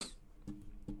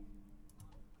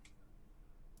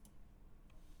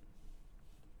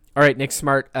All right, Nick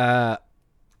Smart. Our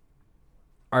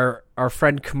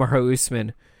friend Kamaru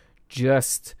Usman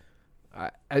just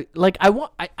I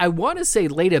want to say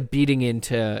laid a beating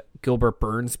into Gilbert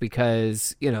Burns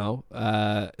because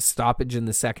stoppage in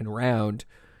the second round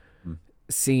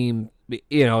seemed,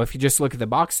 if you just look at the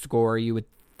box score you would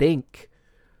think,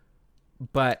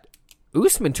 but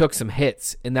Usman took some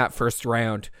hits in that first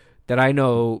round that I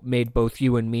know made both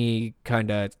you and me kind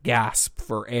of gasp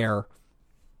for air.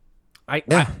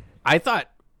 I thought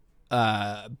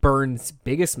Burns'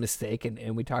 biggest mistake,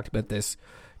 and we talked about this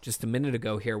just a minute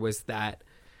ago here, was that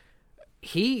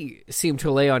he seemed to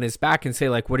lay on his back and say,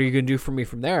 like, what are you going to do for me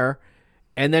from there?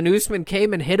 And then Usman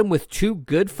came and hit him with two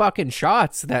good fucking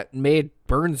shots that made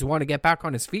Burns want to get back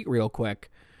on his feet real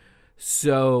quick.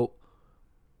 So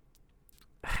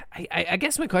I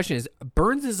guess my question is,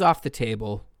 Burns is off the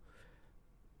table.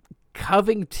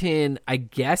 Covington, I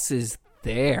guess, is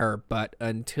there, but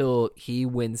until he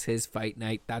wins his fight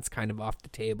night, that's kind of off the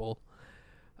table.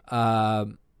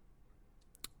 Well,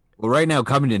 right now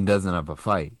Covington doesn't have a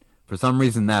fight. For some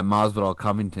reason, that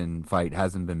Masvidal-Covington fight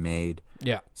hasn't been made.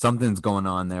 Yeah. Something's going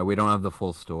on there. We don't have the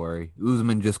full story.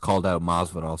 Usman just called out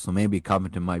Masvidal, so maybe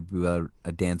Covington might be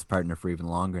a dance partner for even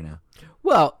longer now.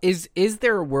 Well, is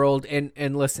there a world,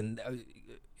 and listen,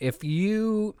 if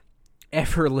you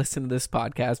ever listen to this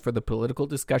podcast for the political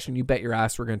discussion, you bet your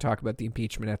ass we're going to talk about the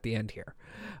impeachment at the end here.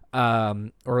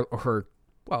 Well,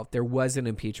 there was an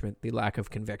impeachment, the lack of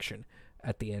conviction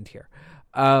at the end here.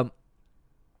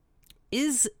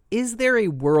 Is there a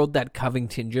world that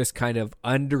Covington just kind of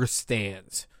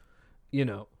understands?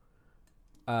 I'm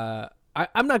not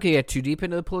going to get too deep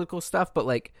into the political stuff, but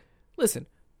like, listen,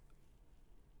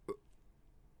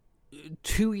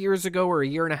 2 years ago or a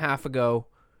year and a half ago,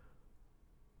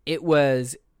 it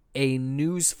was a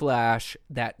news flash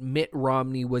that Mitt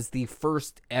Romney was the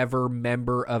first ever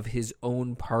member of his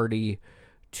own party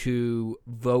to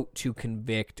vote to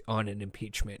convict on an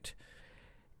impeachment.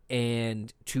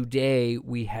 And today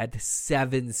we had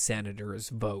 7 senators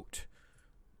vote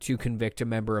to convict a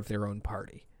member of their own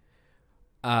party.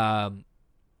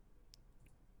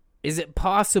 Is it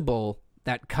possible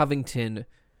that Covington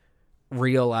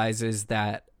realizes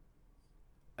that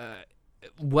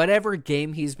whatever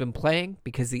game he's been playing,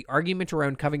 because the argument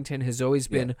around Covington has always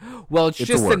been, well, it's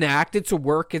just an act, it's a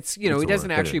work, he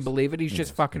doesn't actually believe it, he's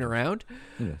just fucking around.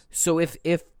 So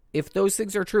if those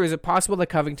things are true, is it possible that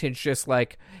Covington's just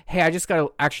like, hey, I just got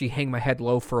to actually hang my head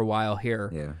low for a while here?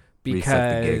 Yeah.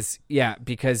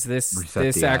 Because this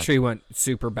actually went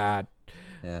super bad.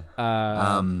 Yeah.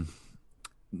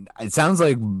 It sounds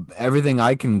like everything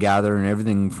I can gather and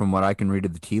everything from what I can read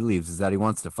of the tea leaves is that he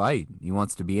wants to fight. He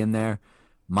wants to be in there.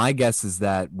 My guess is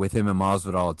that with him and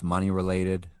Masvidal, it's money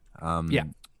related.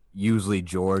 Usually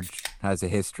George has a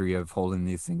history of holding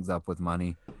these things up with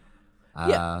money.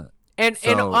 And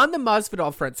on the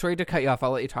Masvidal front, sorry to cut you off,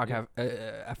 I'll let you talk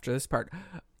after this part.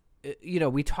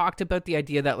 We talked about the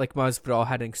idea that like Masvidal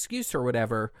had an excuse or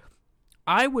whatever.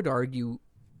 I would argue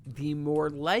the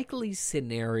more likely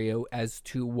scenario as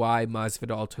to why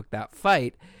Masvidal took that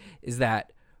fight is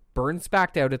that Burns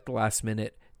backed out at the last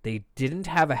minute. They didn't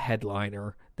have a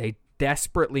headliner. They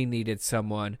desperately needed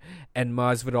someone, and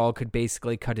Masvidal could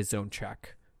basically cut his own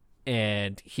check.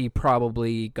 And he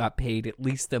probably got paid at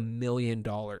least $1 million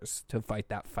to fight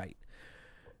that fight.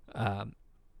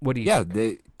 What do you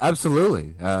think?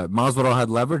 Absolutely. Masvidal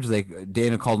had leverage.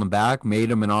 Dana called him back,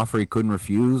 made him an offer he couldn't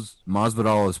refuse.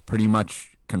 Masvidal is pretty much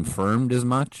confirmed as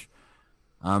much.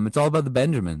 It's all about the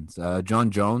Benjamins. John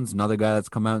Jones, another guy that's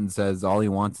come out and says all he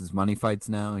wants is money fights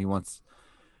now.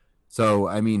 So,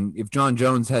 I mean, if John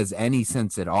Jones has any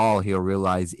sense at all, he'll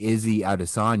realize Izzy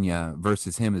Adesanya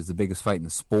versus him is the biggest fight in the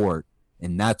sport,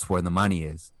 and that's where the money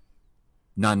is,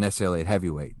 not necessarily at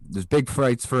heavyweight. There's big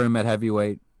fights for him at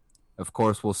heavyweight. Of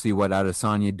course, we'll see what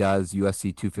Adesanya does,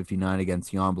 UFC 259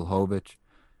 against Jan Blachowicz,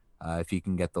 if he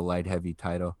can get the light heavy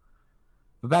title.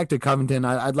 But back to Covington,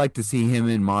 I'd like to see him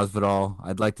in Masvidal.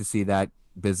 I'd like to see that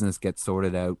business get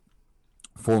sorted out.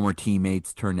 Former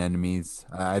teammates turn enemies.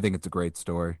 I think it's a great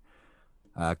story.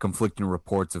 Conflicting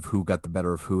reports of who got the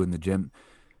better of who in the gym.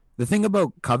 The thing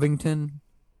about Covington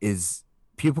is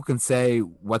people can say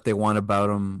what they want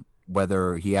about him,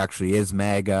 whether he actually is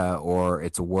MAGA or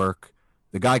it's a work.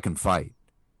 The guy can fight.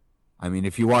 I mean,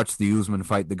 if you watch the Usman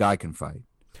fight, the guy can fight.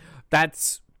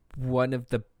 That's one of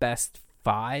the best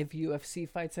 5 UFC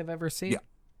fights I've ever seen. Yeah.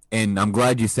 And I'm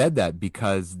glad you said that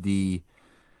because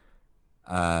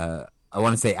I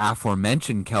want to say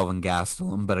aforementioned Kelvin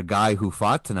Gastelum, but a guy who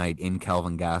fought tonight in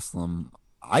Kelvin Gastelum,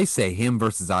 I say him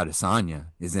versus Adesanya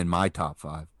is in my top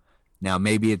 5. Now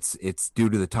maybe it's due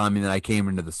to the timing that I came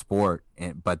into the sport,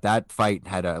 but that fight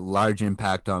had a large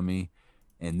impact on me,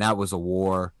 and that was a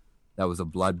war, that was a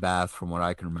bloodbath from what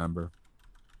I can remember.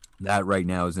 That right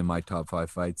now is in my top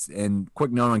 5 fights. And quick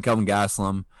note on Kelvin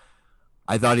Gastelum,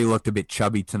 I thought he looked a bit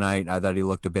chubby tonight. I thought he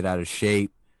looked a bit out of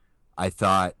shape. I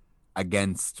thought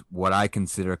against what I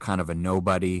consider kind of a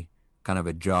nobody, kind of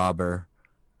a jobber,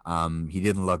 he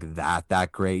didn't look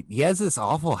that great. He has this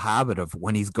awful habit of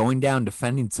when he's going down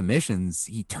defending submissions,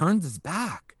 he turns his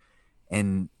back.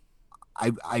 And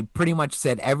I pretty much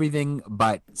said everything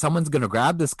but someone's going to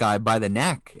grab this guy by the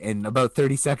neck. And about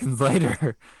 30 seconds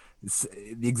later,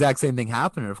 the exact same thing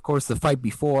happened. And of course, the fight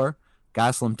before,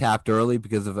 Gastelum tapped early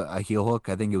because of a heel hook.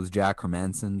 I think it was Jack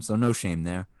Hermansson, so no shame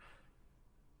there.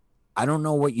 I don't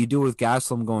know what you do with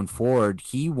Gastelum going forward.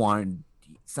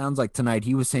 Sounds like tonight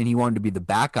he was saying he wanted to be the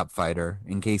backup fighter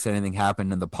in case anything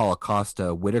happened in the Paulo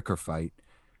Costa Whitaker fight.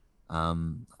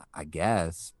 I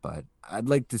guess, but I'd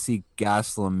like to see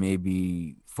Gastelum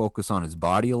maybe focus on his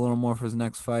body a little more for his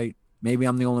next fight. Maybe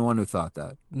I'm the only one who thought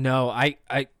that. No,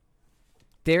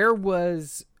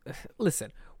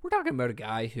 listen, we're talking about a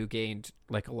guy who gained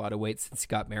like a lot of weight since he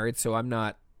got married, so I'm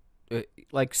not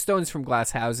like stones from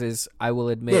glass houses. I will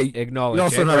admit, acknowledge. You're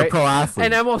also not a pro athlete,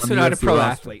 and I'm also not a pro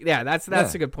athlete. Yeah, that's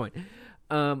a good point.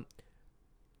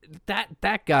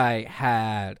 That guy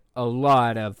had a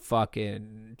lot of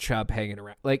fucking chub hanging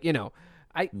around. Like,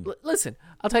 listen,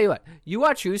 I'll tell you what. You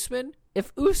watch Usman.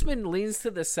 If Usman leans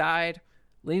to the side,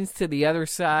 leans to the other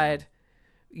side,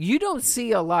 you don't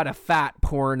see a lot of fat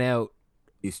pouring out.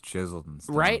 He's chiseled and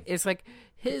stuff. Right? It's like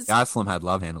Gastelum had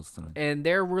love handles tonight. And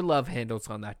there were love handles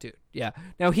on that dude. Yeah.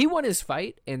 Now, he won his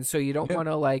fight, and so you don't want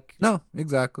to, like... No,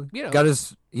 exactly.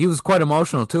 He was quite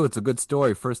emotional, too. It's a good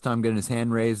story. First time getting his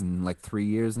hand raised in, like, 3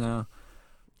 years now.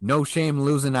 No shame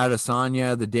losing out of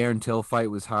Adesanya. The Darren Till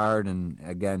fight was hard, and,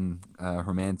 again,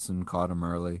 Hermansson caught him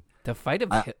early. The fight of...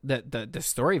 the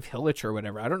story of Hillich or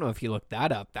whatever, I don't know if you looked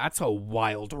that up. That's a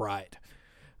wild ride.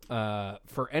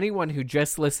 For anyone who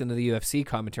just listened to the UFC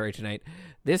commentary tonight,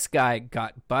 this guy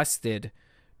got busted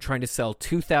trying to sell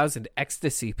 2,000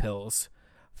 ecstasy pills,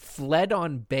 fled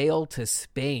on bail to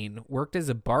Spain, worked as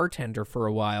a bartender for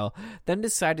a while, then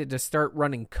decided to start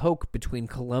running coke between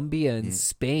Colombia and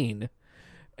Spain,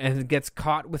 and gets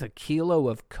caught with a kilo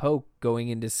of coke going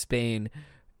into Spain,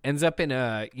 ends up in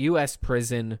a U.S.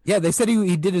 prison. Yeah, they said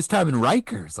he did his time in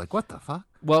Rikers. Like, what the fuck?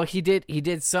 Well, he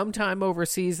did some time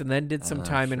overseas and then did some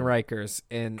time in Rikers.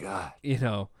 And, God.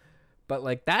 But,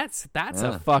 like, that's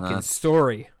a fucking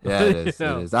story. Yeah, it is.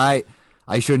 It is.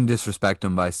 I shouldn't disrespect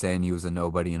him by saying he was a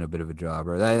nobody and a bit of a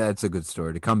jobber. That's a good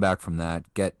story. To come back from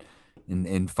that, get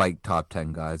and fight top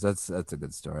 10 guys. That's a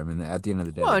good story. I mean, at the end of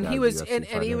the day, well, and he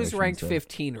was ranked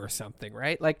 15 or something,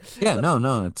 right? Like, yeah,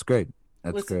 no, it's great.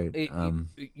 That's great.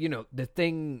 The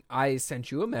thing I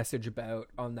sent you a message about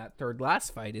on that third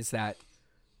last fight is that,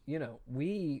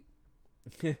 we,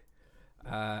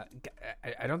 I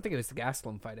don't think it was the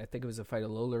Gastelum fight. I think it was a fight a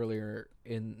little earlier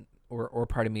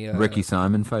Ricky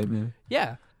Simon fight, maybe.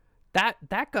 Yeah,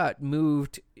 that got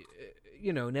moved.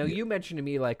 Now you mentioned to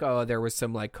me like, oh, there was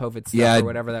some like COVID stuff or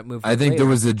whatever that moved. I think there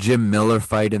was a Jim Miller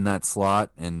fight in that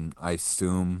slot, and I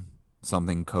assume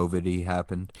something COVID-y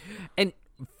happened. And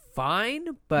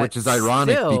fine, but which is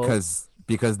ironic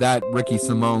because that Ricky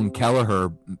Simone Kelleher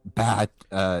bat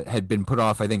had been put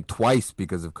off, I think, twice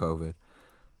because of COVID.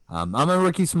 I'm a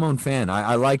Ricky Simone fan.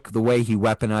 I like the way he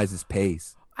weaponizes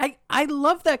pace. I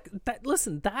love that.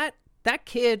 Listen, that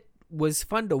kid was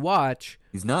fun to watch.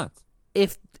 He's nuts.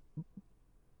 If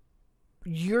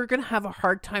you're gonna have a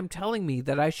hard time telling me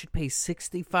that I should pay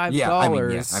 $65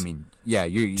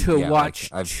 to watch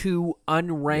two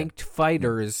unranked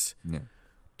fighters. Yeah.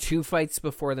 2 fights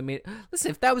before the main. Listen,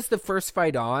 if that was the first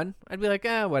fight on, I'd be like,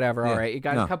 whatever. All right, you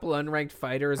got a couple unranked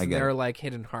fighters, and they're like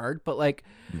hitting hard. But like,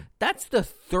 that's the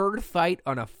third fight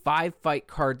on a 5-fight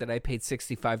card that I paid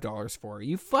 $65 for. Are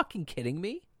you fucking kidding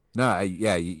me? No,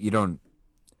 you don't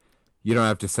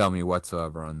have to sell me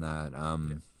whatsoever on that.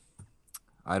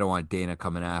 I don't want Dana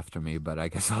coming after me, but I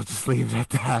guess I'll just leave it at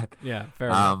that. Yeah, fair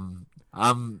enough.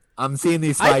 I'm seeing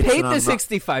these fights. I paid the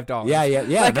 $65. Yeah.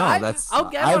 Like, I'll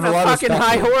get on a fucking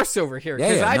high horse over here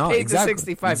because I paid the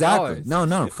 $65. Exactly.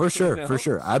 No, for sure, for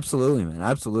sure, absolutely, man,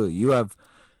 absolutely. You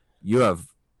have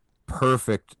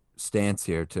perfect stance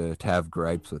here to have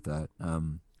gripes with that.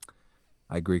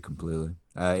 I agree completely.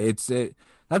 That's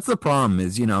the problem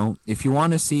is if you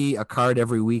want to see a card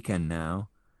every weekend now,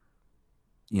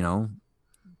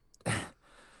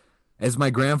 as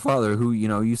my grandfather, who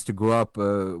used to grow up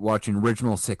watching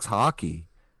Original Six hockey,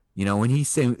 when he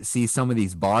sees some of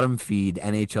these bottom feed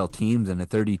NHL teams in a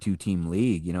 32 team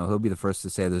league, he'll be the first to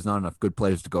say there's not enough good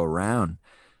players to go around.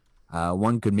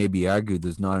 One could maybe argue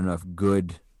there's not enough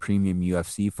good premium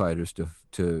UFC fighters to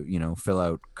fill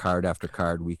out card after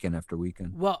card, weekend after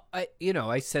weekend. Well, I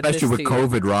said especially this with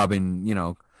COVID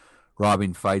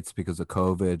robbing fights because of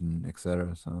COVID and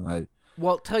etc.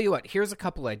 Well, tell you what, here's a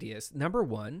couple ideas. Number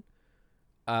one,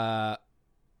 the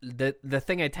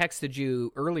thing I texted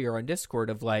you earlier on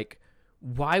Discord of like,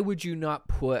 why would you not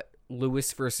put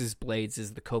Lewis versus Blades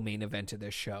as the co-main event of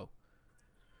this show?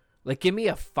 Like, give me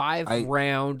a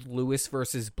 5-round Lewis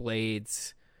versus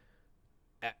Blades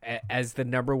as the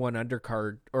number one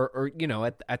undercard, or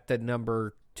at the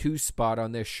number 2 spot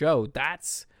on this show.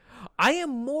 I am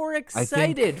more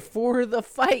excited for the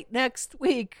fight next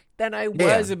week than I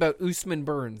was about Usman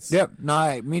Burns. Yep,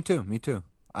 no, me too.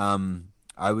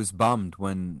 I was bummed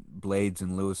when Blades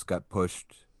and Lewis got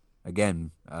pushed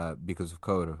again because of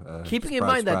COVID. Keeping in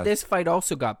mind that this fight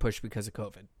also got pushed because of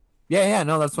COVID. Yeah,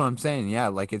 no, that's what I'm saying. Yeah,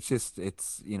 like it's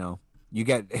you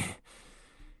get.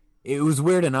 It was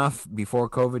weird enough before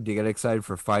COVID to get excited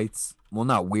for fights. Well,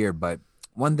 not weird, but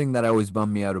one thing that always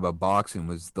bummed me out about boxing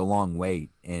was the long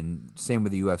wait, and same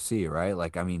with the UFC, right?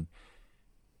 Like, I mean,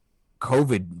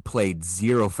 COVID played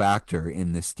zero factor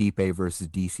in the Stipe versus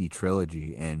DC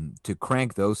trilogy, and to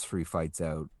crank those 3 fights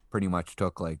out pretty much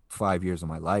took like 5 years of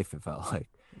my life, it felt like.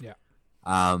 Yeah.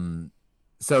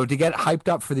 So to get hyped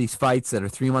up for these fights that are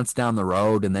 3 months down the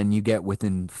road, and then you get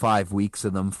within 5 weeks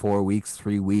of them, 4 weeks,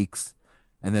 3 weeks,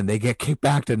 and then they get kicked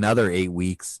back to another 8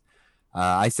 weeks.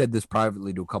 I said this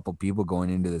privately to a couple people going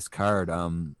into this card.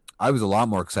 I was a lot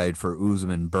more excited for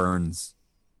Usman Burns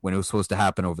when it was supposed to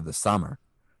happen over the summer,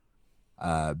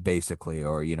 basically,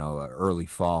 or early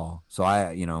fall. So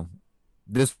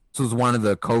this was one of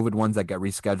the COVID ones that got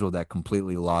rescheduled that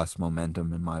completely lost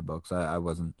momentum in my books. I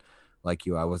wasn't like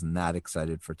you. I wasn't that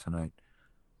excited for tonight.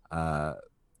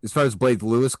 As far as Blades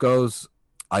Lewis goes,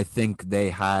 I think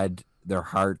they had their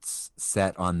hearts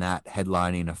set on that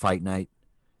headlining a fight night.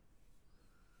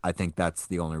 I think that's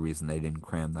the only reason they didn't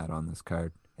cram that on this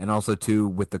card. And also too,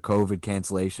 with the COVID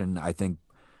cancellation, I think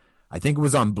it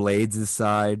was on Blades'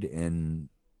 side, and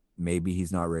maybe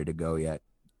he's not ready to go yet.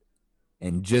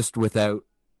 And just without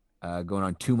going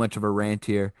on too much of a rant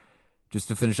here, just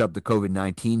to finish up the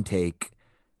COVID-19 take,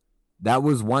 that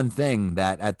was one thing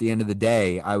that at the end of the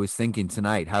day, I was thinking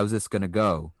tonight, how's this going to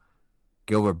go?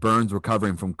 Gilbert Burns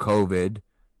recovering from COVID,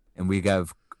 and we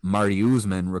have Marty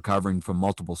Usman recovering from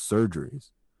multiple surgeries.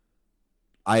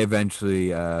 I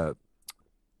eventually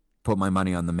put my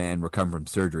money on the man recovering from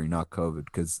surgery, not COVID,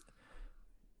 because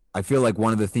I feel like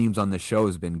one of the themes on this show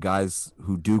has been guys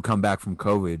who do come back from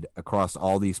COVID across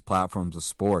all these platforms of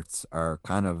sports are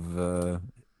kind of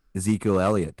Ezekiel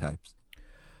Elliott types.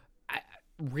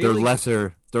 Really,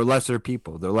 they're lesser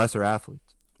people. They're lesser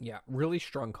athletes. Yeah, really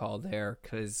strong call there,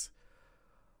 because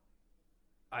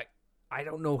I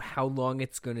don't know how long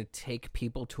it's going to take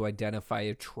people to identify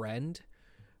a trend,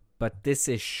 but this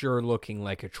is sure looking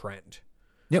like a trend.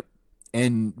 Yep.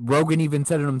 And Rogan even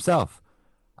said it himself.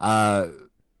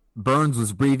 Burns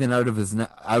was breathing out of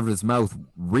his mouth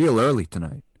real early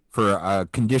tonight. For a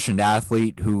conditioned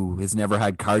athlete who has never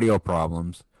had cardio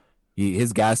problems,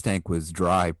 his gas tank was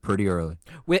dry pretty early.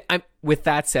 With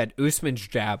that said, Usman's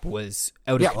jab was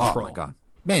out of control. Oh my God.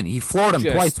 Man, he floored him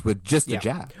twice with just a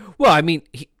jab. Well, I mean,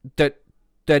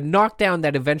 the knockdown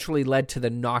that eventually led to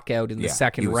the knockout in the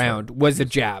second round was a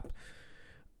jab.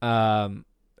 And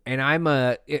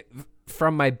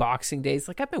from my boxing days,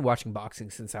 like I've been watching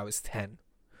boxing since I was 10,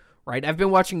 right? I've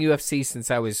been watching UFC since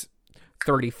I was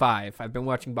 35. I've been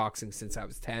watching boxing since I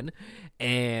was 10.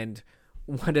 And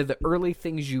one of the early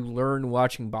things you learn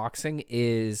watching boxing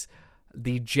is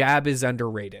the jab is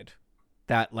underrated.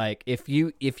 That like if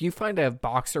you find a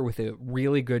boxer with a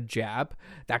really good jab,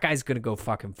 that guy's gonna go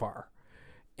fucking far.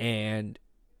 And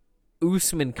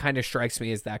Usman kind of strikes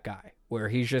me as that guy, where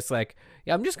he's just like,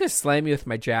 yeah, I'm just gonna slam you with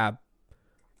my jab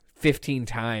 15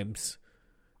 times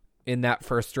in that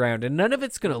first round, and none of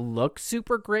it's gonna look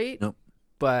super great. Nope.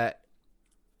 But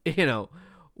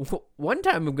one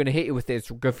time I'm gonna hit you with it,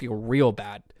 it's gonna feel real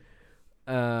bad.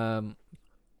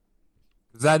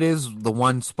 That is the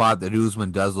one spot that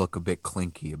Usman does look a bit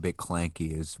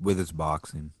clanky, is with his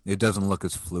boxing. It doesn't look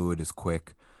as fluid, as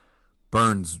quick.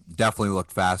 Burns definitely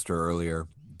looked faster earlier.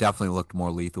 Definitely looked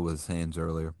more lethal with his hands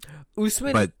earlier.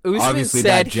 Usman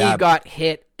said he got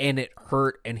hit and it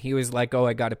hurt, and he was like, "Oh,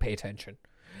 I got to pay attention."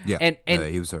 Yeah, and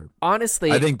he was hurt.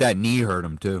 Honestly, I think that knee hurt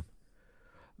him too.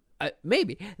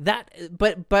 Maybe that,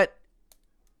 but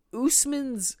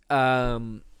Usman's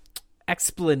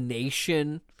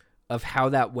explanation of how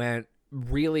that went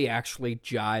really actually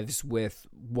jives with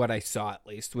what I saw, at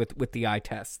least with the eye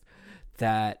test,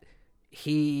 that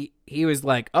he was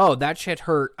like, oh, that shit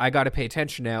hurt, I gotta pay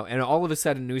attention now. And all of a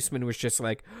sudden Usman was just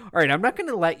like, all right, I'm not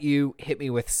gonna let you hit me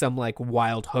with some like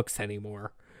wild hooks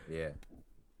anymore. Yeah.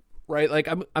 Right? Like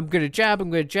I'm gonna jab.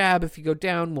 If you go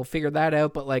down, we'll figure that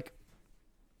out. But like,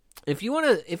 if you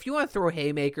wanna throw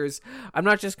haymakers, I'm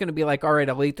not just gonna be like, all right,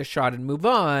 I'll eat the shot and move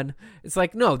on. It's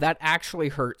like, no, that actually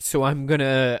hurts, so I'm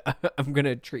gonna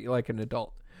treat you like an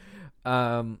adult.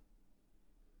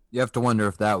 You have to wonder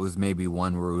if that was maybe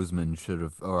one where Usman should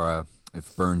have, or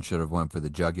if Burns should have went for the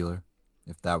jugular,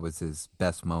 if that was his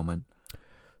best moment.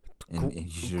 And he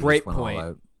should have Great just went point. all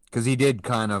out. Because he did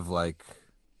kind of like.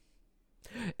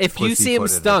 If you see him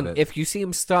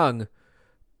stung,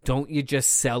 don't you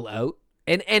just sell out?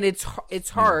 And it's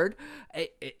hard.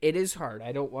 It is hard.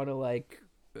 I don't want to like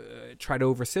try to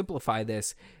oversimplify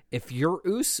this. If you're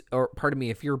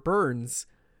if you're Burns,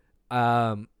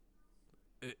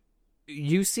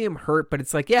 you see him hurt, but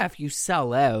it's like, yeah, if you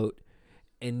sell out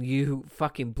and you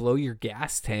fucking blow your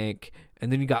gas tank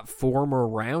and then you got 4 more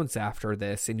rounds after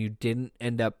this and you didn't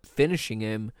end up finishing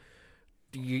him,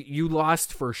 you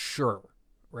lost for sure,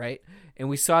 right? And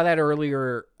we saw that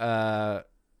earlier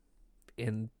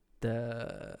in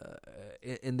the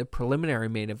preliminary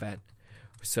main event.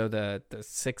 So the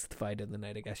 6th fight of the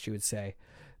night, I guess you would say,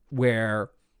 where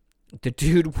the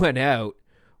dude went out,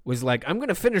 was like, I'm going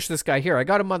to finish this guy here. I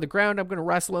got him on the ground. I'm going to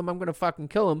wrestle him. I'm going to fucking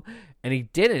kill him. And he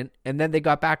didn't. And then they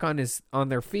got back on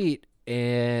their feet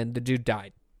and the dude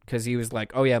died because he was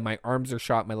like, oh yeah, my arms are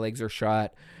shot. My legs are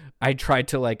shot. I tried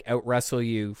to like out wrestle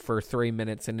you for 3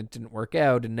 minutes and it didn't work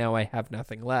out. And now I have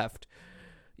nothing left.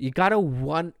 You got to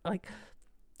like,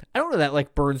 I don't know that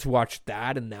like Burns watched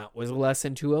that and that was a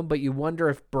lesson to him, but you wonder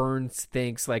if Burns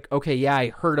thinks like, okay, yeah, I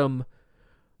hurt him.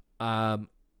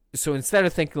 So instead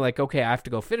of thinking like, okay, I have to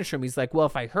go finish him, he's like, well,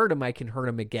 if I hurt him, I can hurt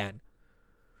him again.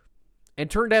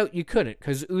 And turned out you couldn't,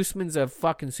 because Usman's a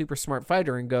fucking super smart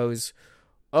fighter and goes,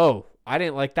 oh, I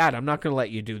didn't like that. I'm not going to let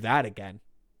you do that again.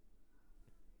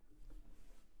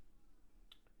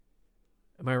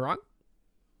 Am I wrong?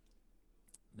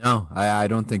 No, I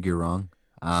don't think you're wrong.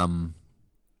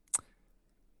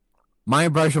 My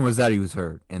impression was that he was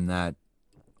hurt and that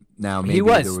now maybe he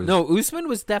was. No, Usman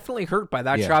was definitely hurt by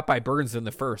that shot by Burns in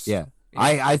the first. Yeah.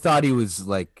 I thought he was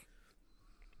like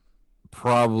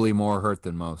probably more hurt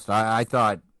than most. I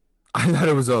thought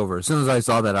it was over. As soon as I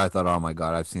saw that, I thought, oh my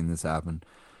God, I've seen this happen.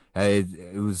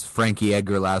 It was Frankie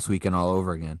Edgar last weekend all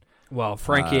over again. Well,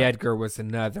 Frankie Edgar was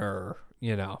another,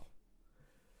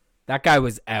 that guy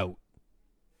was out.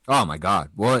 Oh my God.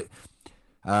 Well,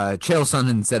 Chael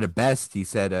Sonnen said it best. He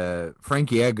said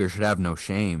Frankie Edgar should have no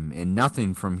shame, and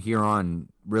nothing from here on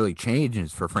really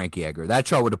changes for Frankie Edgar. That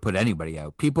shot would have put anybody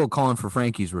out. People calling for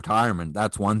Frankie's retirement,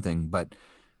 that's one thing, but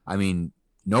I mean,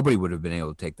 nobody would have been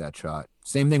able to take that shot.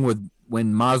 Same thing with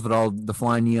when Masvidal, the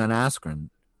flying knee on Askren.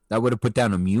 That would have put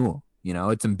down a mule.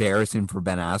 It's embarrassing for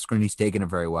Ben Askren. He's taken it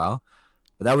very well,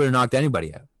 but that would have knocked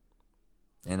anybody out.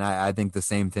 And I think the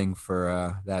same thing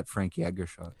for that Frankie Edgar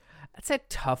shot. That's a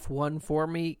tough one for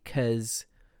me because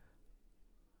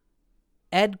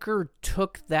Edgar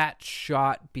took that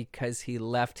shot because he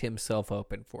left himself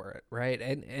open for it, right?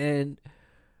 And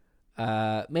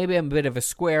maybe I'm a bit of a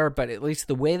square, but at least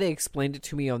the way they explained it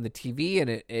to me on the TV, and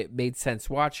it made sense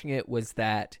watching it, was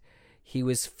that he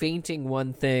was feinting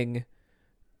one thing.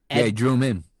 Yeah, he drew him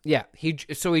in. Yeah, he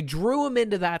drew him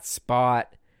into that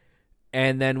spot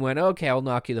and then went, okay, I'll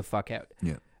knock you the fuck out.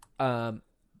 Yeah.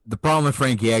 The problem with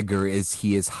Frankie Edgar is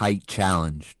he is height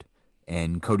challenged,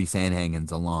 and Cody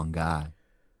Sandhagen's a long guy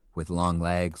with long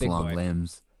legs, Big long boy.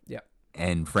 limbs. Yeah.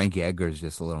 And Frankie Edgar is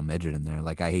just a little midget in there.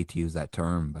 Like, I hate to use that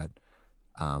term, but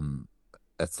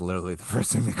that's literally the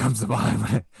first thing that comes to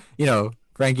mind.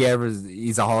 Frankie Edgar,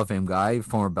 he's a Hall of Fame guy,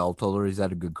 former belt holder. He's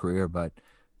had a good career, but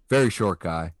very short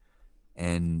guy.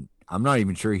 And I'm not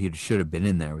even sure he should have been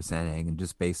in there with Sandhagen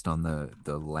just based on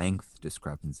the length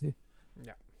discrepancy.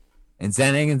 Yeah. And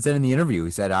Sandhagen said in the interview,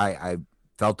 he said, I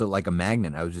felt it like a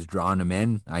magnet. I was just drawing him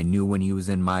in. I knew when he was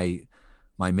in my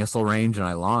missile range, and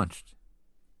I launched.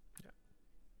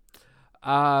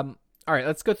 All right,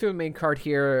 let's go through the main card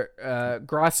here.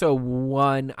 Grasso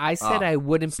won. I said I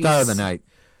wouldn't be... Star of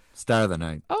the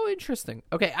night. Oh, interesting.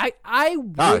 Okay, I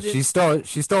wouldn't... She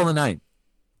stole the night.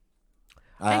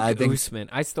 I think Usman.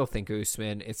 I still think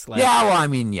Usman. It's like... Yeah, well, I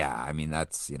mean,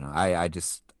 that's, I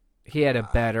just... He had a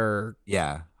better...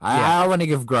 Yeah. I want to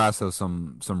give Grasso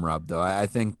some rub, though. I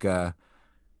think good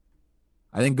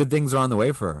things are on the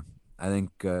way for her. I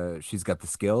think she's got the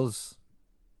skills.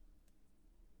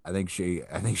 I think she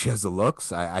has the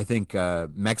looks. I think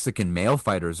Mexican male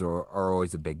fighters are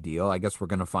always a big deal. I guess we're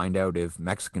gonna find out if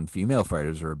Mexican female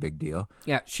fighters are a big deal.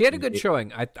 Yeah, she had a good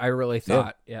showing. I really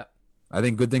thought. Yeah. I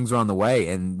think good things are on the way.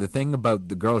 And the thing about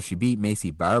the girl she beat,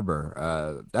 Macy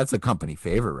Barber, that's a company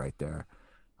favorite right there.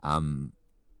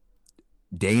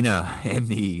 Dana and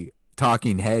the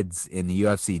talking heads in the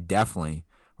UFC definitely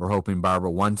were hoping Barber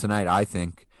won tonight, I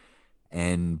think.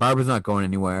 And Barber's not going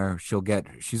anywhere.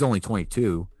 She's only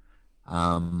 22.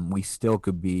 We still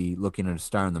could be looking at a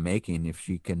star in the making if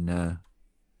she can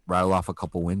rattle off a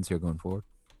couple wins here going forward.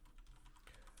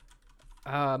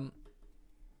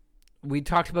 We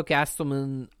talked about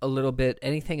Gastelum a little bit.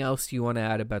 Anything else you want to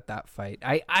add about that fight?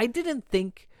 I didn't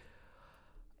think.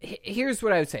 Here's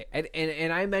what I would say,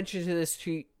 and I mentioned this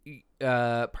to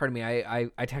pardon me. I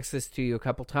texted this to you a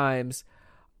couple times.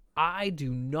 I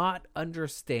do not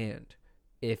understand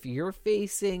if you're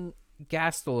facing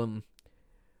Gastelum.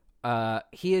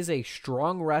 He is a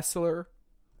strong wrestler,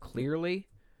 clearly.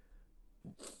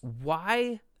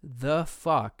 Why the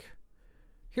fuck?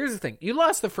 Here's the thing: you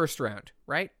lost the first round,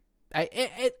 right?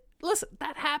 Listen,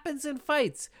 that happens in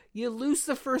fights. You lose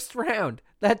the first round.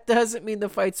 That doesn't mean the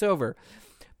fight's over.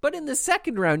 But in the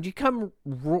second round, you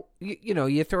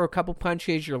you throw a couple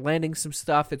punches, you're landing some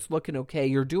stuff, it's looking okay,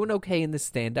 you're doing okay in the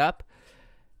stand-up,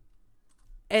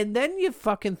 and then you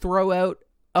fucking throw out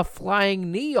a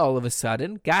flying knee all of a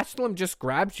sudden. Gastelum just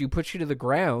grabs you, puts you to the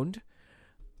ground.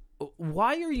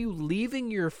 Why are you leaving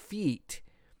your feet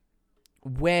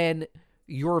when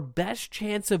your best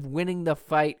chance of winning the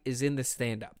fight is in the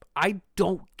stand-up? I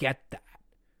don't get that.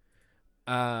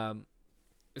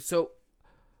 So,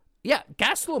 yeah,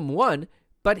 Gastelum won,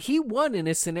 but he won in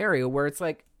a scenario where it's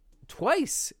like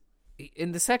twice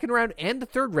in the second round and the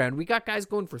third round. We got guys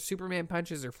going for Superman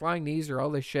punches or flying knees or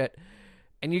all this shit,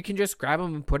 and you can just grab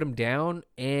them and put them down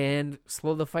and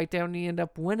slow the fight down and you end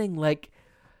up winning. Like,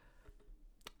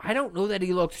 I don't know that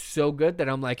he looked so good that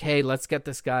I'm like, hey, let's get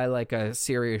this guy like a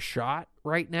serious shot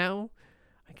right now.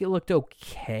 Like, he looked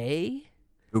okay.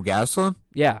 Who, Gastelum?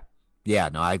 Yeah. Yeah,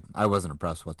 no, I wasn't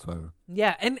impressed whatsoever.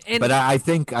 Yeah, and but I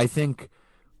think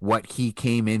what he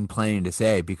came in planning to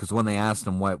say, because when they asked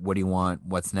him what do you want,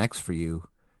 what's next for you,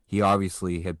 he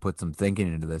obviously had put some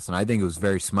thinking into this, and I think it was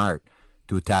very smart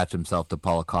to attach himself to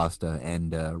Paulo Costa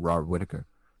and Robert Whittaker.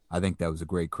 I think that was a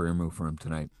great career move for him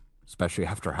tonight, especially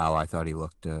after how I thought he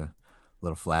looked a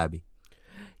little flabby.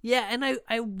 Yeah, and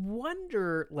I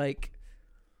wonder, like...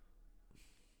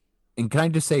 And can I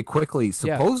just say quickly,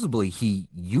 supposedly he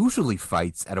usually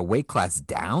fights at a weight class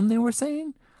down, they were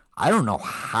saying? I don't know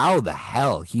how the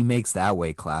hell he makes that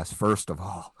weight class, first of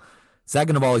all.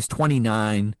 Second of all, he's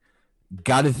 29.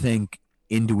 Got to think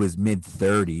into his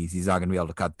mid-30s, he's not going to be able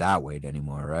to cut that weight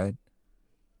anymore, right?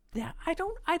 Yeah, I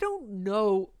don't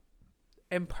know.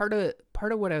 And part of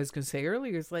what I was going to say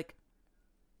earlier is, like,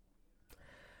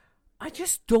 I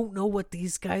just don't know what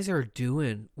these guys are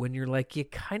doing when you're like, you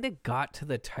kind of got to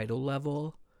the title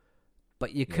level,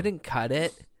 but you couldn't cut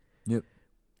it. Yep.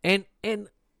 And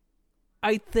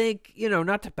I think,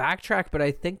 not to backtrack, but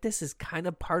I think this is kind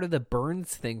of part of the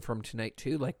Burns thing from tonight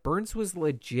too. Like, Burns was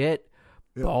legit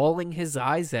bawling his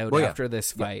eyes out after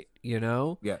this fight,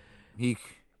 Yeah. He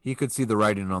could see the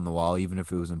writing on the wall, even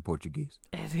if it was in Portuguese.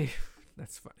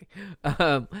 That's funny.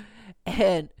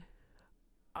 And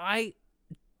I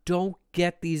don't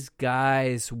get these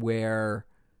guys where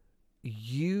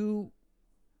you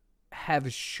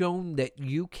have shown that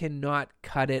you cannot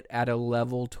cut it at a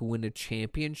level to win a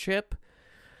championship.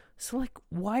 So, like,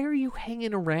 why are you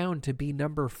hanging around to be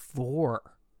number 4?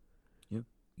 Yep.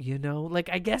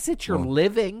 Like, I guess it's your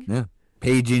living. Yeah.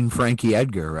 Paging Frankie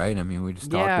Edgar, right? I mean, we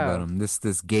just talked about him. This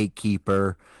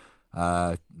gatekeeper.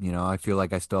 I feel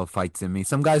like I still have fights in me.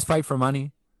 Some guys fight for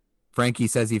money. Frankie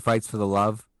says he fights for the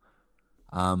love.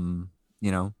 I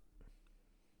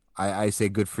say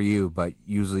good for you, but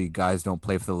usually guys don't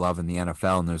play for the love in the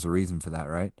NFL, and there's a reason for that,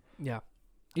 right? Yeah.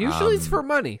 Usually it's for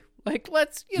money. Like,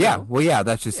 let's,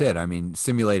 that's just it. I mean,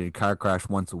 simulated car crash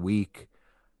once a week.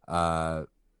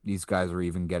 These guys are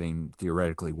even getting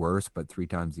theoretically worse, but 3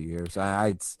 times a year. So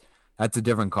that's a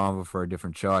different convo for a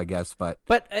different show, I guess. But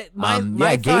my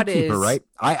thought gatekeeper, is, right?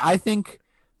 I think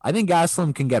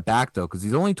Gastelum can get back though, because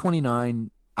he's only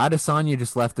 29. Adesanya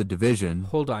just left the division.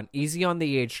 Hold on, easy on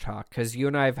the age talk, because you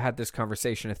and I have had this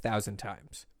conversation 1,000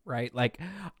 times, right? Like,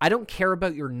 I don't care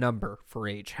about your number for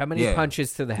age. How many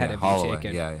punches to the head have you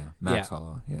taken? Yeah. Max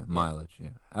Holloway. Yeah, mileage. Yeah,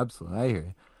 absolutely. I hear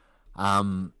you.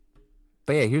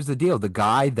 But yeah, here's the deal: the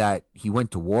guy that he went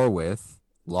to war with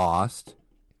lost,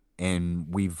 and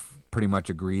we've pretty much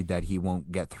agreed that he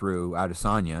won't get through.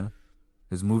 Adesanya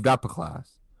has moved up a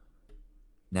class.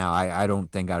 Now, I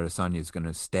don't think Adesanya is going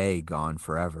to stay gone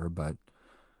forever, but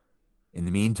in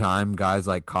the meantime, guys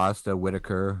like Costa,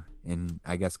 Whitaker, and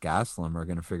I guess Gastelum are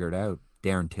going to figure it out.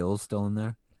 Darren Till's still in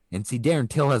there. And see, Darren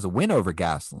Till has a win over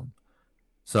Gastelum.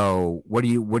 So what do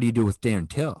you do with Darren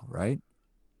Till, right?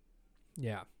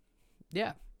 Yeah.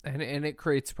 Yeah. And it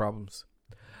creates problems.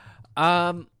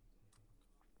 I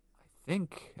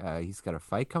think he's got a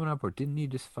fight coming up, or didn't he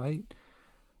just fight?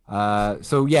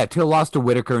 So yeah, Till lost to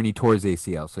Whitaker and he tore his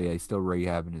ACL. So yeah, he's still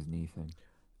rehabbing his knee thing.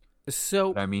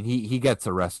 So but, I mean, he gets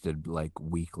arrested like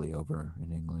weekly over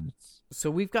in England. So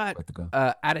we've got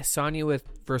Adesanya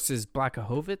versus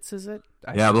Blachowicz, is it?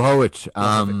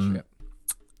 Blachowicz.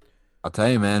 I'll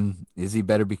tell you, man, Izzy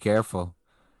better be careful.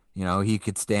 You know, he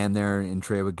could stand there and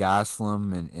trade with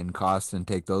Gastelum and Costa and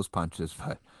take those punches,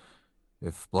 but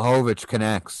if Blachowicz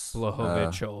connects,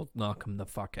 Blachowicz will knock him the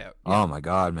fuck out. Yeah. Oh my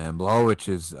God, man, Blachowicz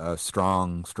is a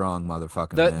strong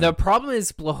motherfucking man. The problem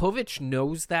is Blachowicz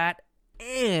knows that,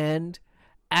 and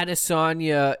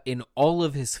Adesanya in all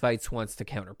of his fights wants to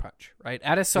counterpunch. Right?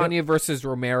 Adesanya versus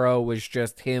Romero was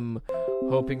just him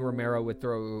hoping Romero would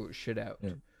throw shit out.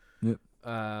 Yep.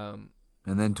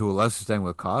 And then to a lesser extent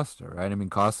with Costa, right? I mean,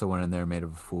 Costa went in there and made a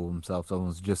fool of himself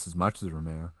almost just as much as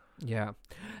Romero. Yeah.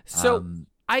 So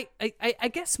I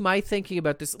guess my thinking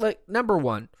about this, like, number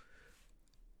one,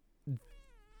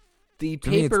 the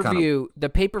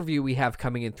pay-per-view we have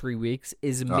coming in 3 weeks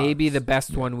is maybe the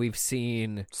best one we've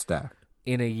seen stacked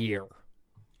in a year.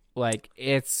 Like,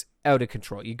 it's out of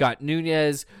control. You got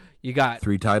Nunes, you got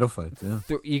 3 title fights. Yeah.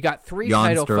 You got 3 Jan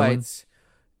title Sterling. fights.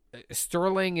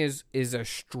 Sterling is a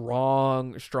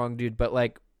strong dude, but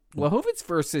like Blachowicz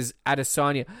versus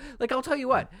Adesanya, like, I'll tell you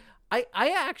what, I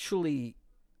actually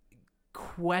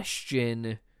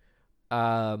question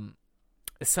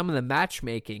some of the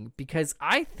matchmaking, because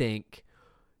I think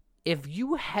if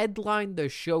you headline the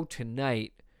show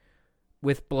tonight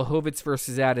with Blachowicz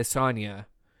versus Adesanya,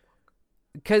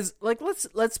 because like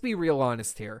let's be real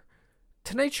honest here,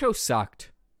 tonight's show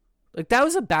sucked. Like, that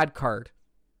was a bad card.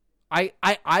 I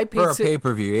for a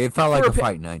pay-per-view, it felt like a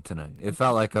fight night tonight. It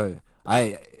felt like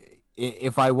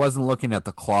if I wasn't looking at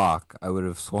the clock, I would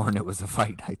have sworn it was a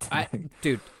fight night tonight.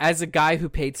 Dude, as a guy who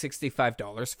paid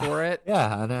 $65 for it,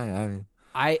 yeah,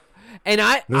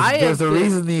 there's a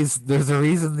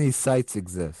reason these sites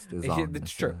exist.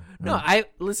 It's true. No, I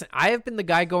have been the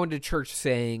guy going to church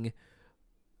saying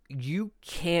you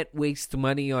can't waste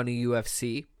money on a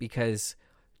UFC because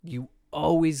you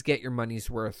always get your money's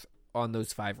worth on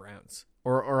those 5 rounds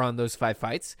or on those 5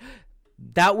 fights.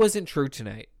 That wasn't true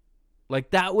tonight.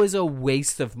 Like, that was a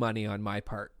waste of money on my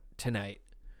part tonight.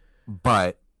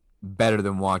 But better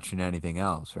than watching anything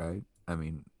else, right? I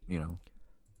mean, you know,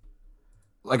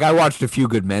 like, I watched A Few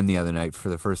Good Men the other night for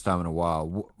the first time in a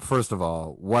while. First of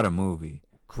all, what a movie.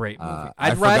 Great movie.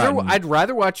 I'd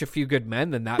rather watch A Few Good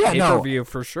Men than that pay-per-view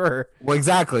for sure. Well,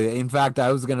 exactly. In fact,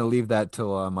 I was going to leave that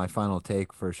till my final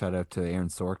take for a shout out to Aaron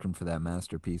Sorkin for that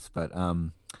masterpiece. But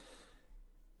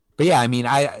yeah, I mean,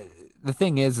 the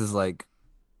thing is like,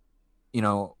 you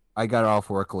know, I got off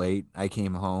work late. I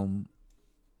came home.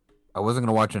 I wasn't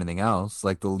going to watch anything else.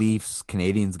 Like, the Leafs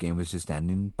Canadiens game was just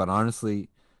ending. But honestly,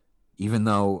 even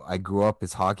though I grew up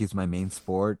as hockey's my main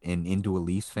sport and into a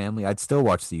Leafs family, I'd still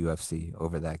watch the UFC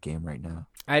over that game right now.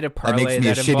 I had a parlay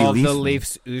that involved the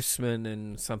Leafs, Usman,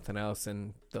 and something else,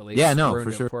 and the Leafs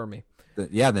ruined it for me.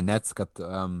 The Nets got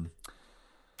the.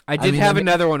 I have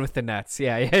another one with the Nets.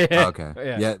 Yeah.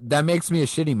 Okay. Yeah, that makes me a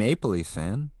shitty Maple Leafs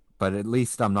fan, but at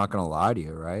least I'm not gonna lie to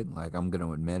you, right? Like, I'm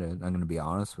gonna admit it. I'm gonna be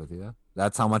honest with you.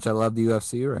 That's how much I love the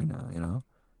UFC right now. You know.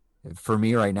 For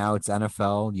me right now, it's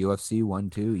NFL, UFC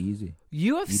 1-2, easy.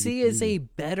 UFC is a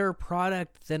better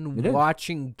product than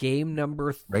watching game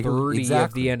number 30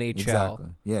 of the NHL. Exactly.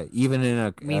 Yeah, even in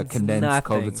a condensed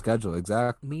COVID schedule.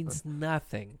 Exactly. Means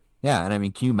nothing. Yeah, and I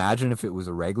mean, can you imagine if it was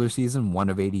a regular season, 1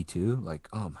 of 82? Like,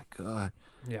 oh my God.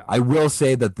 Yeah. I will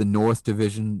say that the North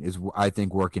Division is, I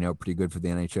think, working out pretty good for the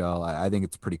NHL. I think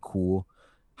it's pretty cool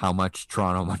how much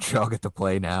Toronto and Montreal get to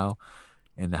play now.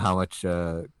 And how much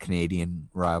Canadian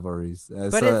rivalries.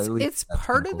 But it's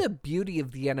part of the beauty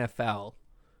of the NFL.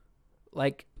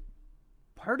 Like,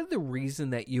 part of the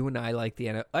reason that you and I like the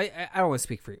NFL... I don't want to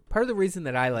speak for you. Part of the reason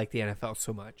that I like the NFL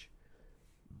so much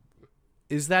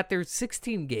is that there's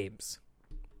 16 games.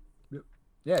 Yep.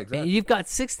 Yeah, exactly. And you've got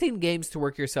 16 games to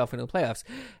work yourself into the playoffs.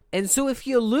 And so if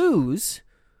you lose...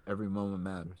 Every moment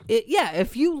matters.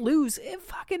 If you lose, it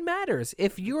fucking matters.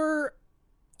 If you're...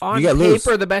 on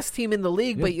paper, the best team in the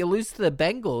league, but you lose to the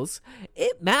Bengals,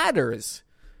 it matters.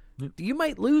 You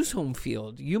might lose home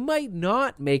field. You might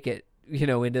not make it,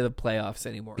 into the playoffs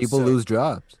anymore. People lose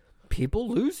jobs. People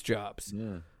lose jobs.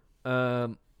 Yeah.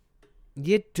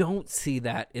 You don't see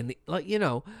that in the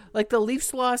like the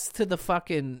Leafs lost to the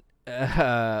fucking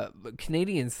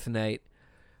Canadians tonight.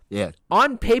 Yeah.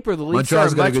 On paper, the Leafs are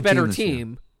a much better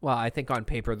team. Well, I think on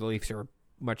paper the Leafs are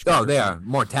much better. Oh, they are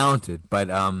more talented, but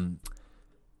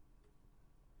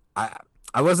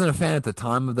I wasn't a fan at the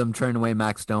time of them turning away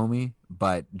Max Domi,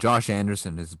 but Josh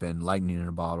Anderson has been lightning in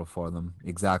a bottle for them.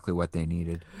 Exactly what they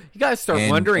needed. You got to start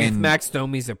wondering if Max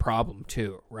Domi's a problem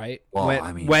too, right? Well,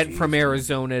 went from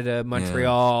Arizona to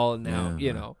Montreal, and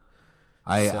now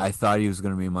I thought he was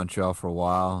going to be in Montreal for a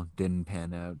while. Didn't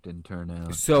pan out. Didn't turn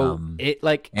out. So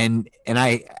and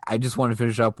I just want to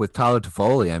finish up with Tyler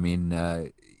Toffoli. I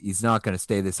mean, he's not going to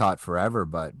stay this hot forever,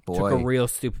 but boy, took a real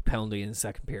stupid penalty in the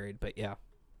second period. But yeah.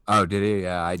 Oh, did he?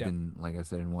 Yeah, I didn't. Like I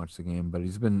said, I didn't watch the game, but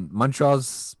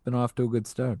Montreal's been off to a good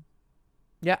start.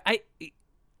 Yeah,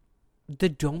 the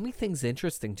Domi thing's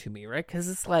interesting to me, right? Because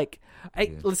it's like,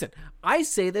 listen, I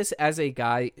say this as a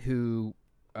guy who,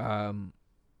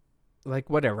 like,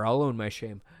 whatever, I'll own my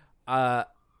shame. I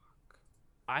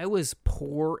was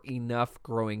poor enough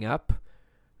growing up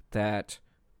that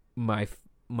my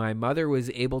mother was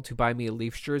able to buy me a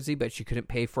Leafs jersey, but she couldn't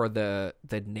pay for the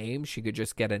name. She could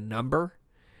just get a number.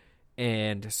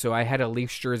 And so I had a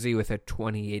Leafs jersey with a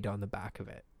 28 on the back of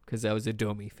it because I was a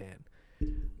Domi fan.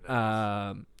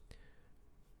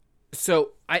 So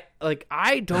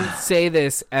I don't say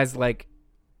this as like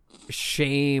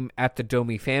shame at the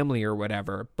Domi family or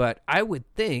whatever, but I would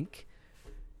think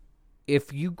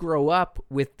if you grow up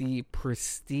with the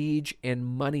prestige and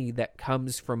money that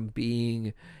comes from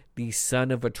being the son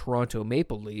of a Toronto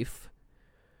Maple Leaf,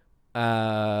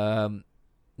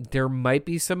 there might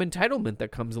be some entitlement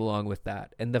that comes along with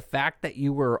that. And the fact that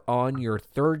you were on your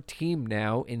third team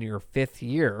now in your fifth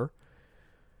year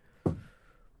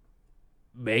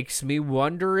makes me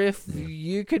wonder if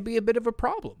you could be a bit of a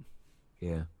problem.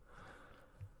 Yeah.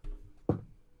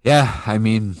 Yeah, I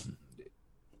mean,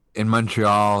 in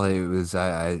Montreal, it was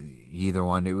either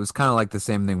one. It was kind of like the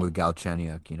same thing with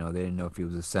Galchenyuk. They didn't know if he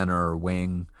was a center or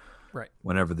wing. Right.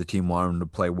 Whenever the team wanted him to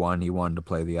play one, he wanted to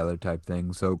play the other type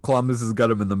thing. So Columbus has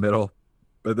got him in the middle.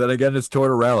 But then again, it's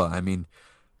Tortorella. I mean,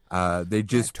 they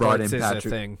just brought in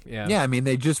Patrick. Yeah, I mean,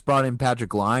 they just brought in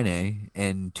Patrick Laine,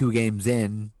 and 2 games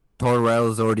in,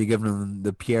 Tortorella's already given him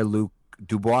the Pierre-Luc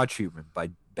Dubois treatment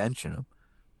by benching him.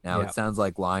 Now, It sounds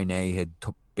like Laine had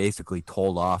basically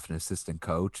told off an assistant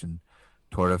coach, and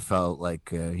Torta felt like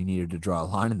he needed to draw a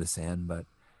line in the sand, but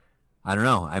I don't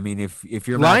know. I mean, if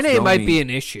you're Laine might be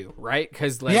an issue, right?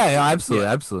 Because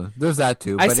absolutely. There's that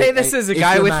too. I say this as a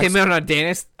guy with him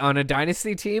on a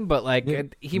dynasty team, but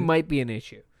he might be an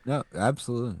issue. No,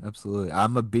 absolutely.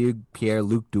 I'm a big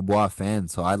Pierre-Luc Dubois fan,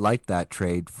 so I like that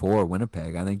trade for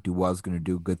Winnipeg. I think Dubois is going to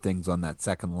do good things on that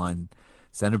second line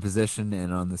center position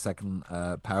and on the second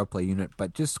power play unit.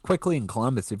 But just quickly in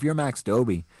Columbus, if you're Max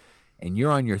Domi and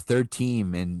you're on your third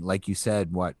team, and like you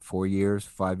said, 5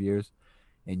 years?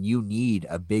 And you need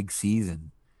a big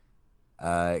season.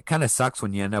 It kind of sucks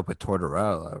when you end up with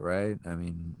Tortorella, right? I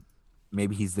mean,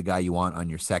 maybe he's the guy you want on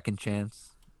your second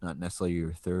chance, not necessarily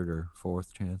your third or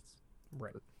fourth chance.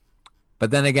 Right. But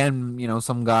then again,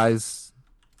 some guys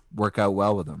work out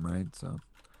well with him, right? So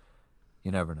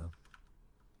you never know.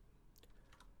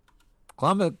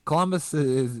 Columbus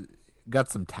has got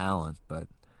some talent, but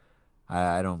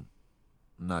I'm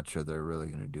not sure they're really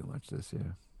going to do much this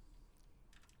year.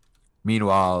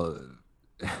 Meanwhile,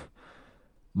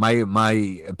 my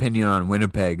opinion on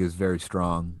Winnipeg is very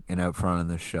strong and out front in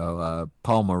this show.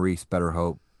 Paul Maurice better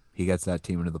hope he gets that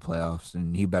team into the playoffs,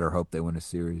 and he better hope they win a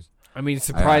series. I mean,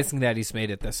 surprising that he's made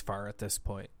it this far at this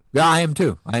point. Yeah, I am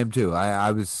too.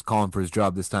 I was calling for his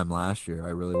job this time last year.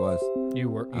 I really was. You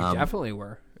were. You definitely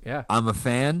were. Yeah. I'm a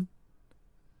fan,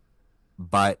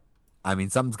 but I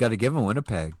mean, something's got to give him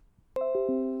Winnipeg.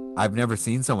 I've never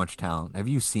seen so much talent. Have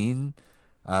you seen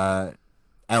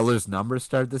Eller's numbers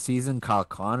start the season? Kyle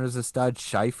Connor's a stud.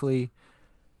 Scheifele.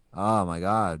 Oh, my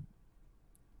God.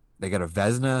 They got a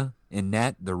Vezina in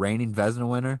net, the reigning Vezina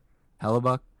winner,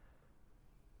 Hellebuck.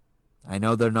 I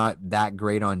know they're not that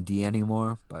great on D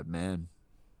anymore, but, man,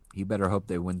 he better hope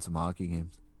they win some hockey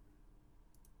games.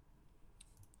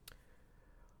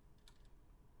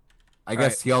 I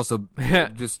guess he also,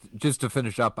 just to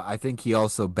finish up, I think he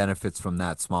also benefits from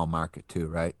that small market too,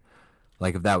 right?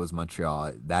 Like if that was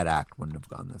Montreal, that act wouldn't have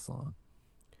gone this long.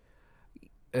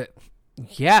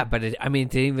 Yeah, but it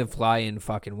didn't even fly in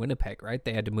fucking Winnipeg, right?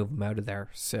 They had to move him out of there.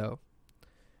 So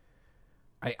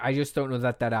I just don't know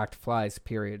that act flies,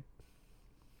 period.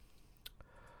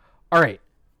 All right.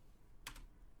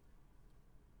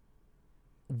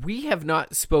 We have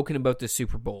not spoken about the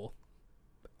Super Bowl.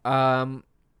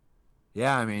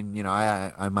 Yeah, I mean,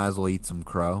 I might as well eat some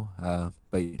crow,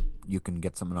 but you can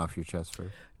get something off your chest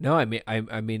first. No, I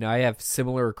mean, I have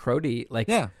similar crow to eat. Like,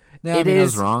 Yeah. Yeah, I it mean, I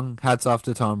was is. wrong. Hats off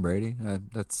to Tom Brady.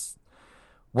 That's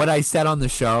what I said on the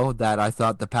show, that I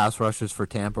thought the pass rushers for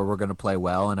Tampa were going to play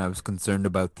well, and I was concerned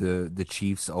about the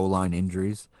Chiefs' O-line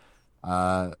injuries.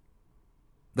 Uh,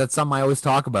 that's something I always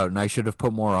talk about, and I should have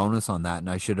put more onus on that,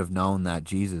 and I should have known that,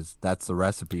 Jesus, that's the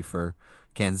recipe for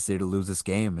Kansas City to lose this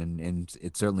game, and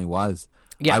it certainly was.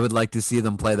 Yeah, I would like to see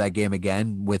them play that game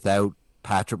again without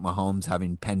Patrick Mahomes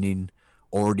having pending,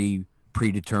 already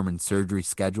predetermined surgery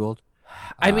scheduled.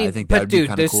 I I mean, think that but would be dude,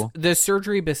 kind of cool. the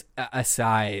surgery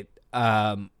aside,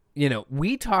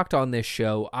 we talked on this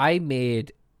show. I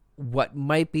made what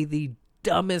might be the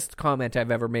dumbest comment I've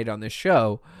ever made on this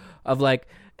show, of like,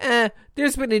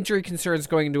 there's been injury concerns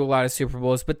going into a lot of Super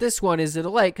Bowls, but this one is a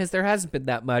delight because there hasn't been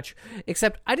that much.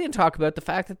 Except I didn't talk about the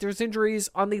fact that there's injuries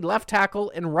on the left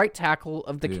tackle and right tackle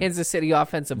of the Kansas City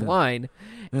offensive line,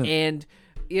 and.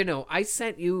 I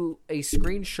sent you a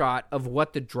screenshot of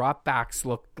what the dropbacks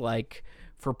looked like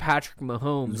for Patrick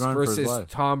Mahomes versus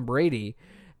Tom Brady.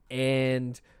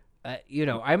 And,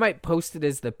 I might post it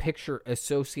as the picture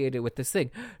associated with this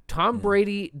thing. Tom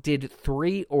Brady did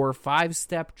 3 or 5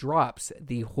 step drops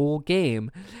the whole game,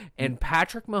 and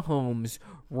Patrick Mahomes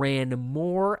ran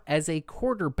more as a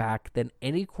quarterback than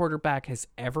any quarterback has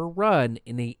ever run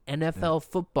in a NFL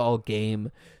football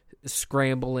game,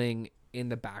 scrambling in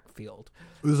the backfield.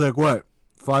 It was like, what,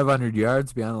 500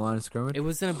 yards beyond the line of scrimmage? It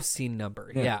was an obscene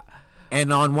number. Yeah.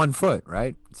 And on one foot,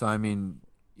 right? So, I mean,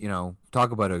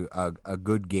 talk about a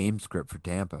good game script for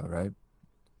Tampa, right?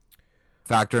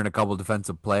 Factor in a couple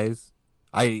defensive plays.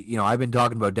 I've been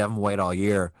talking about Devin White all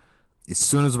year. As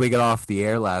soon as we got off the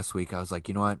air last week, I was like,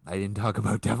 you know what? I didn't talk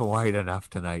about Devin White enough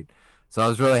tonight. So I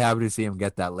was really happy to see him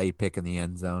get that late pick in the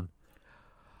end zone.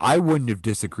 I wouldn't have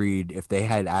disagreed if they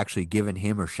had actually given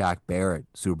him or Shaq Barrett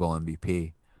Super Bowl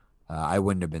MVP. I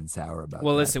wouldn't have been sour about that.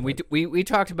 Well, listen, we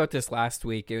talked about this last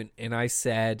week, and I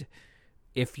said,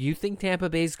 if you think Tampa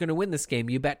Bay is going to win this game,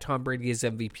 you bet Tom Brady is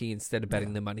MVP instead of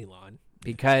betting the money line.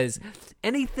 Because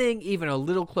anything even a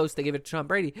little close, they give it to Tom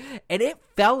Brady. And it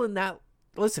fell in that.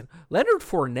 Listen, Leonard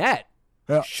Fournette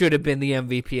should have been the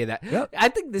MVP of that. Yep. I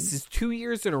think this is 2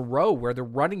 years in a row where the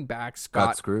running backs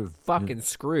got screwed. Fucking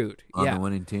screwed. On the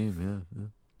winning team,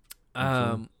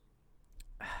 And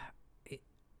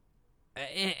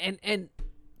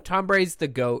Tom Brady's the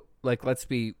GOAT. Like, let's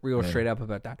be real straight up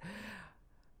about that.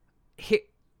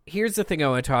 Here's the thing I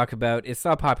want to talk about. It's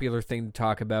not a popular thing to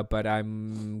talk about, but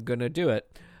I'm going to do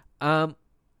it.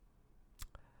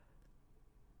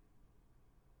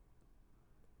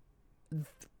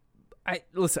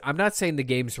 Listen, I'm not saying the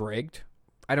game's rigged.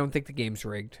 I don't think the game's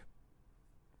rigged.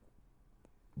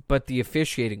 But the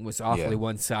officiating was awfully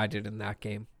one-sided in that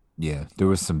game. Yeah, there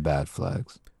was some bad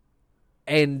flags.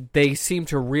 And they seem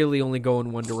to really only go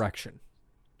in one direction.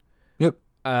 Yep.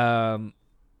 I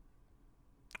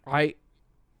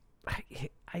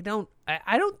don't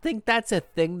think that's a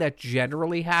thing that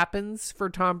generally happens for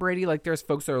Tom Brady. Like, there's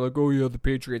folks that are like, oh yeah, the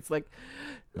Patriots. Like,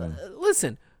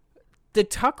 listen, the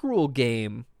Tuck Rule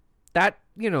game, that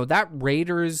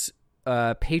Raiders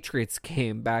Patriots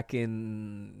game back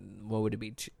in, what would it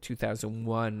be,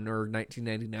 2001 or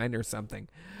 1999 or something.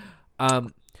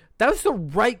 That was the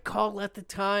right call at the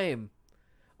time.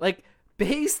 Like,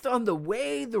 based on the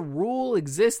way the rule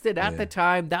existed at the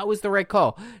time, that was the right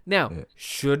call. Now,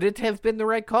 should it have been the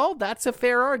right call? That's a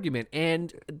fair argument.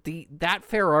 And that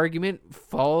fair argument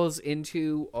falls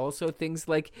into also things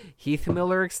like Heath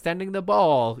Miller extending the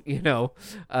ball, 3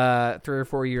 or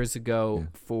 4 years ago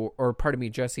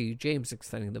Jesse James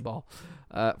extending the ball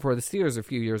for the Steelers a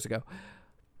few years ago.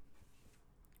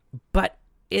 But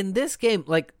in this game,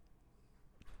 like,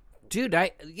 dude,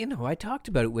 I talked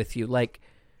about it with you, like,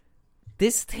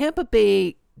 this Tampa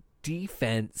Bay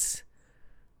defense,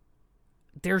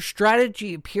 their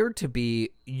strategy appeared to be,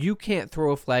 you can't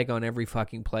throw a flag on every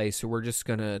fucking play, so we're just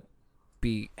going to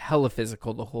be hella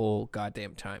physical the whole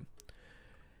goddamn time.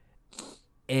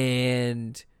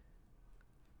 And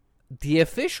the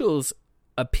officials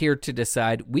appeared to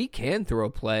decide we can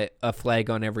throw a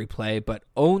flag on every play, but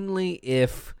only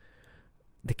if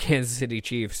the Kansas City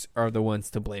Chiefs are the ones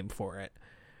to blame for it.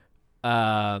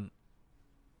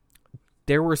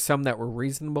 There were some that were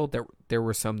reasonable. There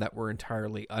were some that were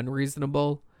entirely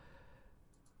unreasonable.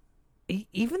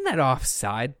 Even that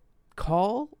offside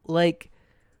call, like,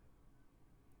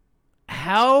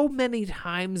 how many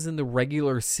times in the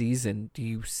regular season do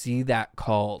you see that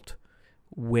called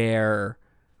where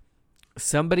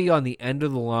somebody on the end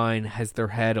of the line has their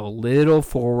head a little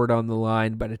forward on the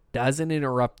line, but it doesn't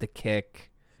interrupt the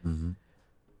kick? Mm-hmm.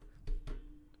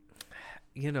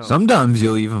 Sometimes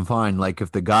you'll even find, like,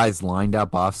 if the guy's lined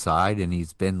up offside and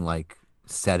he's been, like,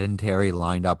 sedentary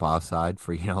lined up offside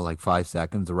for, like 5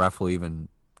 seconds, the ref will even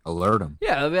alert him.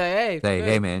 Yeah, they'll be like,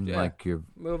 hey man, yeah, like, you're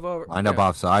move over, lined up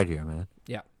offside here, man.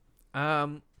 Yeah.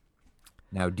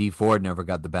 Now, D Ford never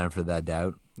got the benefit of that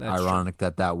doubt. Ironic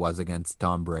true. that was against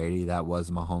Tom Brady. That was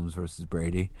Mahomes versus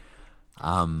Brady.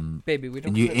 Baby, we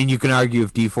don't. And you can argue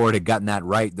if D Ford had gotten that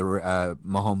right, the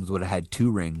Mahomes would have had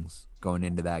 2 rings going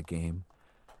into that game.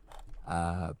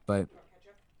 But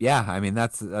yeah, I mean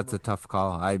that's a tough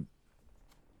call.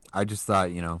 I just thought,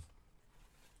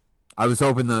 I was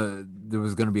hoping there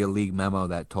was going to be a league memo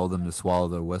that told them to swallow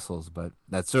their whistles, but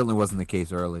that certainly wasn't the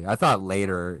case early. I thought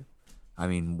later, I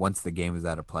mean, once the game was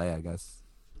out of play, I guess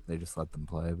they just let them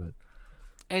play. But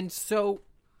and so,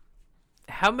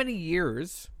 how many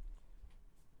years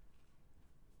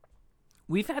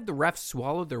we've had the refs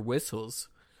swallow their whistles?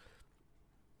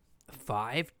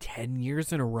 5, 10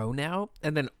 years in a row now,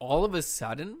 and then all of a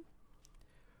sudden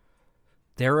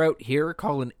they're out here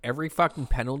calling every fucking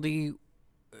penalty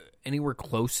anywhere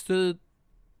close to,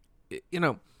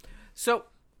 so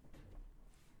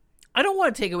I don't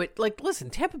want to take away, like, listen,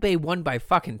 Tampa Bay won by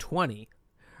fucking 20,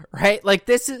 right? Like,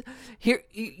 this is here,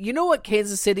 you know what,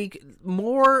 Kansas City,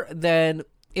 more than,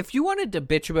 if you wanted to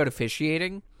bitch about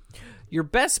officiating, your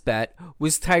best bet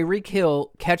was Tyreek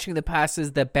Hill catching the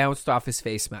passes that bounced off his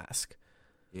face mask.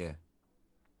 Yeah.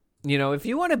 If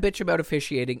you want to bitch about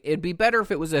officiating, it'd be better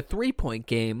if it was a 3-point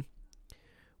game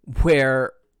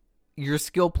where your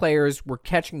skill players were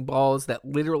catching balls that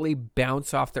literally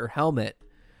bounce off their helmet.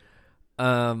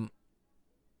 And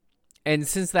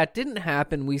since that didn't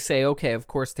happen, we say, okay, of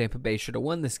course Tampa Bay should have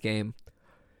won this game.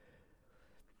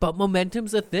 But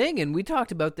momentum's a thing, and we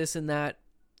talked about this in that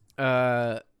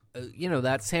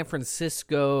that San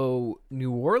Francisco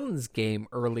New Orleans game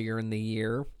earlier in the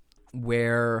year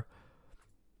where,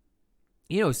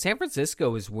 San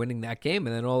Francisco is winning that game,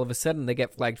 and then all of a sudden they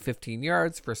get flagged 15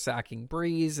 yards for sacking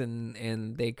Breeze,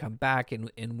 and they come back and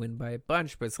win by a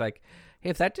bunch. But it's like,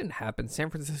 hey, if that didn't happen, San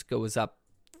Francisco was up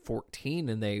 14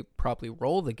 and they probably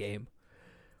roll the game.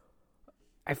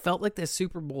 I felt like the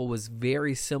Super Bowl was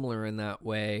very similar in that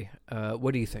way.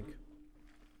 What do you think?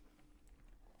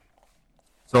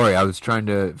 Sorry, I was trying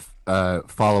to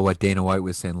follow what Dana White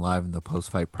was saying live in the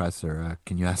post-fight presser.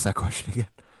 Can you ask that question again?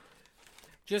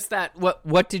 Just that.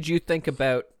 What did you think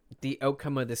about the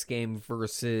outcome of this game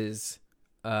versus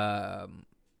the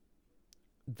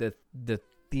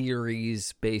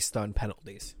theories based on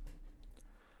penalties?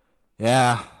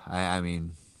 Yeah, I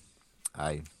mean,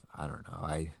 I don't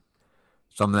know.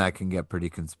 Something that can get pretty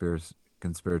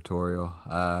conspiratorial.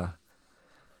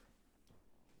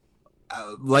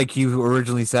 Like you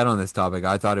originally said on this topic,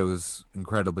 I thought it was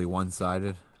incredibly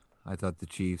one-sided. I thought the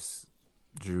Chiefs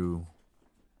drew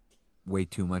way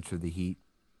too much of the heat.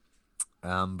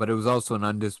 But it was also an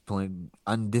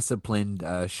undisciplined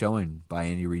showing by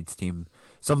Andy Reid's team.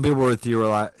 Some people were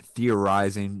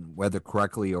theorizing, whether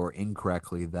correctly or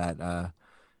incorrectly, that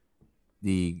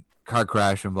the car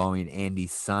crash involving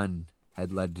Andy's son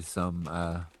had led to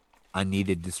some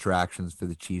unneeded distractions for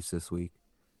the Chiefs this week.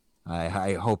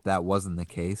 I hope that wasn't the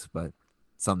case, but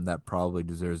something that probably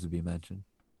deserves to be mentioned.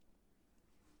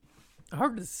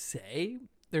 Hard to say.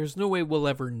 There's no way we'll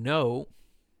ever know.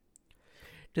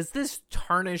 Does this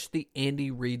tarnish the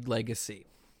Andy Reid legacy?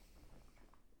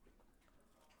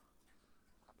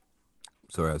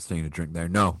 Sorry, I was taking a drink there.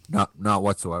 No, not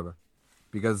whatsoever.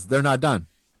 Because they're not done.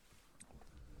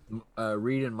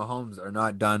 Reid and Mahomes are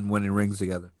not done winning rings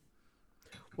together.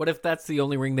 What if that's the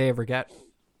only ring they ever get?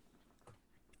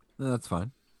 That's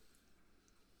fine.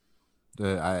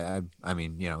 I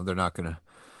mean, they're not going to...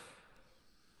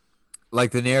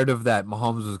 Like the narrative that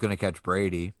Mahomes was going to catch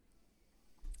Brady,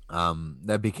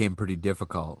 that became pretty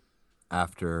difficult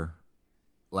after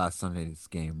last Sunday's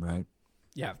game, right?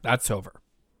 Yeah, that's over.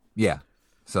 Yeah.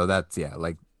 So that's,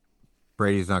 like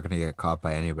Brady's not going to get caught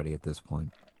by anybody at this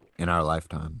point in our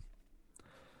lifetime.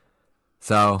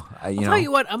 So, I'll tell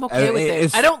you what, I'm okay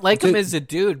with it. I don't like him as a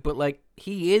dude, but like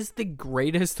he is the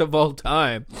greatest of all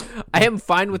time. I am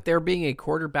fine with there being a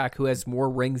quarterback who has more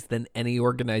rings than any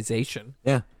organization.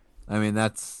 Yeah. I mean,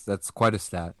 that's quite a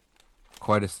stat.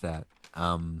 Quite a stat.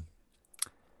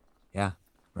 Yeah,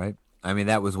 right? I mean,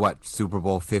 that was what, Super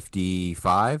Bowl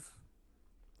 55?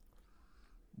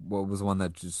 What was the one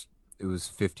that it was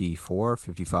 54,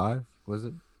 55, was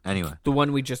it? Anyway. The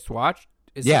one we just watched?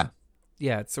 Yeah.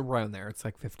 Yeah, it's around there. It's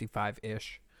like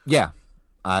 55-ish. Yeah.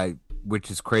 Which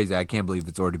is crazy. I can't believe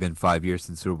it's already been 5 years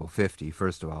since Super Bowl 50,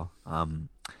 first of all.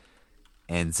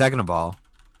 And second of all,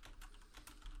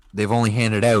 they've only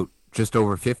handed out just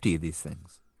over 50 of these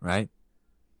things, right?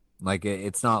 Like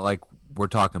it's not like we're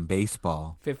talking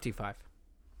baseball. 55.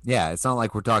 Yeah, it's not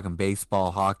like we're talking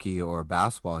baseball, hockey, or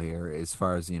basketball here. As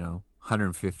far as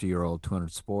 150-year-old,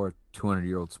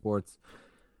 200-year-old sports.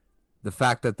 The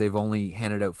fact that they've only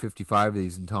handed out 55 of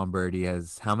these, and Tom Brady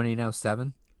has how many now?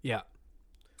 7. Yeah.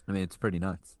 I mean, it's pretty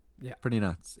nuts. Yeah. Pretty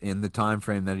nuts in the time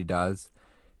frame that he does.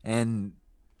 And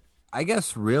I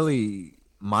guess really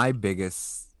my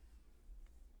biggest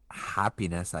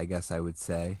happiness, I guess I would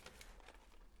say,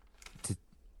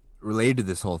 related to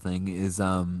this whole thing is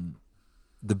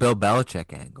the Bill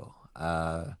Belichick angle.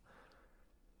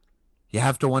 You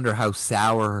have to wonder how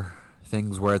sour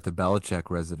things were at the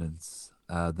Belichick residence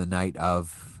the night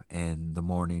of and the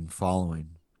morning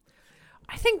following.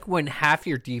 I think when half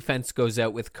your defense goes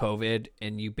out with COVID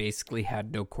and you basically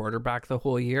had no quarterback the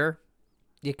whole year,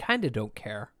 you kind of don't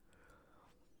care.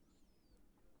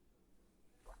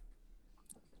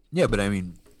 Yeah, but I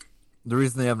mean, the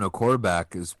reason they have no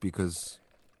quarterback is because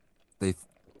they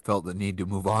felt the need to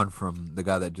move on from the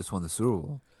guy that just won the Super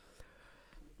Bowl.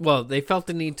 Well, they felt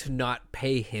the need to not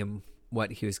pay him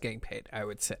what he was getting paid, I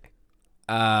would say.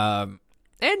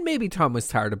 And maybe Tom was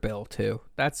tired of Bill too.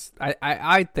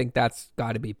 I think that's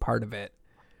got to be part of it.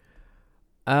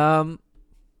 Oh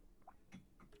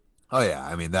yeah,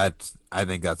 I mean I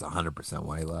think that's 100%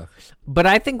 why he left. But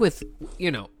I think with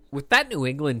that New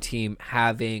England team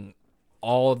having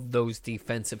all of those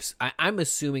defensive, I'm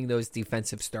assuming those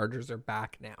defensive starters are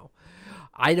back now.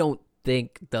 I don't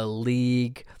think the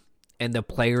league and the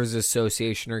Players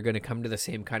Association are going to come to the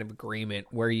same kind of agreement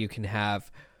where you can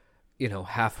have,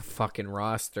 half a fucking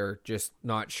roster just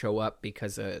not show up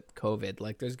because of COVID.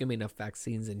 Like, there's going to be enough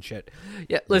vaccines and shit.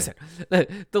 Yeah, listen,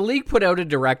 the league put out a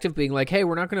directive being like, hey,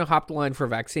 we're not going to hop the line for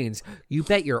vaccines. You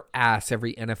bet your ass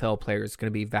every NFL player is going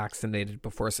to be vaccinated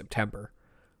before September.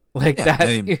 Like, that's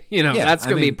going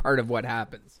to be part of what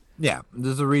happens. Yeah,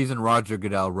 there's a reason Roger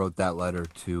Goodell wrote that letter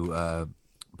to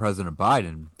President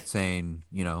Biden saying,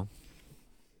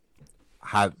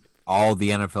 have all the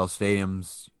NFL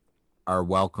stadiums are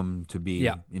welcome to be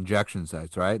injection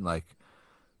sites, right? Like,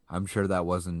 I'm sure that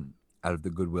wasn't out of the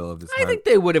goodwill of his heart. I think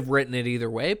they would have written it either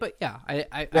way, but yeah.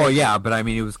 But I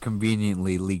mean, it was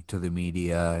conveniently leaked to the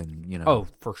media, and Oh,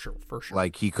 for sure.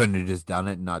 Like, he couldn't have just done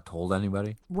it and not told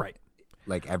anybody, right?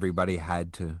 Like, everybody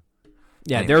had to.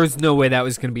 Yeah, anyway. There was no way that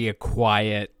was going to be a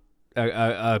quiet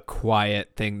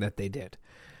thing that they did.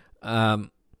 But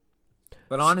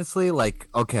honestly, like,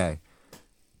 okay.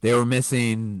 They were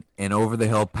missing an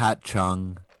over-the-hill Pat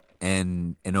Chung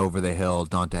and an over-the-hill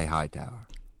Dante Hightower.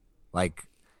 Like,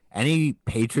 any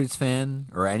Patriots fan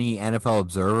or any NFL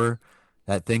observer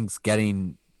that thinks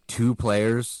getting 2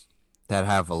 players that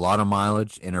have a lot of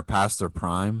mileage and are past their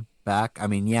prime back. I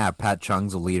mean, yeah, Pat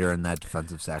Chung's a leader in that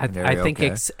defensive secondary. I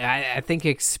think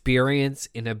experience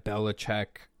in a Belichick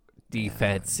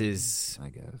defense is, I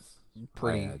guess,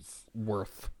 pretty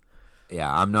worth. Yeah,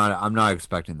 I'm not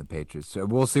expecting the Patriots. So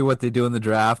we'll see what they do in the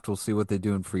draft. We'll see what they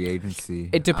do in free agency.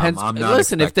 It depends.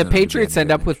 Listen, if the Patriots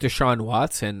end up with Deshaun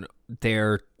Watson,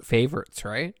 they're favorites,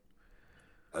 right?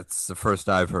 That's the first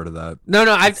I've heard of that. No,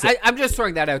 I'm just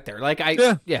throwing that out there. Like,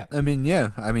 yeah. I mean,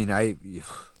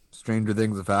 stranger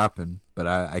things have happened, but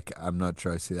I'm not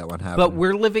sure I see that one happen. But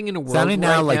we're living in a world right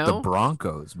now. Like the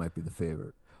Broncos might be the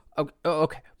favorite.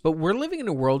 Okay, but we're living in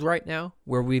a world right now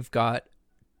where we've got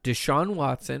Deshaun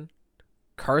Watson,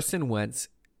 Carson Wentz,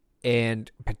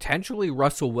 and potentially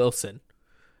Russell Wilson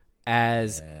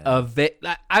as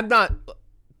I'm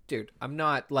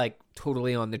not like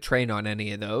totally on the train on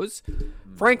any of those.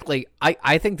 Frankly,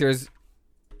 I think there's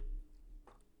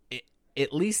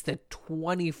at least a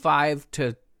 25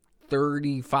 to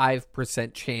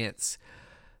 35% chance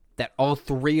that all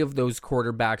 3 of those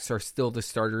quarterbacks are still the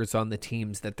starters on the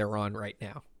teams that they're on right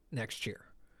now next year.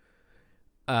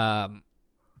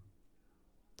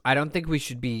 I don't think we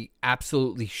should be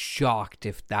absolutely shocked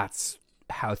if that's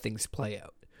how things play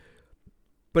out.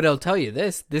 But I'll tell you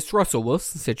this Russell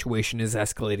Wilson situation is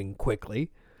escalating quickly.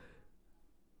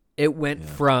 It went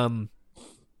from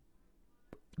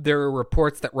there are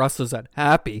reports that Russell's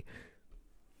unhappy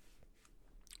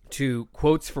to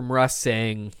quotes from Russ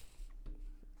saying,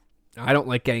 I don't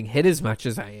like getting hit as much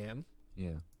as I am.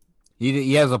 Yeah.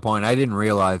 He has a point. I didn't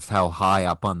realize how high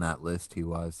up on that list he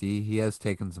was. He has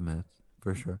taken some hits.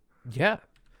 For sure. Yeah.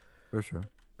 For sure.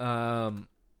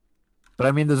 But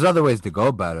I mean, there's other ways to go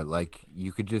about it. Like,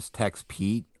 you could just text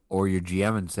Pete or your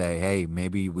GM and say, hey,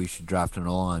 maybe we should draft an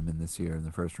O-lineman this year in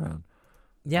the first round.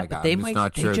 Yeah, like, but they might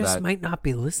not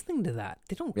be listening to that.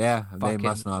 They don't. Yeah, they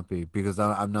must not be, because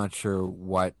I'm not sure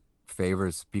what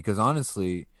favors. Because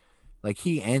honestly, Like,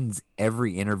 he ends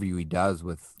every interview he does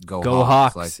with "Go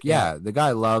Hawks." Like, yeah, the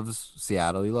guy loves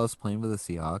Seattle. He loves playing for the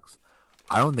Seahawks.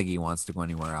 I don't think he wants to go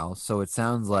anywhere else. So it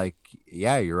sounds like,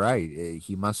 yeah, you're right.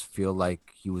 He must feel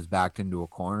like he was backed into a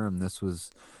corner, and this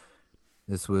was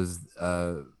his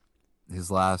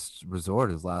last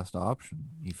resort, his last option.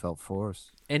 He felt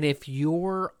forced. And if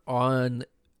you're on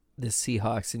the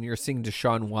Seahawks and you're seeing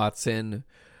Deshaun Watson,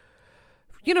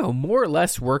 more or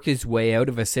less work his way out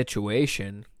of a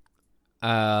situation,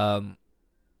 and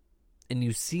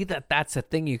you see that that's a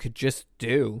thing you could just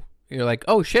do, you're like,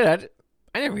 oh shit,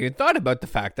 I never even thought about the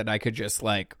fact that I could just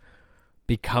like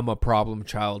become a problem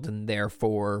child and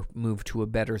therefore move to a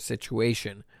better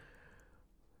situation.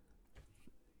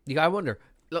 I wonder.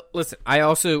 Listen, I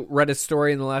also read a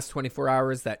story in the last 24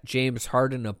 hours that James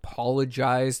Harden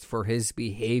apologized for his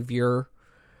behavior.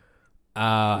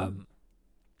 But,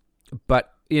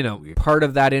 part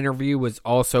of that interview was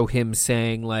also him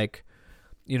saying, like,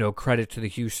 credit to the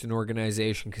Houston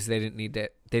organization because they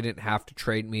didn't have to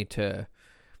trade me to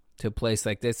a place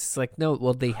like this. It's like, no,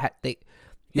 well, they had to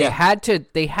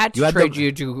trade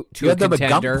you to a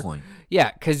contender.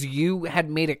 Yeah, because you had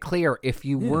made it clear if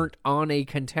you weren't on a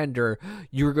contender,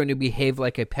 you were going to behave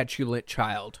like a petulant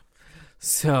child.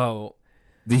 So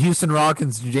the Houston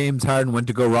Rockets and James Harden went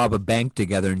to go rob a bank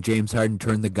together, and James Harden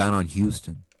turned the gun on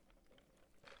Houston.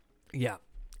 Yeah,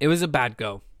 it was a bad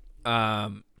go. So I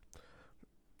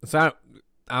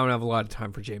don't have a lot of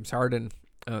time for James Harden.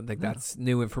 I don't think that's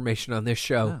new information on this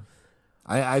show.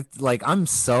 Yeah. I'm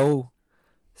so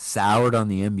soured on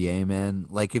the NBA, man.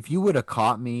 Like, if you would have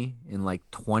caught me in like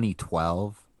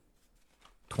 2012,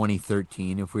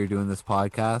 2013, if we were doing this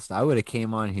podcast, I would have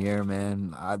came on here,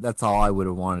 man. That's all I would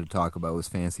have wanted to talk about was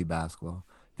fantasy basketball,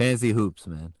 fantasy hoops,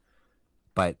 man.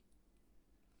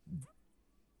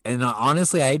 And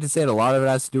honestly, I hate to say it, a lot of it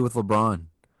has to do with LeBron.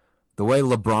 The way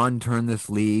LeBron turned this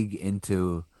league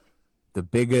into the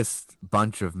biggest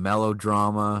bunch of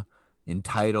melodrama,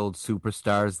 entitled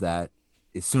superstars that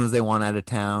as soon as they want out of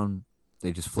town,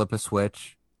 they just flip a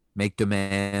switch, make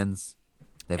demands.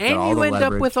 They've got all the leverage. And you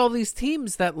end up with all these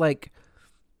teams that, like,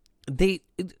 the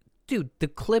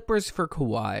Clippers for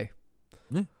Kawhi.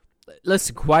 Yeah.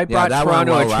 Listen, Kawhi brought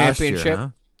Toronto a championship.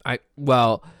 Year, huh?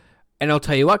 And I'll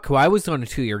tell you what, Kawhi was on a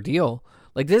 2-year deal.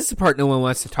 Like, this is the part no one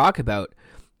wants to talk about.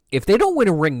 If they don't win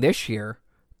a ring this year,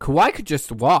 Kawhi could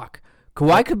just walk.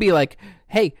 Kawhi could be like,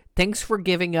 hey, thanks for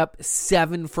giving up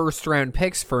 7 first-round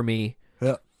picks for me.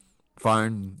 Yeah.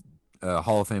 Fine.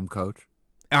 Hall of Fame coach.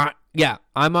 Yeah,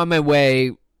 I'm on my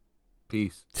way.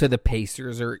 Peace. To the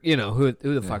Pacers or, who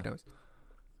the fuck knows.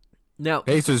 Now,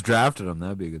 Pacers drafted him.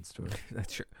 That'd be a good story.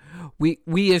 That's true.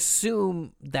 We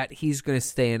assume that he's going to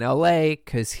stay in L.A.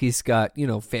 because he's got,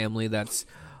 family that's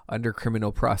under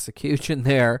criminal prosecution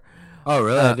there. Oh,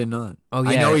 really? I didn't know that. Oh,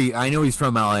 yeah. I know he's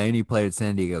from LA and he played at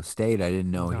San Diego State. I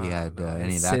didn't know he had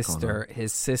any of that going on.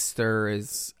 His sister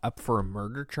is up for a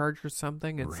murder charge or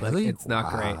something. It's really? It's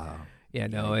not great. Yeah,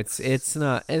 no, it's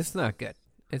not good.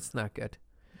 It's not good.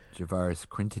 Javaris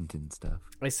Crittenton stuff.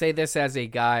 I say this as a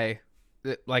guy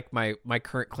that, like, my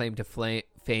current claim to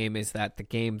fame is that the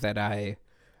game that I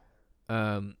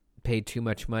paid too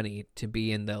much money to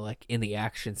be in the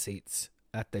action seats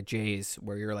at the Jays,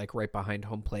 where you're like right behind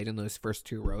home plate in those first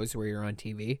 2 rows where you're on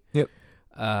TV. Yep.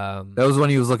 That was when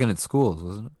he was looking at schools,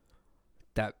 wasn't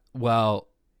it?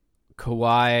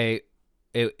 Kawhi,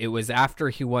 it was after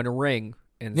he won a ring,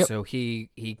 and so he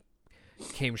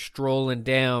came strolling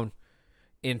down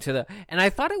into the, and I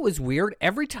thought it was weird.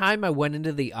 Every time I went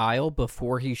into the aisle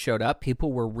before he showed up,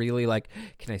 people were really like,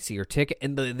 "Can I see your ticket?"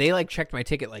 And they like checked my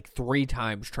ticket like 3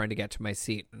 times trying to get to my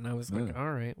seat, and I was like,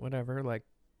 "All right, whatever." Like,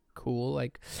 cool.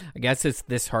 Like, I guess it's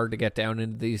this hard to get down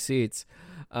into these seats.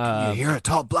 You hear a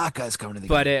tall black guy's coming to the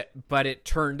game. But it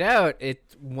turned out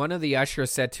one of the ushers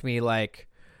said to me, like,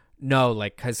 no,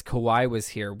 like, because Kawhi was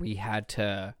here, we had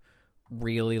to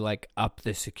really like up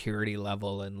the security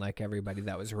level and like everybody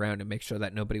that was around and make sure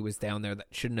that nobody was down there that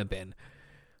shouldn't have been.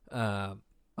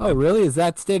 Oh, really? Is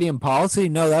that stadium policy?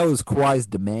 No, that was Kawhi's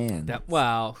demand.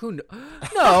 Who knows?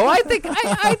 No, I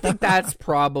think that's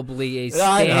probably a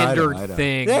standard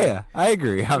thing. Yeah, I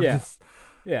agree. Yeah.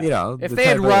 If they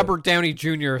had Robert Downey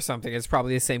Jr. or something, it's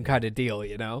probably the same kind of deal,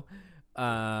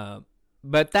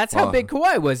 But that's how big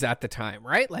Kawhi was at the time,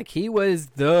 right? Like, he was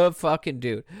the fucking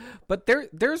dude. But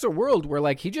there's a world where,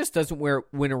 like, he just doesn't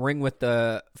win a ring with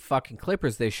the fucking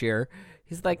Clippers this year.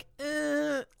 He's like,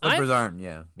 Clippers aren't,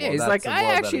 yeah. Well, he's like,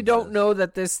 I actually don't know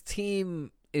that this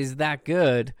team is that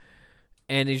good.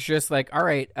 And he's just like, all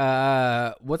right,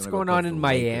 what's going on in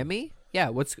Miami? Yeah,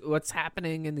 what's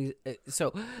happening in these?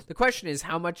 So the question is,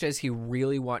 how much does he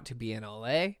really want to be in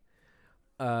LA?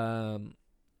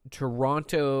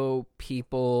 Toronto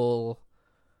people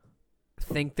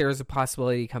think there's a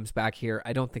possibility he comes back here.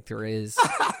 I don't think there is.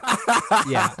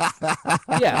 Yeah.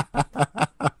 Yeah.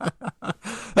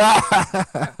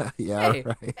 Hey,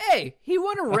 right. hey, he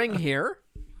won a ring here.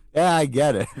 Yeah, I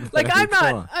get it. Like I'm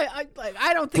not.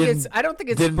 I don't think it's. I don't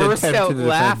think it's burst out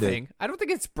laughing. I don't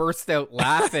think it's burst out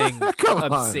laughing.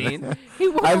 Obscene. On, he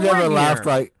won I've a never ring laughed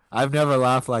here. I've never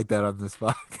laughed like that on this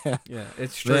podcast. Yeah,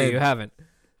 it's true. Man, you haven't.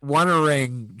 won a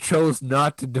ring, chose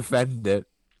not to defend it,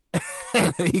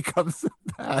 and then he comes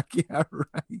back. Yeah,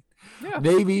 right. Yeah.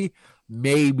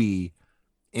 Maybe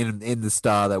in the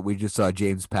style that we just saw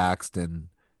James Paxton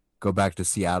go back to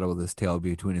Seattle with his tail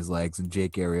between his legs, and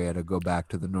Jake Arrieta go back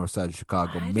to the north side of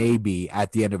Chicago. Maybe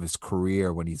at the end of his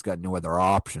career when he's got no other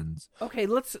options. Okay,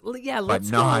 let's But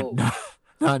go.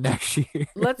 not next year.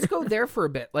 Let's go there for a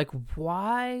bit. Like,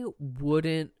 why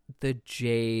wouldn't the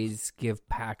Jays give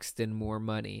Paxton more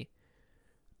money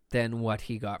than what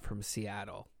he got from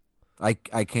Seattle? I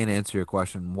can't answer your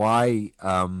question. Why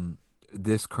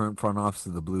this current front office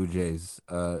of the Blue Jays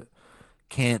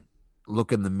can't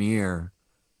look in the mirror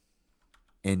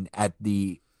and at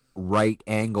the right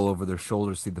angle over their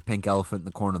shoulders see the pink elephant in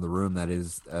the corner of the room that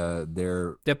is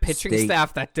their the pitching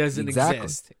staff that doesn't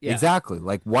exist. Yeah. Exactly.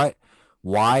 Like what?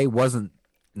 Why wasn't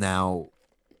now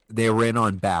they were in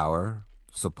on Bauer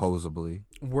supposedly?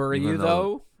 Were you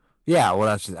though? Yeah. Well,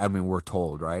 that's just, I mean, we're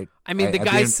told, right? I mean, the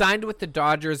guy signed with the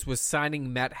Dodgers was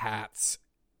signing Met hats.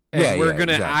 And Yeah, we're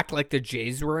gonna exactly. act like the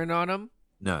Jays were in on him.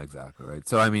 No, exactly right.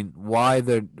 So I mean, why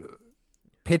the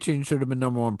pitching should have been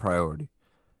number one priority.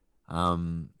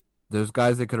 There's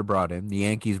guys they could have brought in. The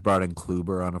Yankees brought in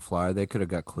Kluber on a flyer. They could have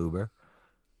got Kluber.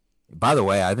 By the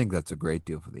way, I think that's a great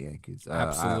deal for the Yankees.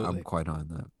 Absolutely. I'm quite on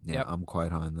that. Yeah, Yep. I'm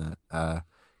quite on that.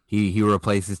 He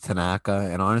replaces Tanaka,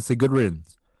 and honestly, good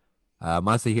riddance.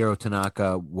 Masahiro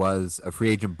Tanaka was a free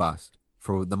agent bust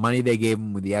for the money they gave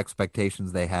him with the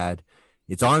expectations they had.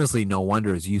 It's honestly no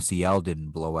wonder his UCL didn't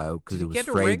blow out because Did it he was get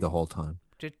a frayed ring? the whole time.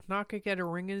 Did Tanaka get a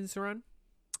ring in his run?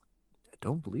 I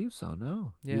don't believe so.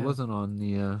 No, Yeah. he wasn't on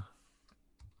the.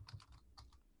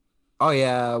 Oh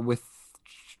yeah, with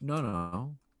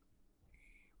no,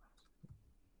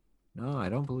 I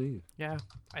don't believe. Yeah,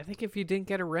 I think if you didn't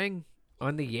get a ring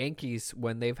on the Yankees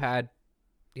when they've had,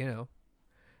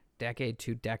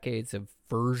 two decades of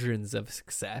versions of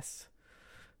success,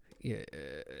 yeah,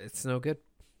 it's no good.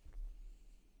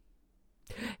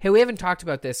 Hey, we haven't talked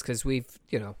about this because we've,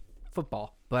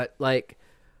 football, but like,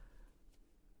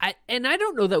 I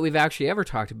don't know that we've actually ever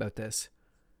talked about this.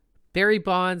 Barry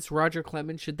Bonds, Roger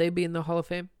Clemens, should they be in the Hall of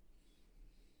Fame?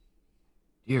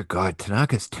 Dear God,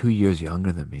 Tanaka's 2 years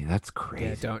younger than me. That's crazy.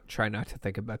 Yeah, don't try not to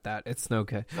think about that. It's no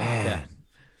good. Man, Yeah.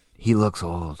 he looks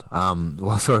old.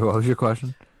 Well, sorry, what was your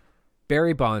question?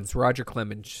 Barry Bonds, Roger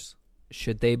Clemens,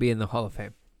 should they be in the Hall of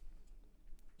Fame?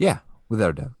 Yeah,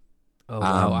 without a doubt. Oh,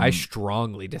 wow. I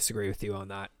strongly disagree with you on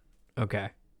that.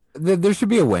 Okay. There should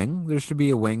be a wing. There should be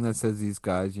a wing that says these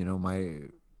guys,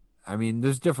 I mean,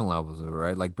 there's different levels of it,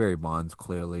 right? Like Barry Bonds,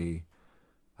 clearly.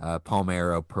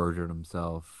 Palmeiro perjured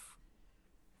himself,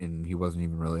 and he wasn't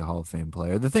even really a Hall of Fame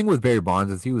player. The thing with Barry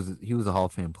Bonds is he was a Hall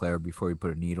of Fame player before he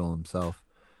put a needle in himself.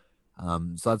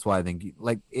 So that's why I think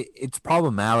it's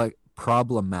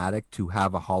problematic to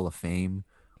have a Hall of Fame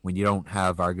when you don't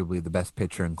have arguably the best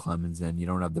pitcher in Clemens in, you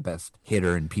don't have the best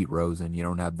hitter in Pete Rose in, you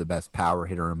don't have the best power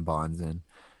hitter in Bonds in.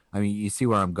 I mean, you see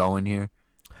where I'm going here.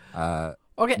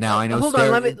 Okay. Now I know. Hold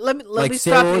on. Let me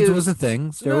stop steroids you. was a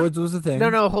thing. Steroids was a thing.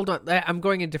 No. Hold on. I'm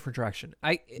going in a different direction.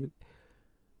 I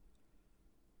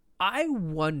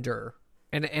wonder,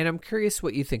 and I'm curious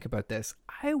what you think about this.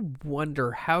 I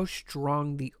wonder how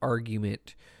strong the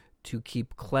argument to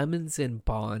keep Clemens and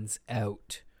Bonds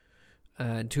out,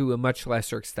 to a much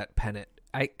lesser extent Pennant.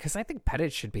 Because I think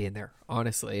Pettit should be in there.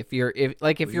 Honestly, if you're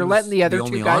letting the other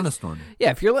two guys, honest one.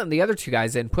 Yeah, if you're letting the other two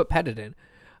guys in, put Pettit in.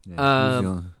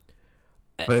 Yeah,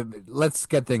 but let's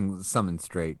get something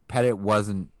straight. Pettit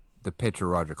wasn't the pitcher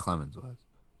Roger Clemens was.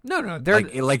 No, they're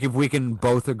like if we can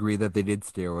both agree that they did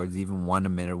steroids, even one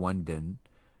admitted, one didn't.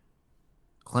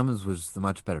 Clemens was the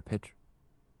much better pitcher.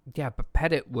 Yeah, but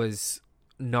Pettit was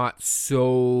not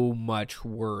so much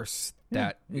worse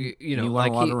that he won a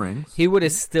lot of rings. He would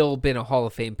have still been a Hall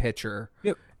of Fame pitcher.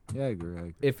 Yep. Yeah, I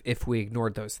agree. If we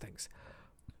ignored those things.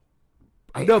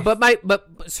 But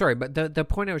the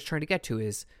point I was trying to get to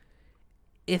is,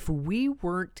 if we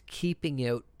weren't keeping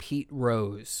out Pete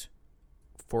Rose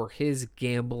for his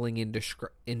gambling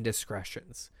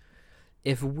indiscretions,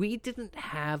 if we didn't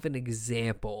have an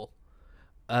example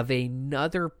of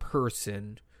another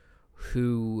person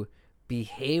who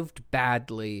behaved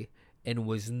badly and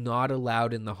was not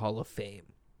allowed in the Hall of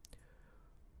Fame,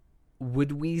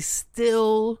 would we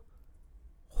still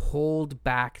hold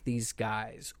back these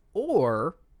guys?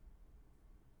 Or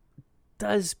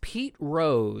does Pete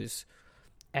Rose,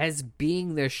 as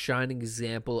being the shining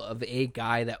example of a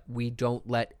guy that we don't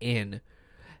let in,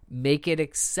 make it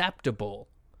acceptable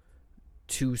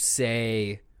to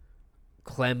say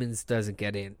Clemens doesn't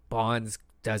get in, Bonds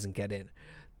doesn't get in?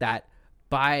 That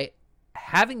by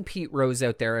having Pete Rose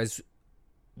out there as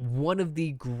one of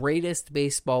the greatest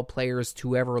baseball players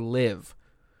to ever live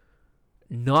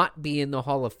not be in the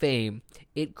Hall of Fame,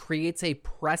 it creates a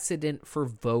precedent for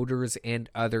voters and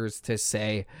others to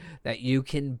say that you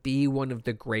can be one of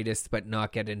the greatest but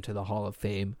not get into the Hall of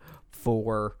Fame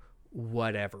for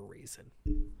whatever reason.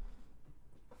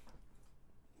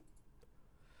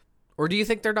 Or do you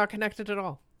think they're not connected at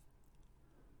all?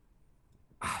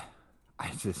 I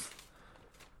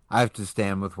have to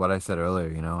stand with what I said earlier.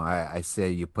 You know, I say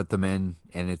you put them in,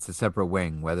 and it's a separate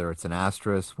wing, whether it's an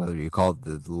asterisk, whether you call it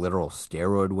the literal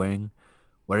steroid wing,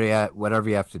 whatever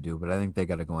you have to do. But I think they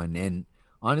got to go in. And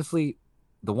honestly,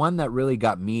 the one that really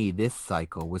got me this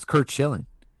cycle was Curt Schilling.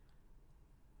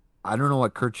 I don't know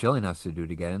what Curt Schilling has to do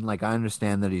to get in. Like, I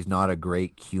understand that he's not a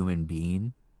great human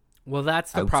being. Well,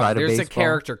 that's the problem. There's a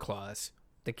character clause.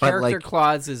 The character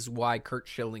clause is why Curt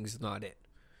Schilling's not it.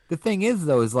 The thing is,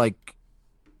 though, is like,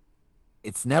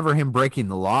 it's never him breaking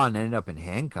the law and ending up in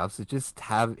handcuffs. It's just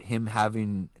him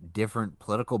having different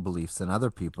political beliefs than other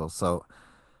people. So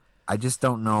I just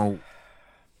don't know.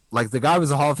 Like, the guy was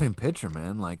a Hall of Fame pitcher,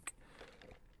 man. Like,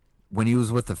 when he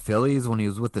was with the Phillies, when he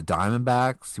was with the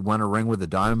Diamondbacks, he won a ring with the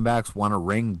Diamondbacks, won a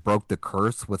ring, broke the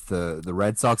curse with the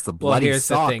Red Sox, the bloody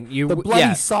sock. The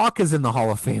bloody sock is in the Hall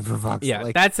of Fame for fuck's sake.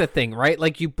 Yeah, that's the thing, right?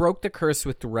 Like, you broke the curse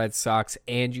with the Red Sox,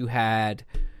 and you had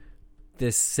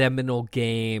this seminal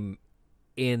game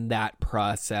in that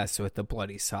process with the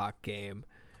bloody sock game.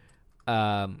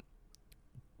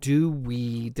 Do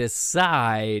we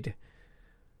decide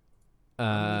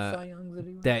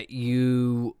that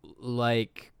you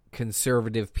like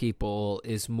conservative people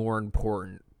is more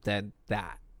important than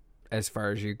that as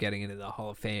far as you getting into the Hall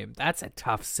of Fame? That's a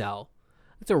tough sell.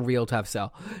 That's a real tough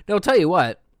sell. Now, I'll tell you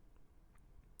what.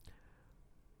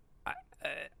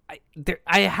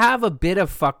 I have a bit of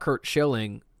fuck Curt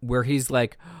Schilling where he's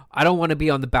like, I don't want to be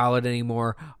on the ballot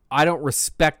anymore. I don't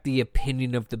respect the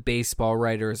opinion of the baseball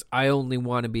writers. I only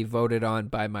want to be voted on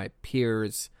by my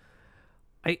peers.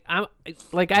 I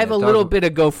have a little bit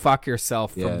of go fuck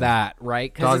yourself from that,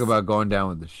 right? Talk about going down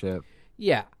with the ship.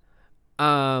 Yeah.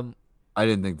 I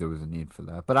didn't think there was a need for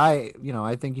that, but I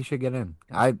think you should get in.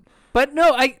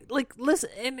 Listen,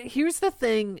 and here's the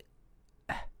thing.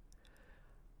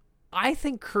 I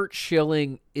think Curt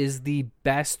Schilling is the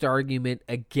best argument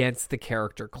against the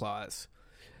character clause,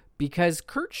 because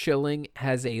Curt Schilling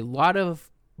has a lot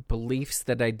of beliefs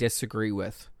that I disagree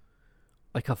with.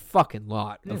 Like a fucking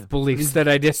lot of beliefs that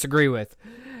I disagree with.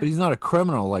 But he's not a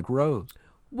criminal like Rose.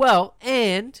 Well,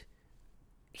 and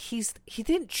he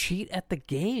didn't cheat at the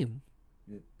game.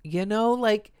 You know,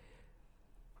 like,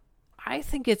 I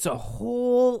think it's a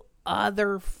whole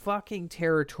other fucking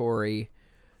territory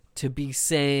to be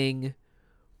saying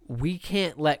we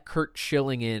can't let Curt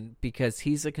Schilling in because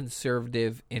he's a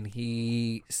conservative and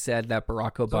he said that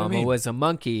Barack Obama was a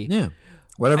monkey. Yeah.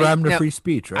 Whatever happened to free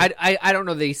speech, right? I don't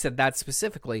know that he said that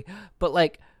specifically, but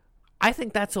like, I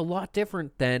think that's a lot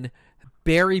different than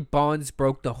Barry Bonds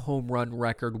broke the home run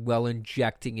record while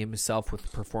injecting himself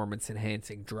with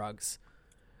performance-enhancing drugs.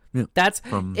 Yeah. That's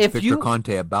from Victor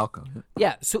Conte at Balco.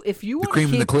 Yeah. So if you want the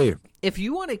cream and the clear, if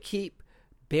you want to keep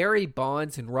Barry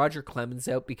Bonds and Roger Clemens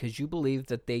out because you believe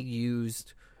that they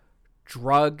used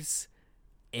drugs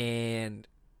and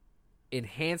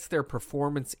enhanced their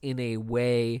performance in a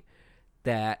way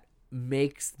that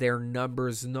makes their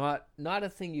numbers not a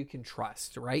thing you can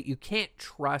trust, right? You can't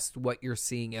trust what you're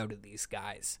seeing out of these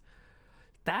guys.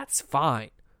 That's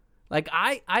fine. Like,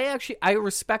 I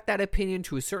respect that opinion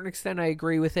to a certain extent. I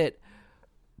agree with it.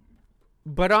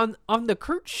 But on the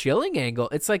Curt Schilling angle,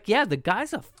 it's like, yeah, the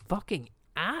guy's a fucking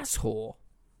asshole.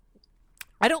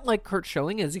 I don't like Curt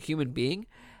Schilling as a human being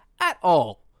at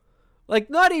all.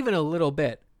 Like, not even a little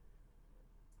bit.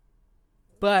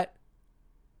 But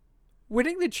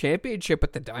winning the championship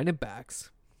with the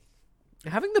Diamondbacks,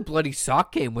 having the bloody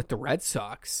sock game with the Red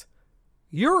Sox,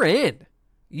 you're in.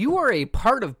 You are a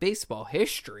part of baseball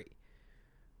history.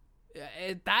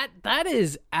 That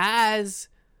is, as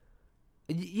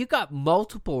you got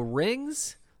multiple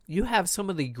rings. You have some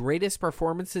of the greatest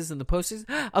performances in the postseason.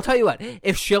 I'll tell you what,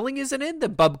 if Schilling isn't in,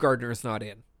 then Bumgarner's not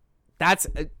in. That's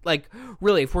like,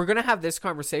 really, if we're going to have this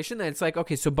conversation, then it's like,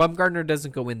 okay, so Bumgarner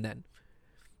doesn't go in then.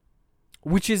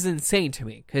 which is insane to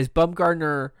me because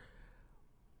Bumgarner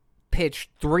pitched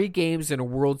 3 games in a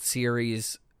World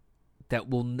Series that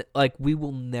we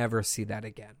will never see that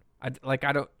again. I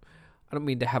don't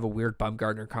mean to have a weird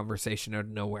Bumgarner conversation out of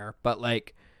nowhere, but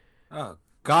like,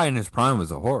 guy in his prime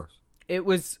was a horse. It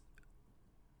was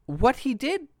what he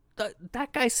did.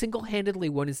 That guy single-handedly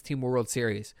won his team a World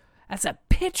Series as a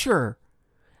pitcher.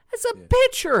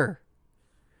 Pitcher.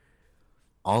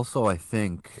 Also, I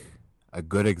think a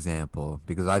good example,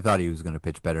 because I thought he was going to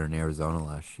pitch better in Arizona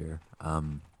last year.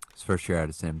 His first year out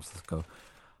of San Francisco.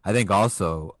 I think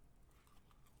also,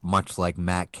 much like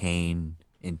Matt Cain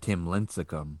and Tim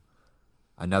Lincecum,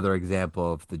 another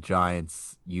example of the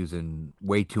Giants using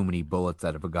way too many bullets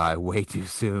out of a guy way too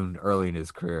soon early in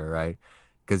his career, right?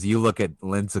 Because you look at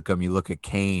Lincecum, you look at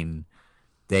Cain,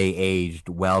 they aged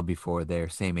well before their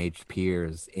same-aged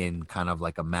peers in kind of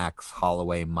like a Max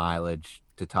Holloway mileage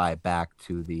to tie it back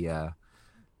to the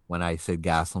when I said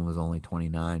Gastelum was only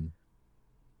 29.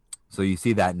 So you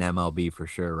see that in MLB for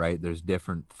sure, right? There's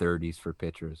different 30s for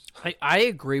pitchers. I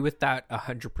agree with that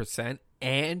 100%,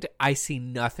 and I see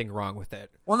nothing wrong with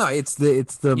it. Well, no, it's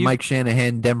the Mike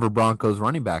Shanahan Denver Broncos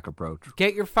running back approach.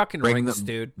 Get your fucking rings,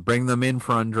 dude. Bring them in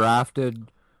for undrafted,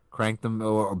 crank them.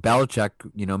 Or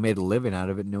Belichick, made a living out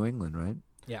of it in New England, right?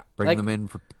 Yeah, bring them in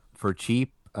for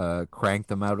cheap. Crank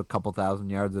them out a couple thousand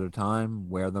yards at a time.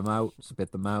 Wear them out,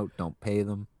 spit them out. Don't pay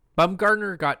them.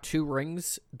 Bumgarner got 2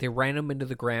 rings. They ran him into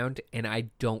the ground, and I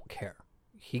don't care.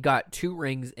 He got 2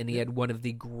 rings, and he had one of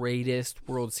the greatest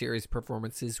World Series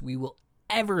performances we will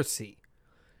ever see.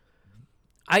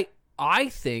 I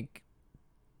think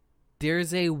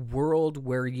there's a world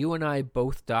where you and I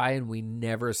both die, and we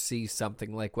never see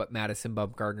something like what Madison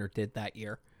Bumgarner did that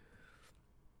year.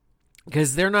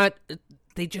 Because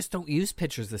they just don't use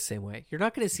pitchers the same way. You're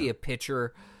not going to see a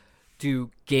pitcher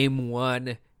do game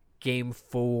 1, game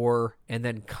 4, and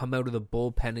then come out of the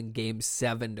bullpen in game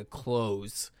 7 to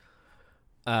close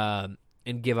and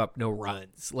give up no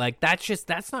runs. Like,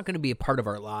 that's not going to be a part of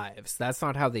our lives. That's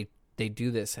not how they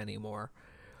do this anymore.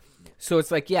 So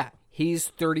it's like, yeah, he's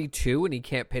 32 and he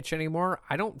can't pitch anymore.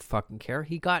 I don't fucking care.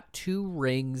 He got 2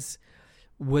 rings,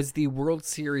 was the World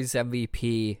Series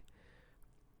MVP.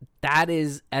 That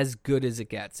is as good as it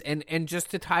gets. And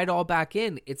just to tie it all back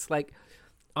in, it's like,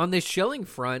 on the Schilling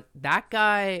front, that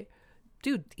guy,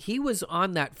 dude, he was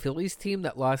on that Phillies team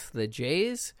that lost to the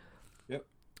Jays. Yep.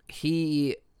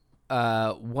 He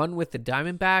won with the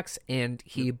Diamondbacks, and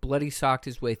he bloody socked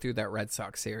his way through that Red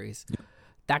Sox series. Yep.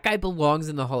 That guy belongs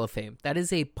in the Hall of Fame. That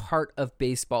is a part of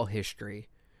baseball history.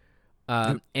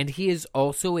 And he is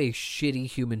also a shitty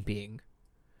human being.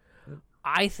 Yep.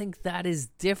 I think that is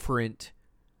different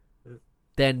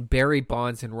than Barry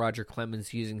Bonds and Roger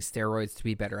Clemens using steroids to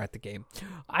be better at the game.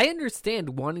 I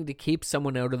understand wanting to keep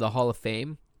someone out of the Hall of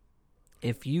Fame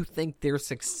if you think their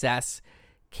success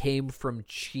came from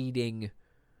cheating,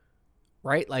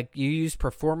 right? Like, you use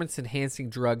performance-enhancing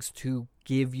drugs to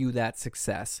give you that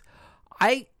success.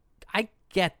 I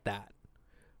get that.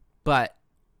 But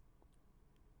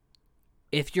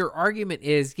if your argument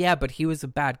is, yeah, but he was a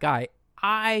bad guy,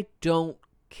 I don't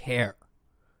care.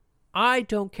 I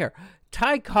don't care.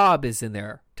 Ty Cobb is in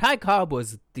there. Ty Cobb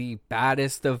was the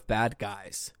baddest of bad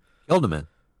guys. Killed a man.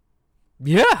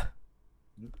 Yeah.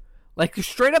 Like,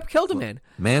 straight up killed a man.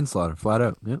 Manslaughter, flat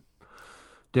out. Yep.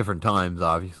 Different times,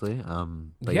 obviously.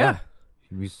 But yeah.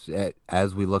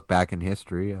 As we look back in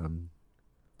history,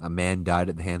 a man died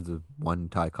at the hands of one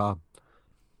Ty Cobb.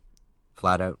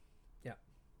 Flat out.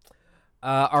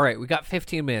 All right, we got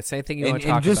 15 minutes. Anything you want to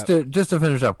talk about? Just to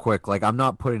finish up quick, like, I'm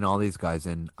not putting all these guys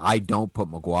in. I don't put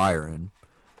McGuire in.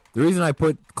 The reason I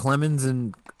put Clemens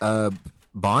and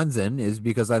Bonds in is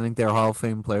because I think they're Hall of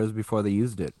Fame players before they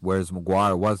used it, whereas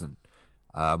McGuire wasn't.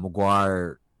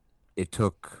 McGuire, it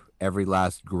took every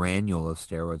last granule of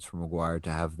steroids for McGuire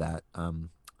to have that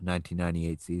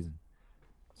 1998 season.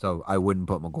 So I wouldn't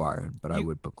put McGuire in, but I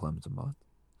would put Clemens and Bonds.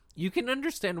 You can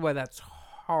understand why that's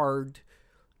hard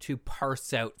to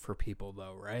parse out for people,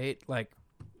 though, right? Like,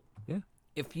 yeah,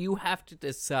 if you have to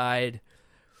decide,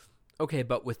 okay,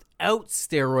 but without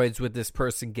steroids would this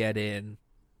person get in,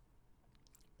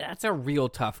 that's a real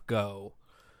tough go.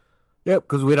 Yep,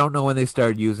 because we don't know when they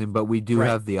started using, but we do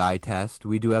have the eye test.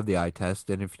 We do have the eye test,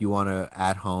 and if you want to,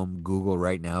 at home, Google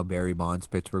right now Barry Bonds,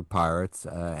 Pittsburgh Pirates,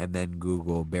 and then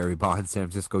Google Barry Bonds, San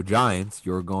Francisco Giants,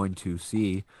 you're going to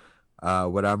see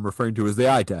what I'm referring to as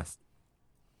the eye test.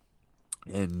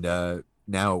 And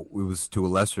now it was to a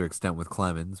lesser extent with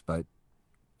Clemens, but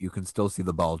you can still see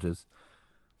the bulges.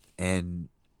 And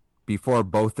before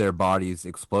both their bodies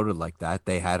exploded like that,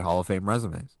 they had Hall of Fame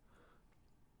resumes.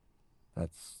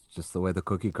 That's just the way the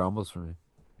cookie crumbles for me.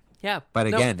 Yeah. But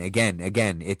again,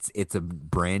 it's a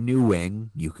brand new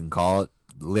wing. You can call it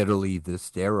literally the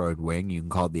steroid wing. You can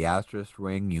call it the asterisk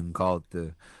wing. You can call it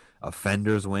the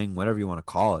offender's wing, whatever you want to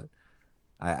call it.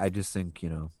 I just think, if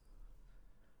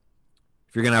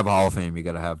you're gonna have a Hall of Fame, you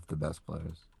got to have the best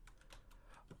players.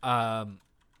 Part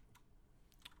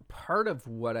of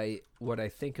what I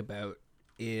think about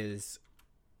is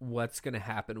what's going to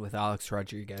happen with Alex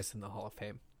Rodriguez in the Hall of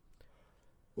Fame.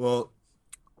 Well,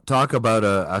 talk about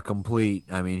a complete.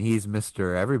 I mean, he's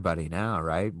Mr. Everybody now,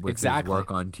 right? With Exactly. his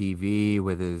work on TV,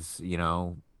 with his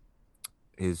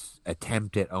his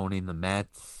attempt at owning the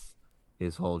Mets,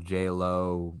 his whole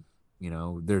J-Lo.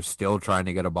 They're still trying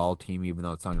to get a ball team, even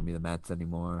though it's not going to be the Mets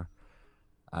anymore.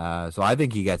 So I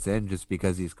think he gets in just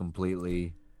because he's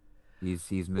completely. He's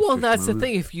Mr. Well, that's Smooth. the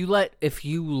thing. If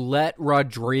you let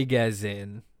Rodriguez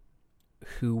in,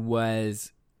 who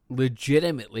was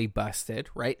legitimately busted,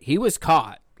 right? He was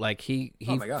caught. Like he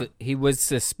was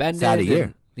suspended. It's out a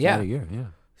year. Yeah. Out a year. Yeah.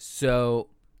 So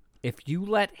if you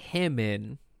let him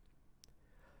in,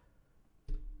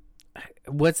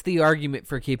 what's the argument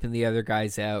for keeping the other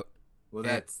guys out? Well,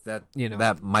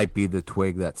 that might be the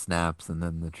twig that snaps and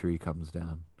then the tree comes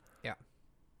down. Yeah.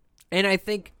 And I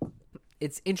think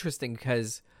it's interesting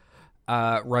because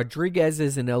Rodriguez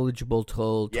is ineligible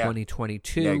till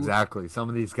 2022. Yeah, exactly. Some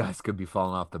of these guys could be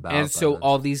falling off the ballot. And so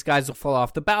all these guys will fall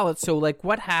off the ballot. So, like,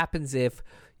 what happens if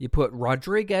you put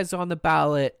Rodriguez on the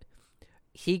ballot?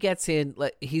 He gets in.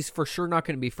 Like, he's for sure not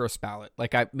going to be first ballot.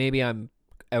 Like, maybe I'm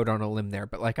out on a limb there,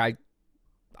 but like I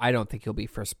don't think he'll be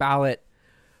first ballot.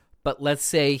 But let's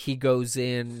say he goes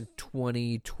in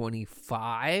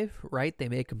 2025, right? They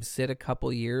make him sit a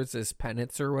couple years as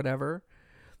penance or whatever.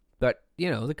 But,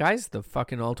 the guy's the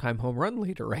fucking all-time home run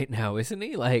leader right now, isn't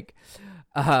he? Like,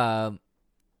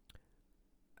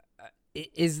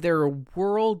 is there a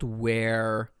world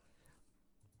where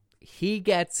he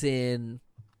gets in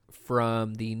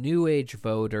from the new age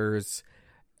voters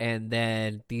and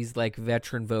then these, like,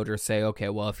 veteran voters say, okay,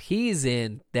 well, if he's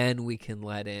in, then we can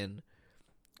let in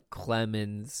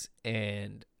Clemens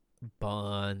and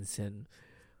Bonds, and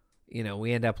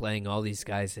we end up letting all these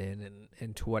guys in,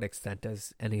 and to what extent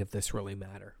does any of this really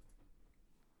matter?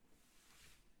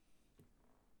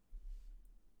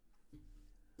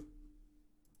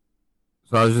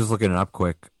 So I was just looking it up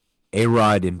quick.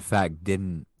 A-Rod, in fact,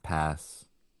 didn't pass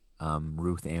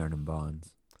Ruth, Aaron, and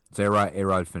Bonds. So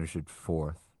A-Rod finished at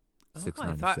fourth,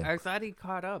 696. I thought he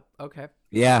caught up. Okay.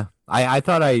 Yeah, I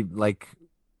thought I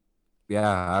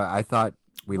thought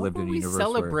we lived in a universe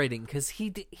celebrating because he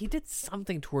did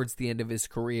something towards the end of his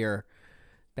career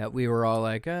that we were all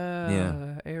like,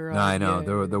 A-Rod, no, I know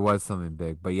yay. there was something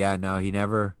big, but yeah, no, he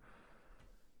never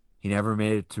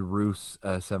made it to Roos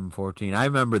 714. I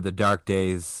remember the dark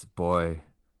days. Boy,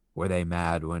 were they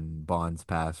mad when Bonds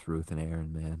passed Ruth and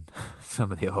Aaron, man.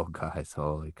 Some of the old guys,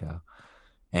 holy cow.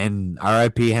 And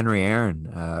R.I.P. Henry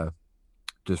Aaron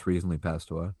just recently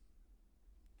passed away.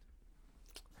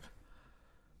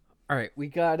 All right, we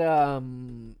got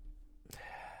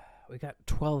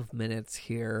 12 minutes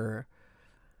here.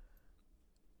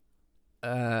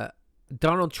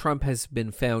 Donald Trump has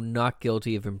been found not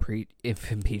guilty of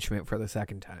impeachment for the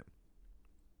second time.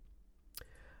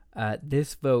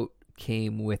 This vote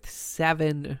came with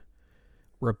 7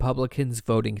 Republicans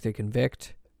voting to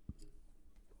convict,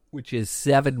 which is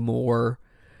 7 more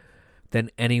than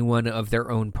anyone of their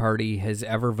own party has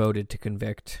ever voted to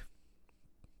convict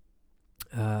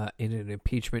in an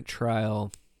impeachment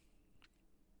trial.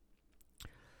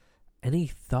 Any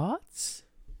thoughts?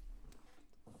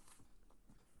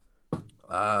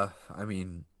 I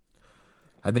mean,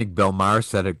 I think Bill Maher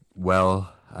said it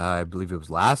well. I believe it was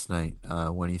last night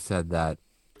when he said that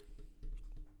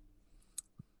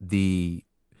the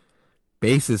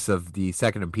basis of the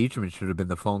second impeachment should have been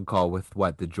the phone call with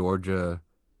the Georgia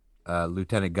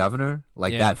lieutenant governor.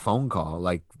 That phone call,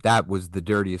 like that was the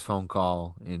dirtiest phone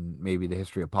call in maybe the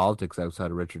history of politics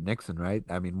outside of Richard Nixon, right?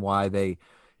 I mean, why they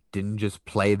didn't just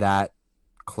play that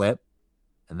clip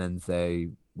and then say,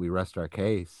 we rest our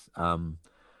case.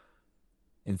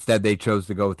 Instead, they chose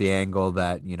to go with the angle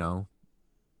that,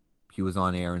 he was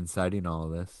on air inciting all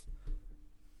of this.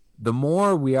 The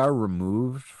more we are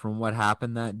removed from what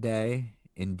happened that day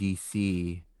in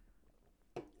D.C.,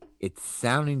 it's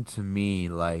sounding to me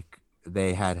like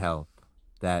they had help,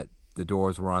 that the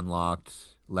doors were unlocked,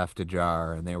 left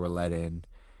ajar, and they were let in.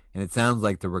 And it sounds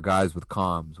like there were guys with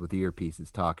comms, with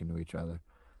earpieces talking to each other.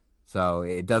 So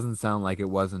it doesn't sound like it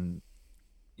wasn't,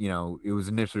 it was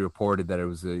initially reported that it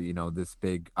was this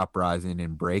big uprising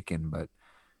and break-in, but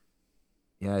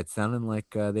yeah, it sounded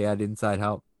like they had inside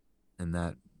help, and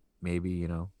that maybe,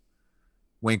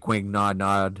 wink, wink, nod,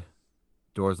 nod,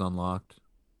 doors unlocked,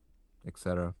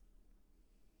 etc.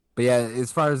 But yeah,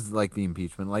 as far as like the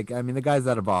impeachment, like I mean, the guy's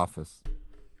out of office.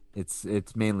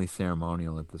 It's mainly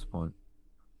ceremonial at this point.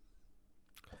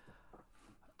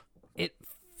 It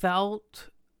felt,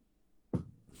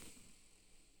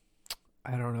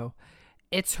 I don't know.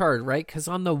 It's hard, right? Because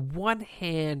on the one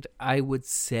hand, I would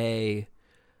say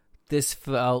this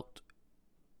felt,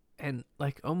 and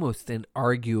like almost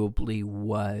inarguably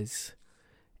was,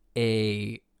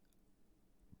 a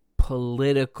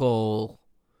political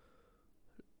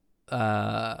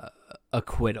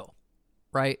acquittal,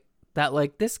 right? That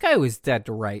like this guy was dead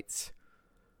to rights.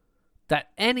 That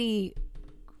any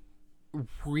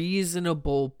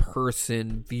reasonable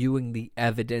person viewing the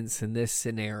evidence in this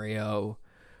scenario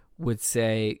would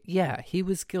say, yeah, he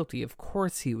was guilty. Of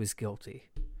course he was guilty.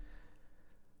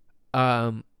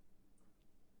 The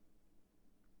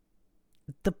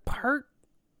part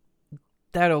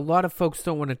that a lot of folks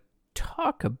don't want to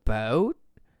talk about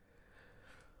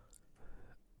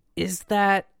is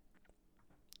that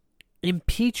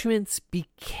impeachments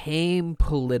became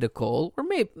political, or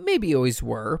maybe always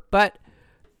were, but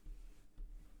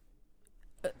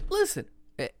listen,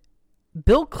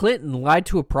 Bill Clinton lied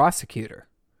to a prosecutor,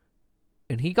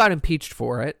 and he got impeached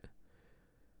for it,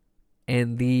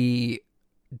 and the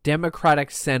Democratic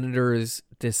senators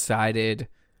decided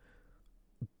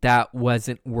that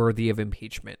wasn't worthy of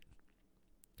impeachment.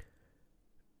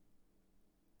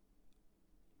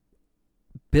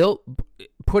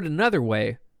 Put another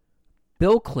way,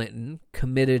 Bill Clinton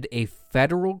committed a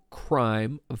federal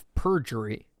crime of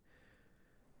perjury,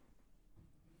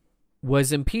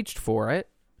 was impeached for it,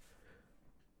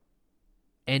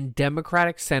 and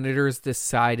Democratic senators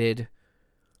decided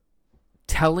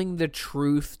telling the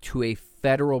truth to a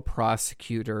federal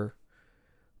prosecutor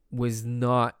was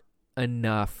not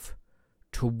enough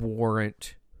to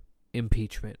warrant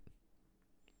impeachment.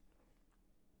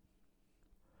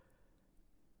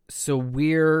 So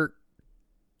we're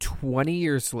 20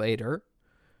 years later,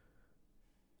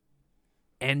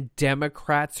 and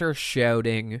Democrats are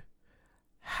shouting,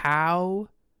 how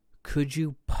could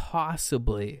you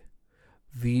possibly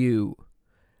view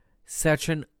such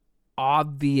an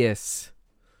obvious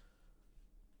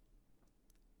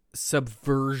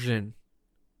subversion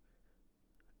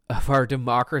of our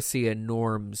democracy and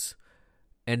norms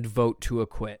and vote to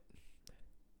acquit?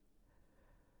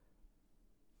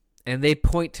 And they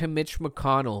point to Mitch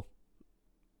McConnell,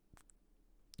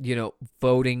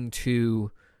 voting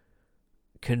to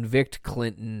convict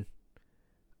Clinton,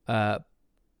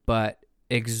 but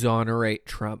exonerate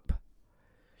Trump.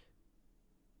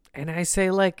 And I say,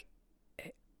 like,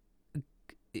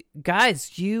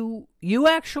 guys, you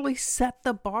actually set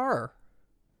the bar,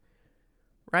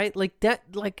 right? Like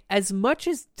that, like as much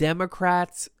as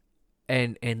Democrats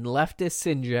and leftists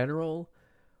in general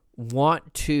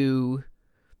want to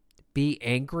be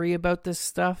angry about this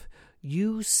stuff,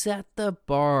 you set the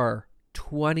bar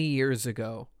 20 years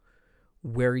ago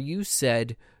where you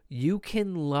said you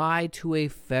can lie to a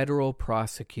federal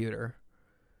prosecutor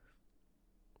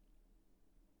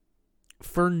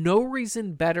for no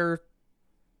reason better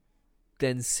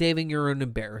than saving your own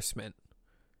embarrassment.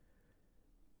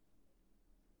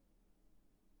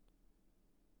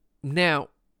 Now,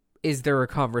 is there a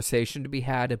conversation to be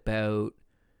had about,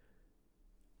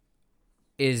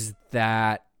 is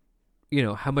that,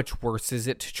 how much worse is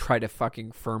it to try to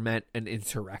fucking ferment an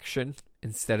insurrection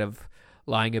instead of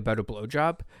lying about a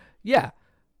blowjob? Yeah,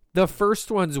 the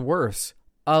first one's worse,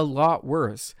 a lot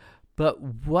worse. But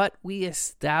what we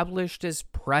established as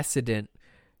precedent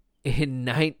in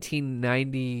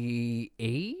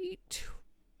 1998,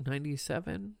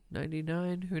 97,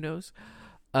 99, who knows,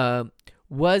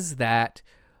 was that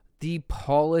the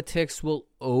politics will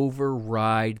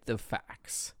override the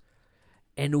facts.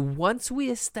 And once we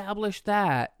established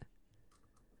that,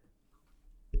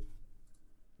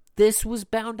 this was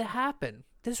bound to happen.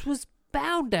 This was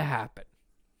bound to happen.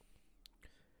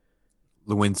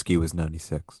 Lewinsky was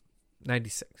 96.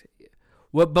 96.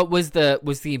 What? But was the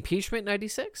impeachment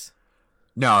 96?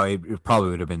 No, it probably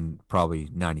would have been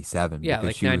 97. Yeah,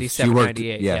 like 97,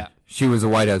 98. Yeah, she was a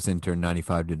White House intern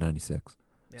 95 to 96.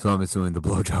 Yeah. So I'm assuming the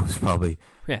blowjob was probably.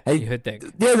 Yeah, you would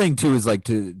think. The other thing too is like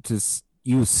to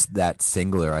use that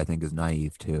singular. I think is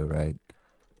naive too, right?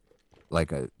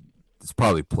 Like it's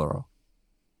probably plural.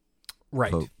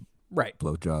 Right. Right.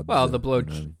 Blowjobs. Well, the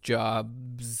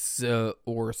blowjobs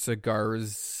or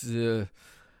cigars.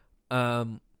 And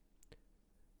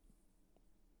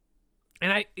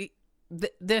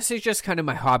this is just kind of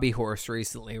my hobby horse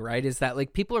recently, right? Is that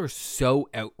like people are so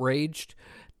outraged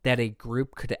that a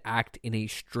group could act in a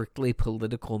strictly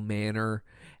political manner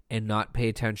and not pay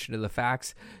attention to the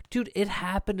facts. Dude, it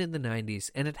happened in the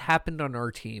 90s, and it happened on our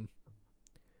team.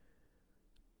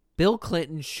 Bill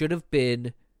Clinton should have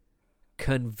been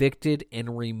convicted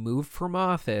and removed from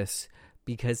office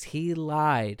because he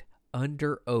lied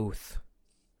under oath.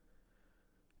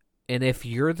 And if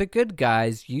you're the good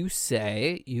guys, you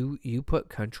say, you put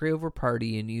country over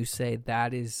party, and you say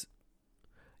that is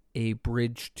a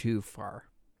bridge too far.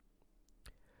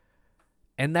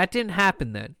 And that didn't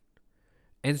happen then.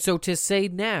 And so to say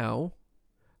now,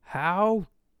 how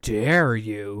dare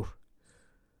you?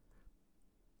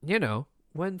 You know,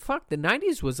 when the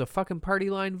 90s was a fucking party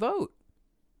line vote.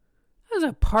 That was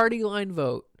a party line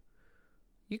vote.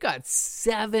 You got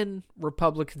 7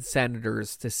 Republican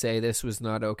senators to say this was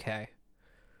not okay.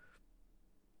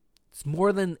 It's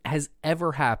more than has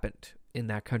ever happened in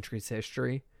that country's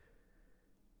history.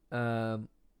 You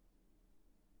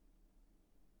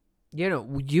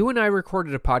know, you and I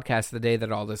recorded a podcast the day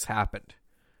that all this happened.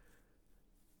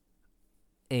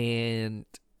 And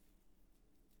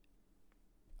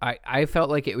I felt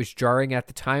like it was jarring at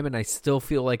the time, and I still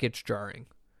feel like it's jarring.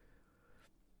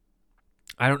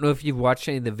 I don't know if you've watched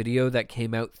any of the video that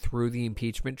came out through the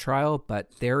impeachment trial,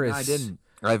 but there is... No, I didn't.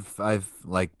 I've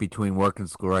like between work and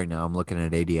school right now, I'm looking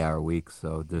at 80-hour weeks,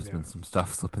 so there's been some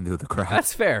stuff slipping through the cracks.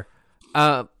 That's fair.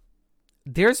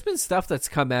 There's been stuff that's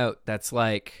come out that's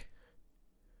like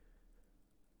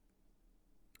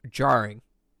jarring.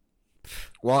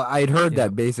 Well, I'd heard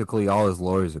that basically all his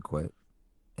lawyers had quit,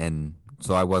 and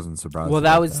so I wasn't surprised. Well,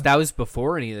 that was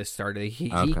before any of this started.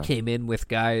 He came in with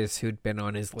guys who'd been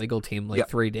on his legal team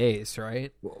 3 days,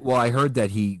 right? Well, I heard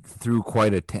that he threw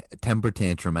quite a temper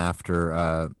tantrum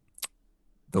after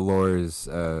the lawyers'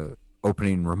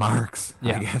 opening remarks.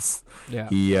 Yeah. I guess.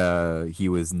 Yeah. He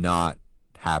was not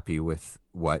happy with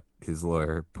what his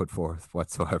lawyer put forth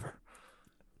whatsoever.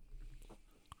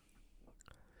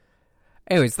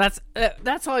 Anyways, that's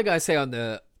all I gotta say on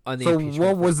the So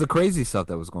what was the crazy stuff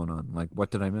that was going on? Like,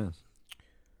 what did I miss?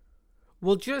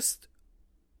 Well, just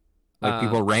like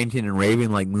people ranting and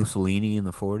raving like Mussolini in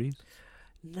the 40s.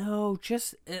 No,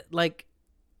 just like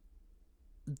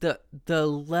the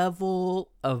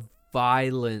level of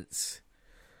violence.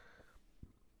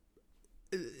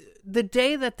 The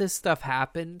day that this stuff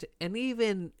happened, and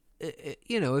even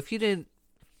if you didn't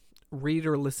read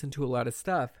or listen to a lot of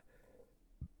stuff,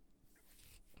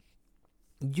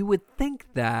 you would think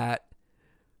that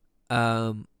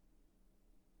the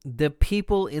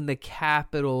people in the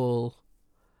Capitol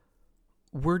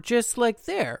were just like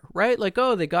there, right? Like,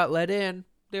 oh, they got let in.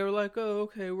 They were like, oh,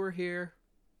 okay, we're here.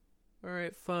 All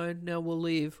right, fine. Now we'll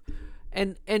leave.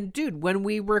 And dude, when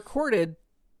we recorded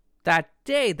that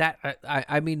day,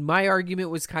 I mean, my argument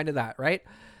was kind of that, right?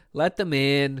 Let them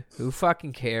in. Who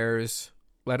fucking cares?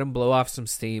 Let them blow off some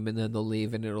steam, and then they'll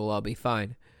leave, and it'll all be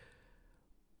fine.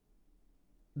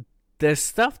 The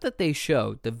stuff that they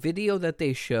showed, the video that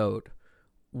they showed,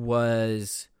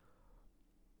 was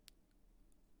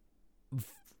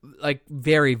like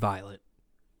very violent.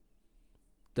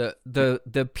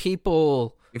 The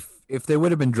people, if they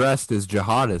would have been dressed as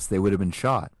jihadists, they would have been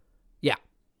shot. Yeah,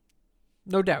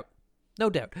 no doubt.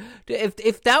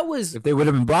 If that was, if they would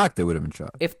have been black, they would have been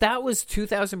shot. If that was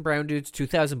 2,000 brown dudes,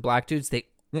 2,000 black dudes,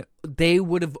 they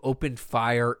would have opened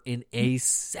fire in a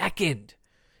second.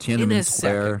 Tiananmen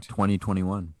Square,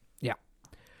 2021. Yeah.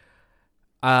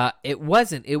 It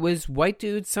wasn't. It was white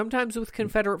dudes, sometimes with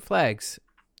Confederate flags,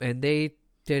 and they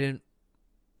didn't.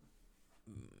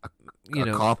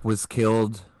 A cop was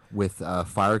killed with a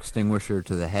fire extinguisher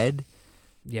to the head.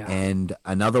 Yeah. And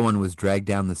another one was dragged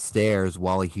down the stairs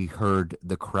while he heard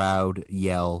the crowd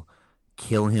yell,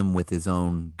 "Kill him with his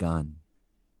own gun."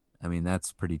 I mean,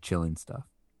 that's pretty chilling stuff.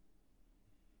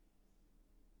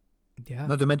 Yeah.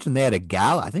 Not to mention they had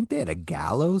I think they had a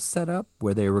gallows set up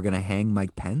where they were going to hang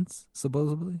Mike Pence,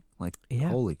 supposedly. Like,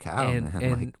 holy cow,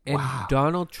 man. And wow.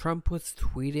 Donald Trump was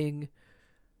tweeting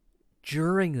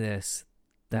during this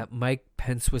that Mike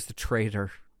Pence was the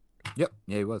traitor. Yep.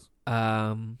 Yeah, he was.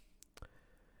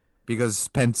 Because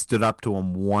Pence stood up to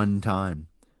him one time.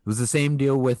 It was the same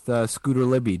deal with Scooter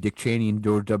Libby, Dick Cheney, and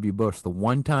George W. Bush. The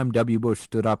one time W. Bush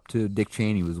stood up to Dick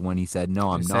Cheney was when he said,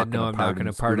 "No, I'm not going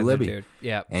to pardon Libby." Dude.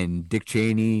 Yeah. And Dick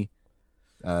Cheney,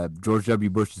 George W.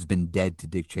 Bush has been dead to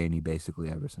Dick Cheney basically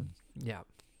ever since. Yeah.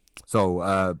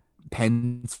 So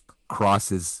Pence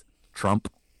crosses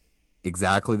Trump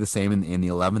exactly the same in the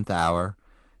 11th hour,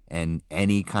 and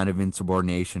any kind of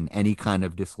insubordination, any kind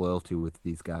of disloyalty with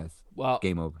these guys. Well,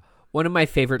 game over. One of my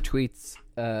favorite tweets.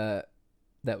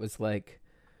 That was like,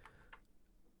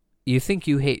 you think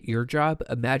you hate your job?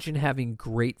 Imagine having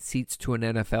great seats to an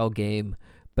NFL game,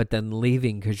 but then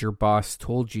leaving because your boss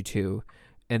told you to,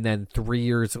 And then 3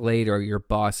 years later, your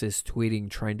boss is tweeting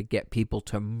trying to get people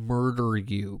to murder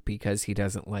you because he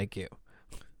doesn't like you.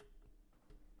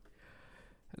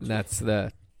 And that's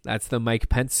the Mike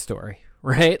Pence story,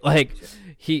 right? Like,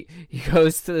 he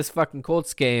goes to this fucking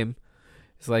Colts game.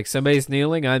 It's like, somebody's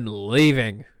kneeling, I'm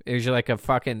leaving. It was like a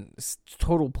fucking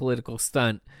total political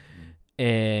stunt.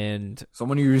 And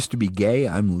someone who used to be gay,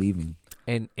 I'm leaving.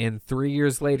 And 3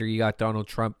 years later, you got Donald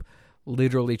Trump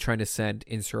literally trying to send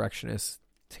insurrectionists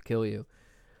to kill you.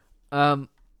 And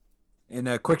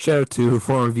a quick shout out to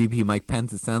former VP Mike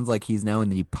Pence. It sounds like he's now in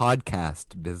the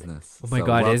podcast business. Oh my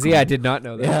God, welcome. Is he? I did not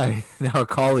know that. Yeah, now a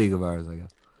colleague of ours, I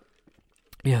guess.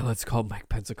 Yeah, let's call Mike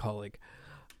Pence a colleague.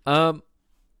 So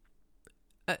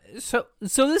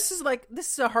this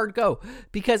is a hard go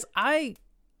because I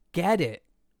get it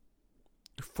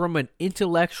from an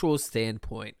intellectual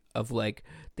standpoint of like,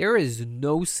 there is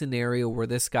no scenario where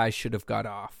this guy should have got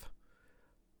off.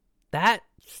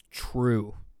 That's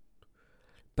true.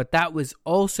 But that was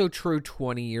also true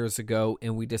 20 years ago,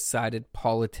 and we decided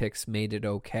politics made it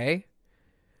okay.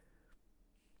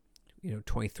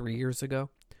 23 years ago.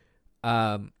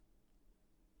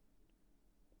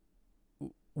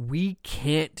 We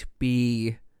can't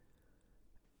be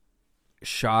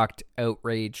shocked,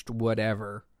 outraged,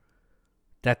 whatever,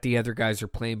 that the other guys are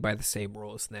playing by the same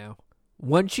rules now.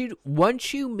 Once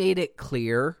you made it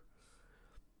clear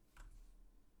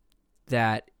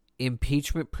that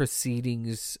impeachment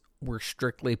proceedings were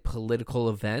strictly political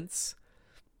events,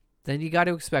 then you got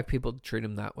to expect people to treat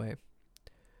them that way.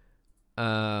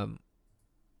 Yeah,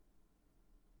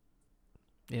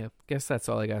 guess that's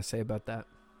all I got to say about that.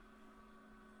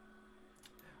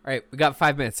 All right, we got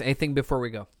 5 minutes. Anything before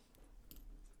we go?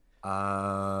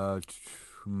 So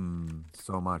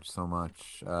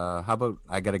much. How about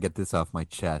I got to get this off my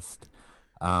chest.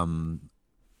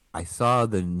 I saw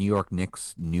the New York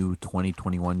Knicks new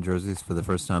 2021 jerseys for the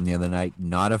first time the other night.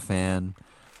 Not a fan.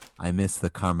 I missed the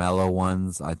Carmelo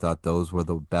ones. I thought those were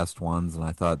the best ones, and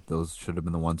I thought those should have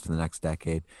been the ones for the next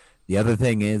decade. The other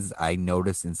thing is I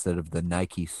noticed instead of the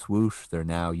Nike swoosh, they're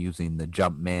now using the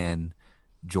Jumpman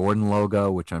Jordan logo,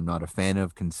 which I'm not a fan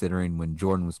of, considering when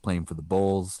Jordan was playing for the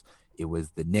Bulls, it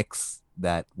was the Knicks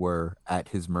that were at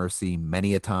his mercy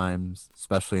many a times,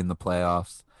 especially in the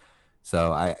playoffs.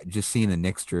 So I just seeing a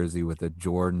Knicks jersey with a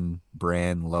Jordan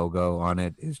brand logo on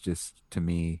it is just, to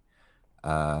me,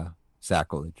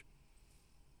 sacrilege.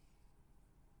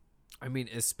 I mean,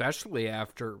 especially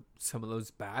after some of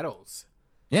those battles.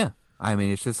 Yeah, I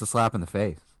mean, it's just a slap in the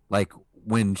face. Like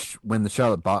when the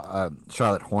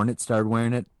Charlotte Hornets started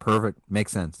wearing it, perfect,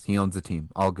 makes sense. He owns the team,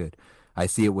 all good. I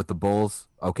see it with the Bulls,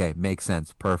 okay, makes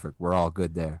sense, perfect. We're all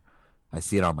good there. I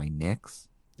see it on my Knicks.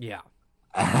 Yeah.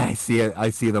 I see it. I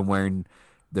see them wearing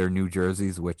their new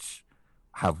jerseys, which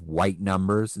have white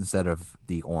numbers instead of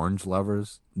the orange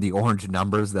numbers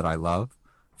that I love.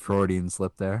 Freudian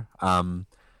slip there.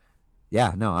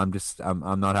 Yeah, no,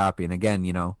 I'm not happy. And again,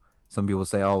 some people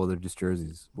say, oh, well, they're just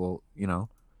jerseys. Well,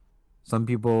 some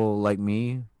people like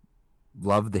me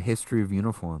love the history of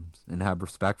uniforms and have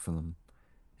respect for them.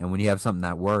 And when you have something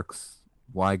that works,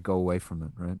 why go away from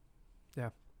it, right?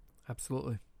 Yeah,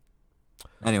 absolutely.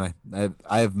 Anyway,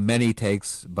 I have many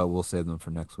takes, but we'll save them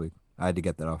for next week. I had to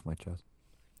get that off my chest.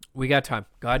 We got time.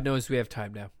 God knows we have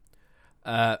time now.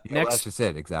 Next, that's just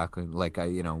it, exactly. Like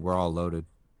we're all loaded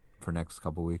for next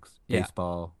couple weeks. Yeah.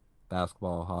 Baseball,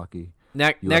 basketball, hockey.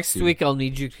 Next week, I'll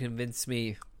need you to convince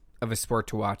me of a sport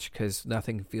to watch because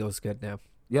nothing feels good now.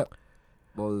 Yep.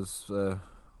 Well,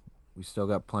 we still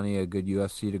got plenty of good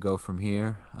UFC to go from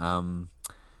here. Going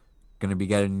to be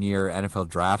getting near NFL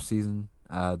draft season.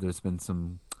 There's been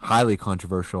some highly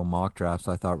controversial mock drafts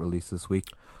I thought released this week.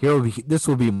 This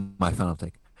will be my final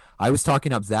take. I was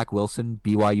talking up Zach Wilson,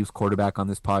 BYU's quarterback, on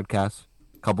this podcast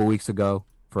a couple weeks ago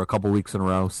for a couple weeks in a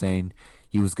row, saying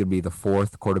he was going to be the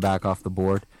fourth quarterback off the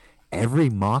board. Every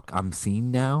mock I'm seeing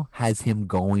now has him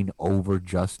going over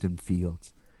Justin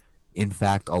Fields. In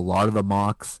fact, a lot of the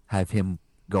mocks have him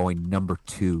going number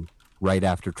 2 right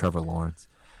after Trevor Lawrence.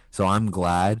 So I'm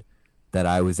glad that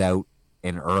I was out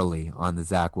and early on the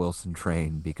Zach Wilson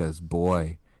train because,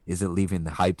 boy, is it leaving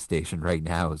the hype station right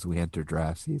now as we enter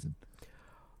draft season.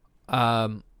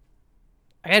 I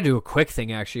got to do a quick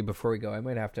thing, actually, before we go. I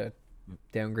might have to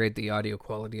downgrade the audio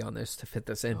quality on this to fit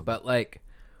this in. Okay. But, like,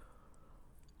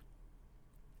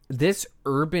 this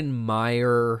Urban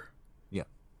Meyer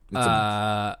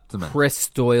Chris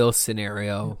Doyle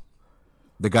scenario.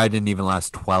 The guy didn't even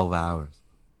last 12 hours.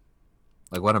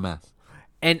 Like, what a mess.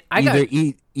 And either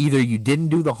you didn't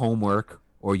do the homework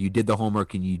or you did the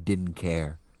homework and you didn't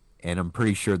care. And I'm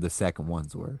pretty sure the second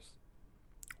one's worse.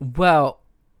 Well,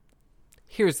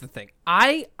 here's the thing.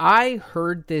 I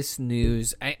heard this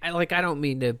news. I don't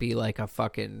mean to be like a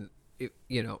fucking,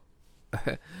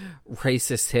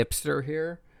 racist hipster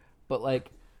here, but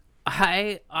like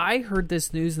I heard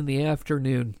this news in the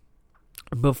afternoon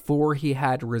before he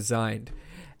had resigned,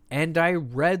 and I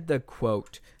read the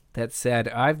quote that said,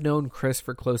 "I've known Chris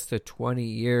for close to 20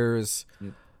 years."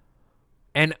 Yep.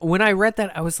 And when I read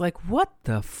that, I was like, what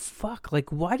the fuck?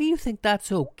 Like, why do you think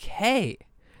that's okay?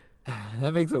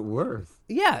 That makes it worse.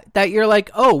 Yeah, that you're like,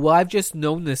 oh, well, I've just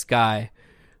known this guy,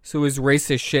 so his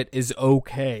racist shit is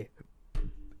okay.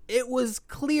 It was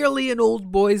clearly an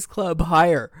old boys club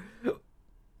hire.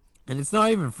 And it's not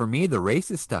even for me, the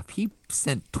racist stuff. He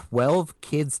sent 12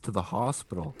 kids to the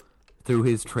hospital through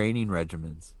his training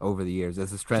regimens over the years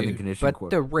as a strength and conditioning coach.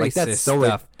 But the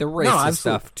racist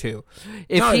stuff too.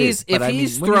 If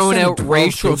he's mean, throwing out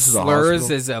racial slurs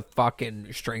as a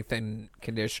fucking strength and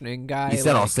conditioning guy, he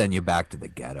said, "I'll send you back to the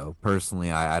ghetto."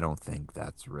 Personally, I don't think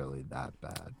that's really that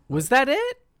bad. Was that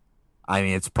it? I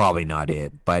mean, it's probably not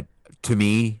it, but to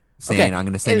me, saying I'm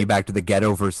going to send you back to the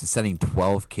ghetto versus sending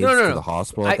 12 kids to the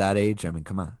hospital at that age, I mean,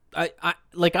 come on.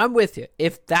 I'm with you.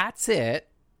 If that's it,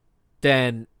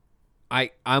 then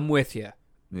I'm with you.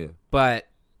 Yeah. But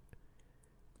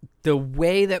the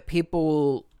way that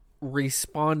people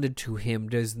responded to him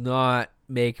does not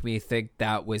make me think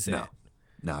that was it.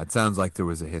 No, it sounds like there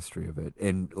was a history of it.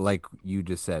 And like you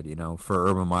just said, for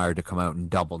Urban Meyer to come out and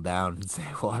double down and say,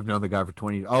 well, I've known the guy for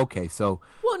 20 years. Okay, so...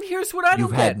 Well, and here's what I don't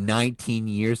get. You've had 19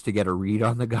 years to get a read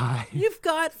on the guy. You've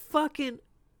got fucking...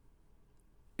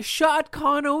 Shad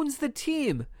Khan owns the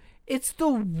team. It's the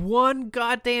one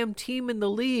goddamn team in the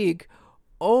league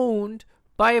owned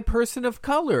by a person of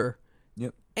color.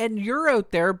 Yep. And you're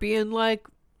out there being like,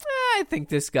 I think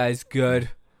this guy's good.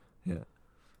 Yeah.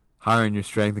 Hiring your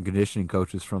strength and conditioning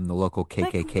coaches from the local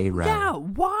KKK rally. Yeah,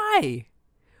 why?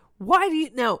 Why do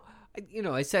you... Now,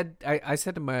 I said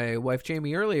to my wife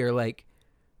Jamie earlier, like,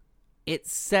 it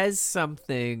says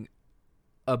something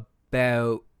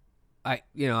about... I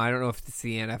don't know if it's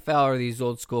the NFL or these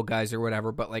old school guys or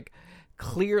whatever, but like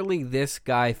clearly this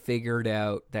guy figured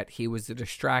out that he was a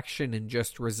distraction and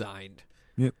just resigned.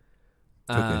 Yep.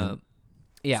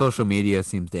 Yeah. Social media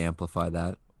seems to amplify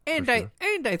that. And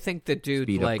I think the dude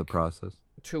speed up the process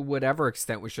to whatever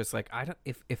extent was just like, I don't,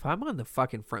 if I'm on the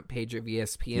fucking front page of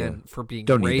ESPN for being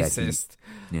don't racist,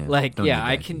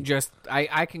 I can just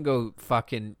I can go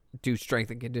fucking do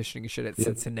strength and conditioning shit at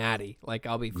Cincinnati. Like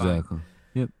I'll be fine. Exactly.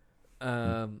 Yep.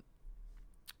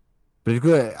 But it's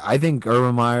good. I think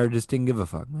Urban Meyer just didn't give a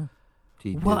fuck, man.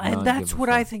 Well, and that's what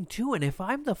I think too. And if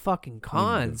I'm the fucking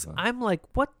Cons, I'm like,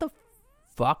 what the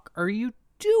fuck are you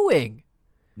doing?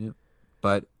 Yep.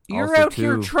 But you're out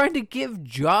here trying to give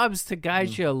jobs to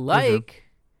guys you like.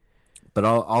 But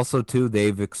also too,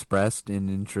 they've expressed an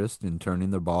interest in turning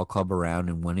their ball club around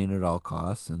and winning at all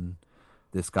costs. And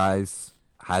this guy's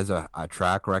has a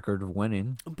track record of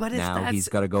winning. But now he's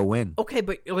got to go win. Okay,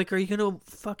 but like, are you gonna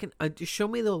fucking show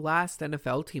me the last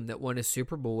NFL team that won a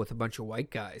Super Bowl with a bunch of white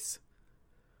guys?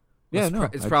 Yeah,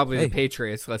 it's probably the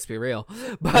Patriots. Let's be real.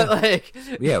 But like,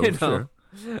 sure.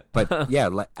 But yeah,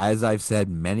 as I've said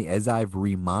as I've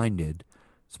reminded,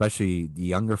 especially the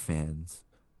younger fans,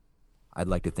 I'd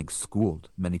like to think schooled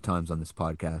many times on this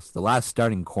podcast. The last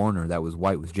starting corner that was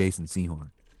white was Jason Sehorn,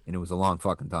 and it was a long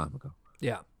fucking time ago.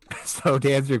 Yeah. So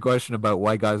to answer your question about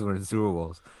white guys winning Super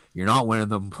Bowls, you're not winning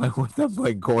them playing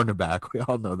cornerback. We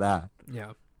all know that.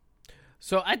 Yeah.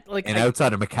 So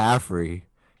outside of McCaffrey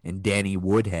and Danny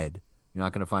Woodhead, you're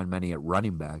not going to find many at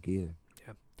running back either.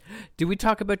 Yeah. Did we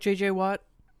talk about J.J. Watt?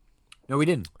 No, we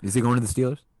didn't. Is he going to the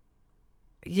Steelers?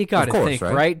 You got to think,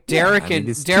 right? Derek and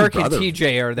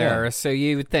TJ are there, so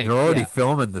you would think. They're already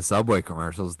filming the Subway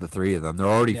commercials, the three of them. They're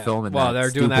already filming that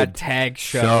they're doing that tag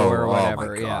show or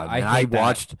whatever. Oh my God. I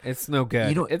watched. It's no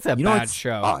good. It's a bad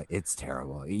show. Oh, it's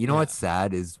terrible. You know what's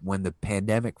sad is when the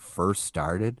pandemic first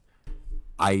started,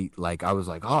 I was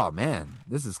like, oh, man,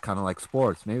 this is kind of like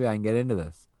sports. Maybe I can get into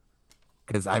this.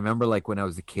 Because I remember, like, when I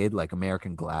was a kid, like,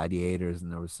 American Gladiators,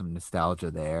 and there was some nostalgia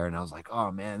there, and I was like,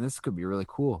 oh, man, this could be really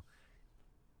cool.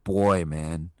 Boy,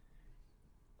 man.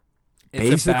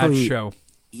 It's a bad show.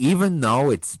 Even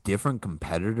though it's different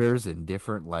competitors and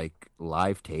different, like,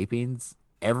 live tapings,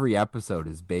 every episode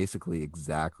is basically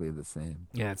exactly the same.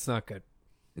 Yeah, it's not good.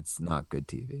 It's not good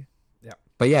TV. Yeah.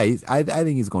 But, yeah, I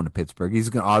think he's going to Pittsburgh.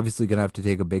 He's obviously going to have to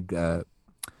take a big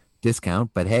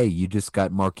discount, but, hey, you just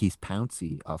got Marquise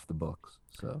Pouncey off the books.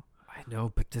 So I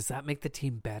know, but does that make the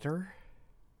team better?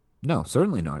 No,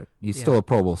 certainly not. He's still a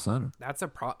Pro Bowl center. That's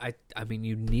a I mean,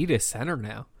 you need a center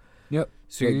now. Yep.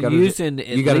 So you're using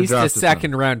at least a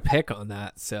second round pick on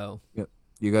that. So yep,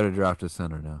 you got to draft a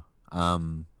center now.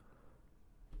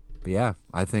 But yeah,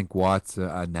 I think Watt's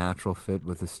a natural fit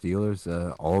with the Steelers.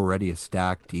 Already a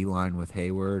stacked D-line with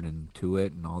Hayward and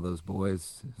Tuitt and all those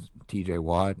boys. T.J.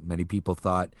 Watt, many people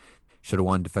thought should have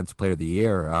won Defensive Player of the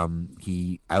Year.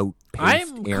 He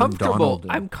outpaced Aaron Donald.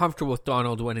 I'm comfortable with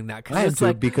Donald winning that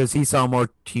because he saw more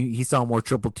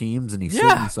triple teams and he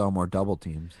certainly saw more double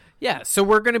teams. Yeah, so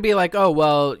we're going to be like, oh,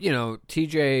 well,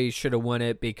 TJ should have won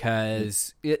it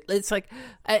because it's like,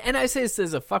 and I say this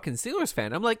as a fucking Steelers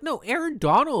fan. I'm like, no, Aaron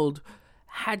Donald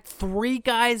had 3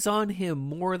 guys on him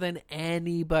more than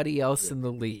anybody else in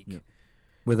the league. Yeah.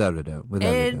 Without a doubt.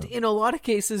 And in a lot of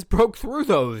cases broke through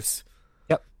those.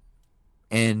 Yep.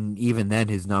 And even then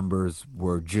his numbers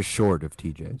were just short of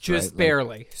TJ's. Just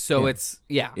barely. It's,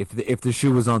 If the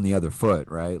shoe was on the other foot,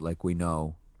 right, like we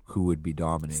know who would be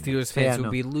dominating. Steelers fans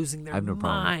would be losing their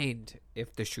mind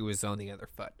if the shoe was on the other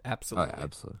foot. Absolutely. Oh,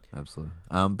 absolutely.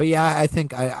 But yeah, I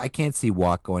think I can't see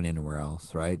Watt going anywhere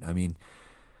else, right? I mean,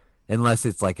 unless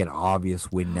it's like an obvious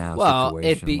win now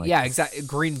situation. It'd be, exactly.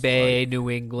 Green Bay, New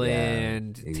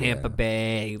England, Tampa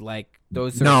Bay, like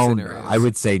those are scenarios. I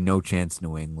would say no chance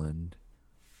New England.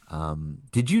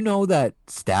 Did you know that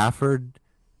Stafford...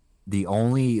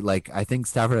 I think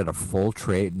Stafford had a full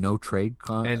no trade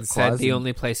clause. And said the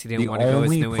only place he didn't want to go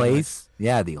is New England.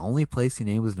 Yeah, the only place he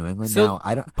named was New England. So now,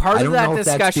 I don't of that know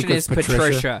discussion is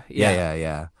Patricia.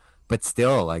 Yeah. But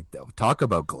still, like, talk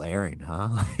about glaring, huh?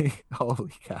 Like,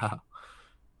 holy cow.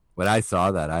 When I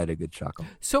saw that, I had a good chuckle.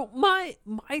 So my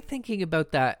thinking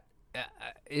about that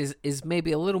is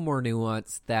maybe a little more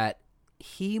nuanced, that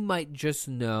he might just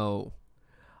know,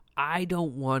 I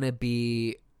don't want to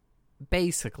be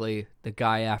basically the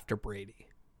guy after Brady.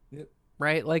 Yep.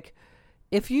 Right? Like,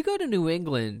 if you go to New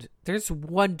England, there's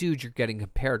one dude you're getting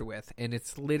compared with, and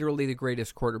it's literally the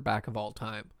greatest quarterback of all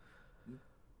time.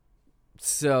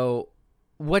 So,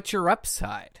 what's your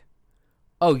upside?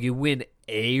 Oh, you win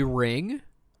a ring?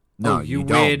 No, you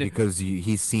don't, because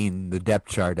he's seen the depth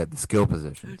chart at the skill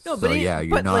position. No, but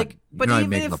you're not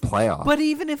making the playoff. But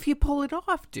even if you pull it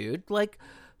off, dude, like,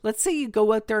 let's say you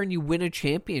go out there and you win a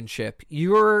championship,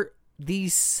 you're the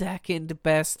second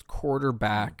best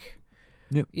quarterback.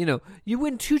 Yep. You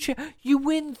win you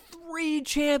win 3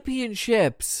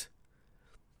 championships.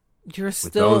 You're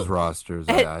still with those rosters.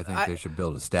 I think they should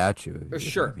build a statue.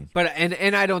 Sure, but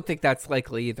and I don't think that's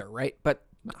likely either, right? But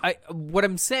what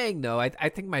I'm saying though, I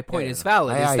think my point is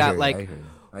valid.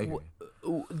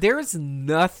 There's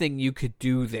nothing you could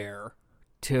do there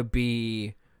to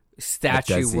be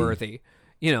statue worthy.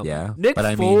 Nick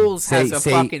Foles has a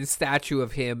fucking statue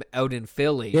of him out in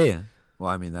Philly. Yeah. Well,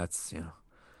 I mean, that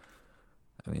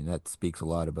speaks a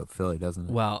lot about Philly, doesn't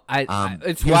it? Well,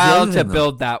 it's wild to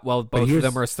build that while both of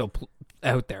them are still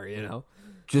out there,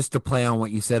 Just to play on what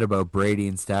you said about Brady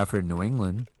and Stafford in New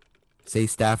England, say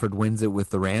Stafford wins it with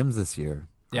the Rams this year.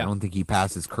 Yeah. I don't think he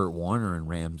passes Kurt Warner in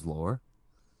Rams lore.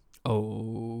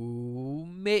 Oh,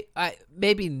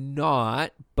 maybe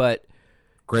not, but...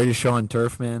 Greatest show on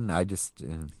turf, man. I just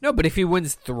no, but if he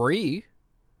wins 3,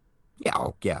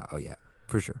 oh yeah,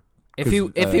 for sure. If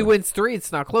he wins 3,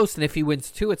 it's not close, and if he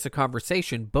wins 2, it's a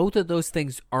conversation. Both of those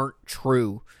things aren't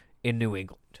true in New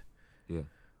England. Yeah.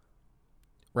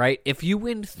 Right. If you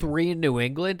win 3 in New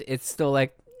England, it's still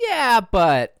like, yeah,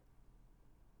 but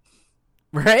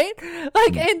right,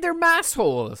 like, and they're mass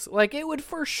holes. Like, it would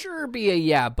for sure be a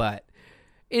yeah, but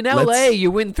in LA,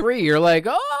 you win 3, you're like,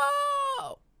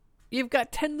 oh. You've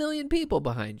got 10 million people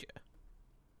behind you.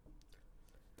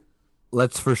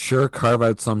 Let's for sure carve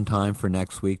out some time for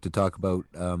next week to talk about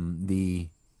the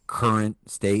current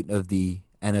state of the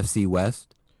NFC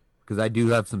West, because I do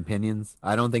have some opinions.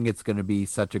 I don't think it's going to be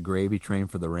such a gravy train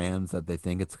for the Rams that they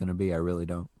think it's going to be. I really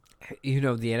don't. The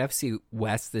NFC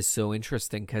West is so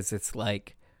interesting because it's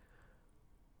like,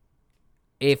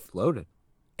 loaded.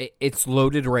 It's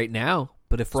loaded right now.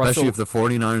 But especially if the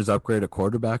 49ers upgrade a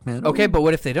quarterback, man. Okay, but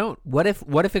what if they don't? What if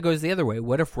it goes the other way?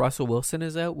 What if Russell Wilson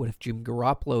is out? What if Jimmy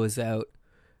Garoppolo is out?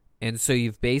 And so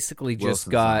you've basically just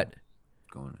got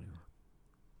going anywhere.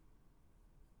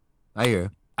 I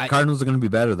hear. Cardinals are going to be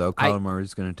better though. Kyler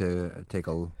Murray's going to take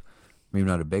maybe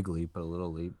not a big leap, but a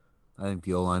little leap. I think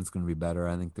the O-line's going to be better.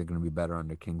 I think they're going to be better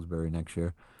under Kingsbury next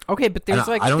year. Okay, but there's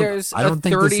a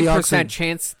 30%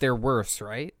 chance they're worse,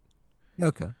 right?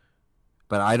 Okay.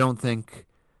 But I think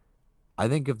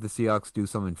if the Seahawks do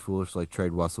something foolish like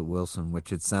trade Russell Wilson,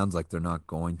 which it sounds like they're not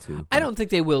going to. I don't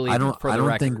think they will either,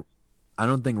 I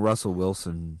don't think Russell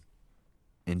Wilson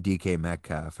and DK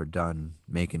Metcalf are done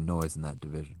making noise in that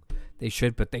division. They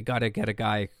should, but they got to get a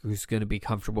guy who's going to be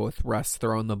comfortable with Russ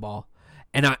throwing the ball.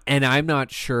 And I'm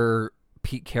not sure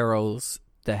Pete Carroll's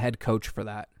the head coach for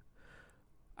that.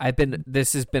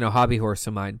 This has been a hobby horse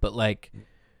of mine, but like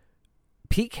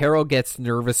Pete Carroll gets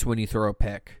nervous when you throw a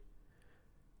pick.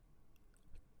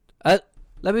 Let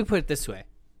me put it this way.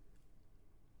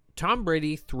 Tom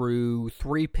Brady threw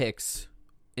 3 picks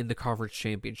in the conference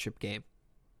championship game.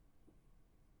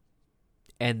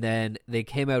 And then they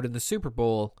came out in the Super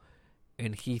Bowl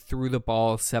and he threw the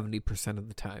ball 70% of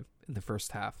the time in the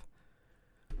first half.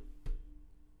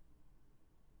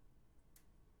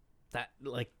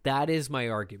 That is my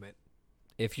argument.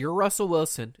 If you're Russell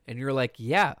Wilson and you're like,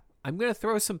 yeah, I'm going to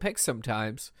throw some picks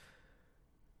sometimes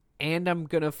and I'm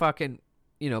going to fucking,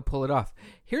 pull it off.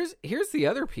 Here's the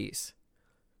other piece.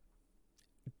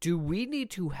 Do we need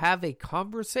to have a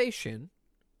conversation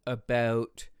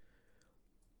about,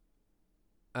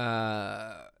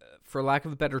 for lack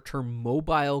of a better term,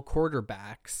 mobile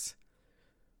quarterbacks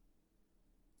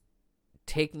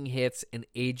taking hits and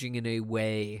aging in a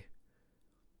way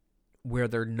where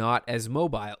they're not as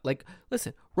mobile? Like,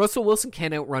 listen, Russell Wilson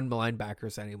can't outrun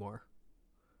linebackers anymore.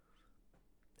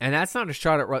 And that's not a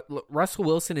shot at Russell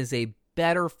Wilson is a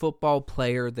better football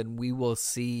player than we will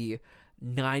see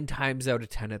 9 times out of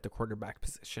 10 at the quarterback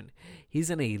position. He's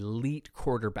an elite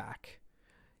quarterback.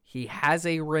 He has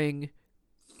a ring.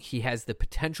 He has the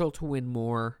potential to win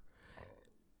more.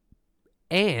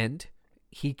 And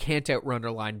he can't outrun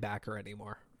a linebacker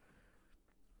anymore.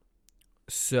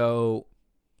 So,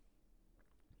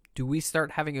 do we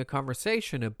start having a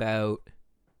conversation about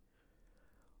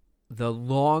the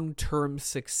long-term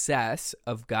success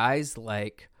of guys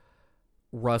like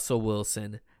Russell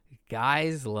Wilson,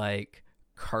 guys like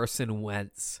Carson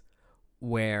Wentz,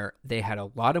 where they had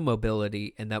a lot of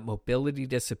mobility and that mobility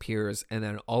disappears, and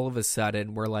then all of a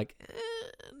sudden we're like,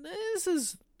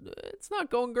 it's not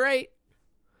going great.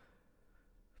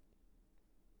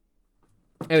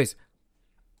 Anyways,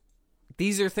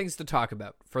 these are things to talk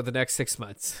about for the next 6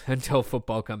 months until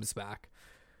football comes back.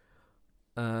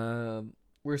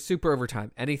 We're super over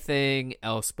time. Anything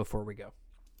else before we go?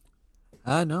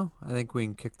 No, I think we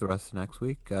can kick the rest of next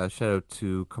week. Shout out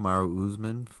to Kamaru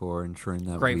Usman for ensuring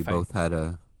that we both had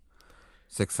a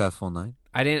successful night.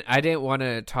 I didn't want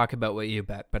to talk about what you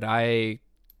bet, but I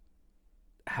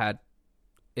had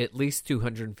at least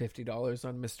 $250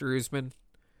 on Mr. Usman,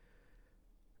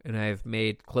 and I've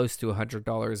made close to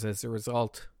 $100 as a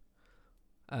result.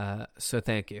 So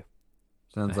thank you.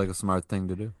 Sounds like a smart thing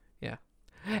to do. Yeah.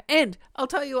 And I'll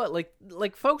tell you what,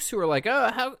 like folks who are like,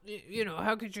 oh, how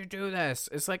could you do this?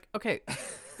 It's like, okay,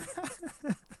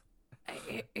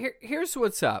 here's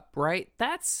what's up, right?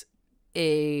 That's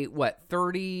a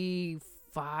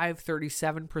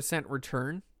 37%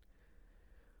 return.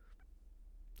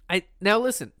 Now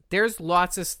listen, there's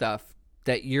lots of stuff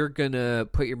that you're gonna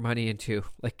put your money into,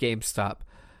 like GameStop,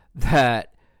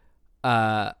 that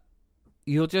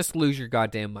you'll just lose your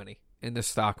goddamn money in the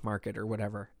stock market or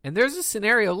whatever. And there's a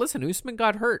scenario. Listen, Usman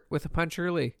got hurt with a punch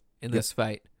early in this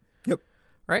fight. Yep.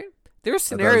 Right? There's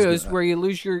scenarios where you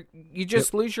lose your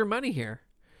money here.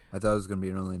 I thought it was gonna be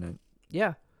an early night.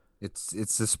 Yeah.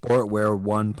 It's a sport where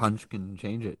one punch can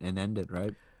change it and end it,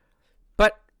 right?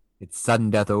 But it's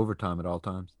sudden death overtime at all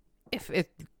times. If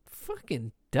it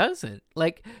fucking doesn't,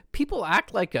 like, people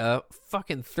act like a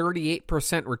fucking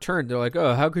 38% return. They're like,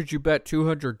 oh, how could you bet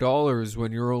 $200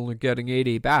 when you're only getting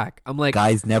 80 back? I'm like,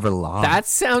 guys never lost. That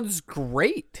sounds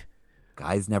great.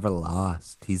 Guys never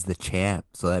lost. He's the champ,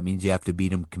 so that means you have to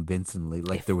beat him convincingly.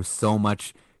 Like, there was so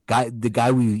much. The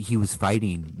guy he was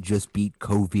fighting just beat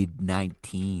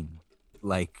COVID-19.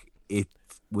 Like, it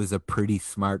was a pretty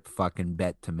smart fucking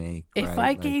bet to make. If right?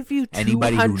 I gave you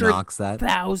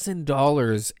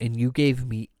 $200,000 and you gave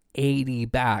me 80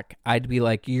 back, I'd be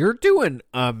like, you're doing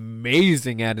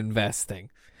amazing at investing.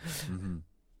 Mm-hmm.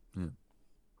 Yeah.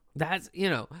 That's,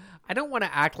 I don't want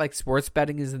to act like sports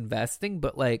betting is investing,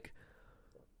 but like,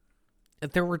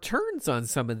 the returns on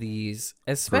some of these,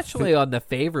 especially on the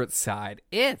favorite side,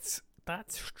 that's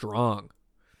strong.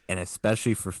 And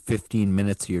especially for 15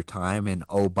 minutes of your time. And,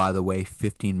 oh, by the way,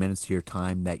 15 minutes of your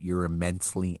time that you're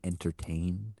immensely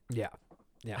entertained. Yeah.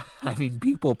 Yeah. I mean,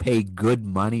 people pay good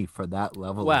money for that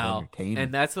level of entertainment.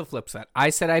 And that's the flip side.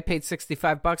 I said I paid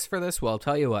 $65 for this. Well, I'll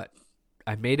tell you what.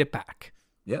 I made it back.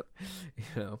 Yep.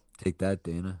 Take that,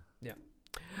 Dana. Yeah.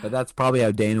 But that's probably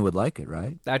how Dana would like it,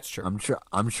 right? That's true.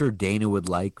 I'm sure Dana would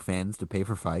like fans to pay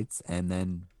for fights and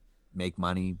then make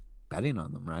money betting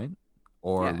on them, right?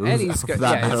 Or lose. And he's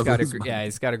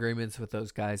got agreements with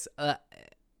those guys.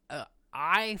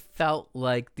 I felt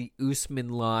like the Usman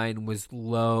line was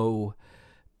low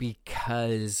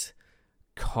because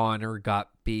Conor got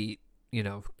beat,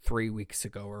 3 weeks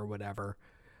ago or whatever,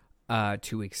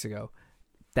 2 weeks ago.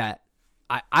 That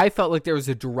I felt like there was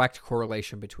a direct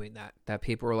correlation between that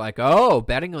people were like, oh,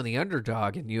 betting on the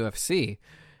underdog in UFC,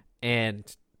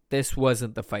 and this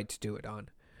wasn't the fight to do it on.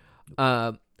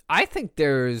 I think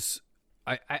there's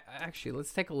I actually,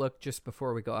 let's take a look just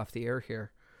before we go off the air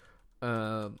here.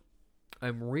 I'm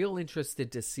real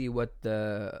interested to see what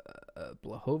the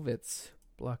Blachowicz,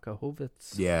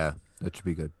 yeah, that should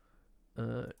be good,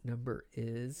 number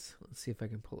is. Let's see if I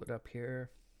can pull it up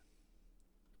here.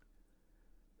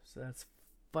 So that's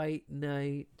fight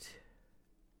night.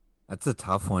 That's a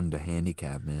tough one to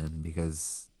handicap, man,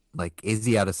 because like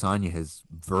Izzy Adesanya has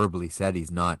verbally said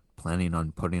he's not planning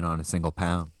on putting on a single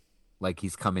pound. Like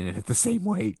he's coming in at the same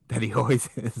weight that he always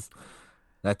is.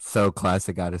 That's so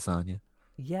classic Adesanya.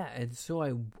 Yeah, and so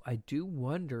I do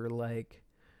wonder, like,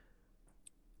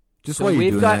 just so what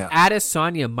we've got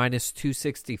Adesanya minus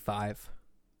 265.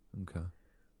 Okay.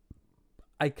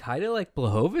 I kind of like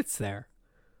Blachowicz there.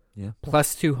 Yeah.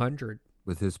 Plus 200.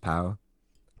 With his power.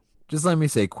 Just let me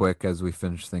say quick as we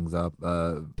finish things up.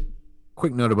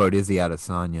 Quick note about Izzy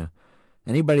Adesanya.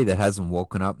 Anybody that hasn't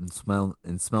woken up and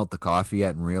smelt the coffee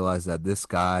yet and realized that this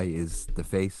guy is the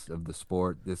face of the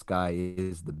sport, this guy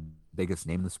is the biggest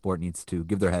name in the sport, needs to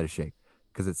give their head a shake,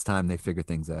 because it's time they figure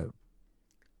things out.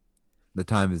 The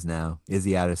time is now.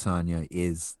 Izzy Adesanya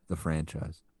is the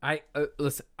franchise.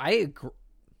 Listen, I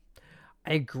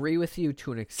agree with you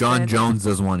to an extent. John Jones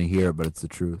doesn't want to hear it, but it's the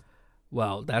truth.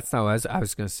 Well, that's not what I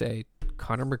was going to say.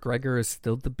 Conor McGregor is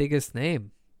still the biggest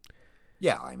name.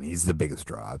 Yeah, I mean, he's the biggest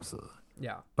draw, absolutely.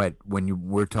 Yeah. But when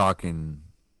we're talking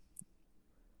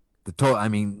the total, I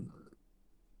mean,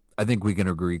 I think we can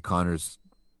agree Conor's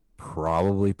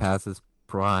probably past his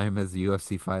prime as a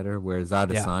UFC fighter, whereas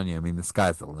Adesanya, I mean, the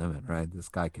sky's the limit, right? This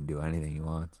guy can do anything he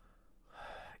wants.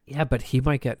 Yeah, but he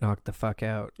might get knocked the fuck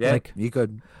out. Yeah, like, he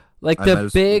could. Like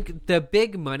the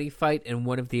big money fight and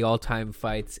one of the all-time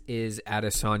fights is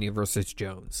Adesanya versus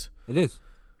Jones. It is.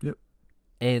 Yep.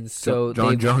 And so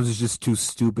John Jones is just too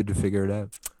stupid to figure it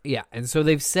out. Yeah, and so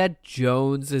they've said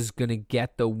Jones is going to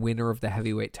get the winner of the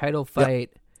heavyweight title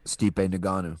fight. Yep. Stipe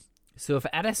Ngannou. So if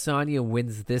Adesanya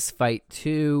wins this fight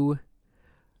too,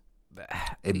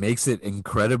 it makes it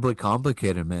incredibly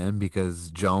complicated, man, because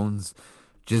Jones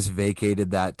just vacated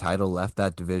that title, left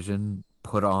that division,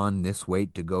 put on this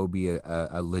weight to go be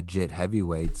a legit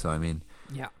heavyweight. So I mean,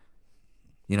 yeah,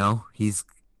 you know, he's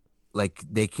like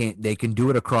they can do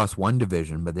it across one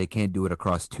division, but they can't do it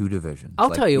across two divisions.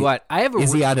 I'll tell you what, I have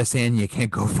Izzy Adesanya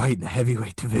can't go fight in the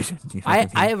heavyweight division. You know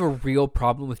I have a real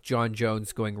problem with John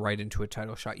Jones going right into a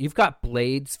title shot. You've got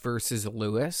Blades versus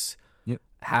Lewis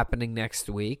happening next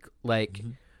week. Like,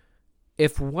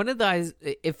 if one of those,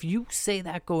 if you say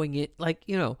that going in, like,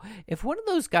 you know, if one of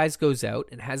those guys goes out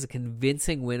and has a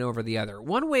convincing win over the other,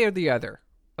 one way or the other,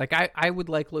 like, I would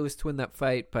like Lewis to win that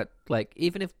fight, but, like,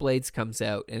 even if Blades comes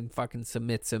out and fucking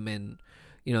submits him in,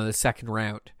 you know, the second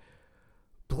round,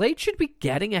 Blades should be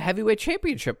getting a heavyweight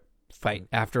championship fight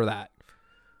after that.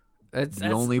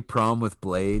 The only problem with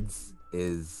Blades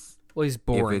is... Well, he's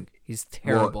boring. He's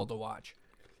terrible to watch.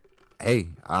 Hey,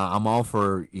 I'm all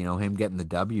for, you know, him getting the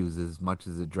W's as much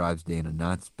as it drives Dana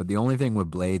nuts. But the only thing with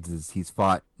Blades is he's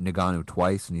fought Ngannou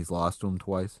twice and he's lost to him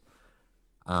twice.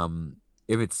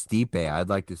 If it's Stipe, I'd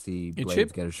like to see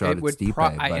Blades get a shot at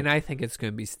Stipe. And I think it's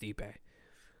going to be Stipe.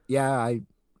 Yeah,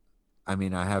 I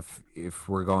mean, if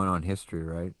we're going on history,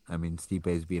 right? I mean,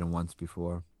 Stipe's beat him once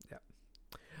before.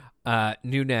 Yeah.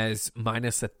 Nunes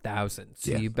minus 1,000.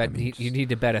 So you you need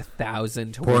to bet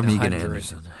 1,000 to poor win Megan 100.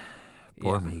 Anderson.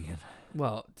 Poor Megan.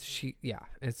 Well,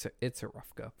 it's a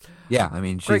rough go. Yeah, I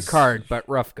mean, great card, but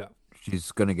rough go.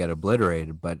 She's going to get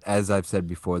obliterated. But as I've said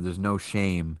before, there's no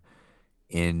shame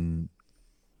in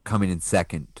coming in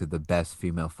second to the best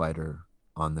female fighter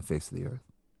on the face of the earth.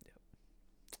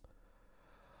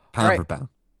 Pound for pound.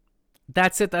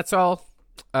 That's it. That's all.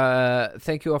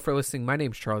 Thank you all for listening. My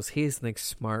name's Charles. He is Nick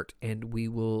Smart, and we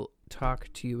will talk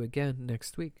to you again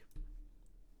next week.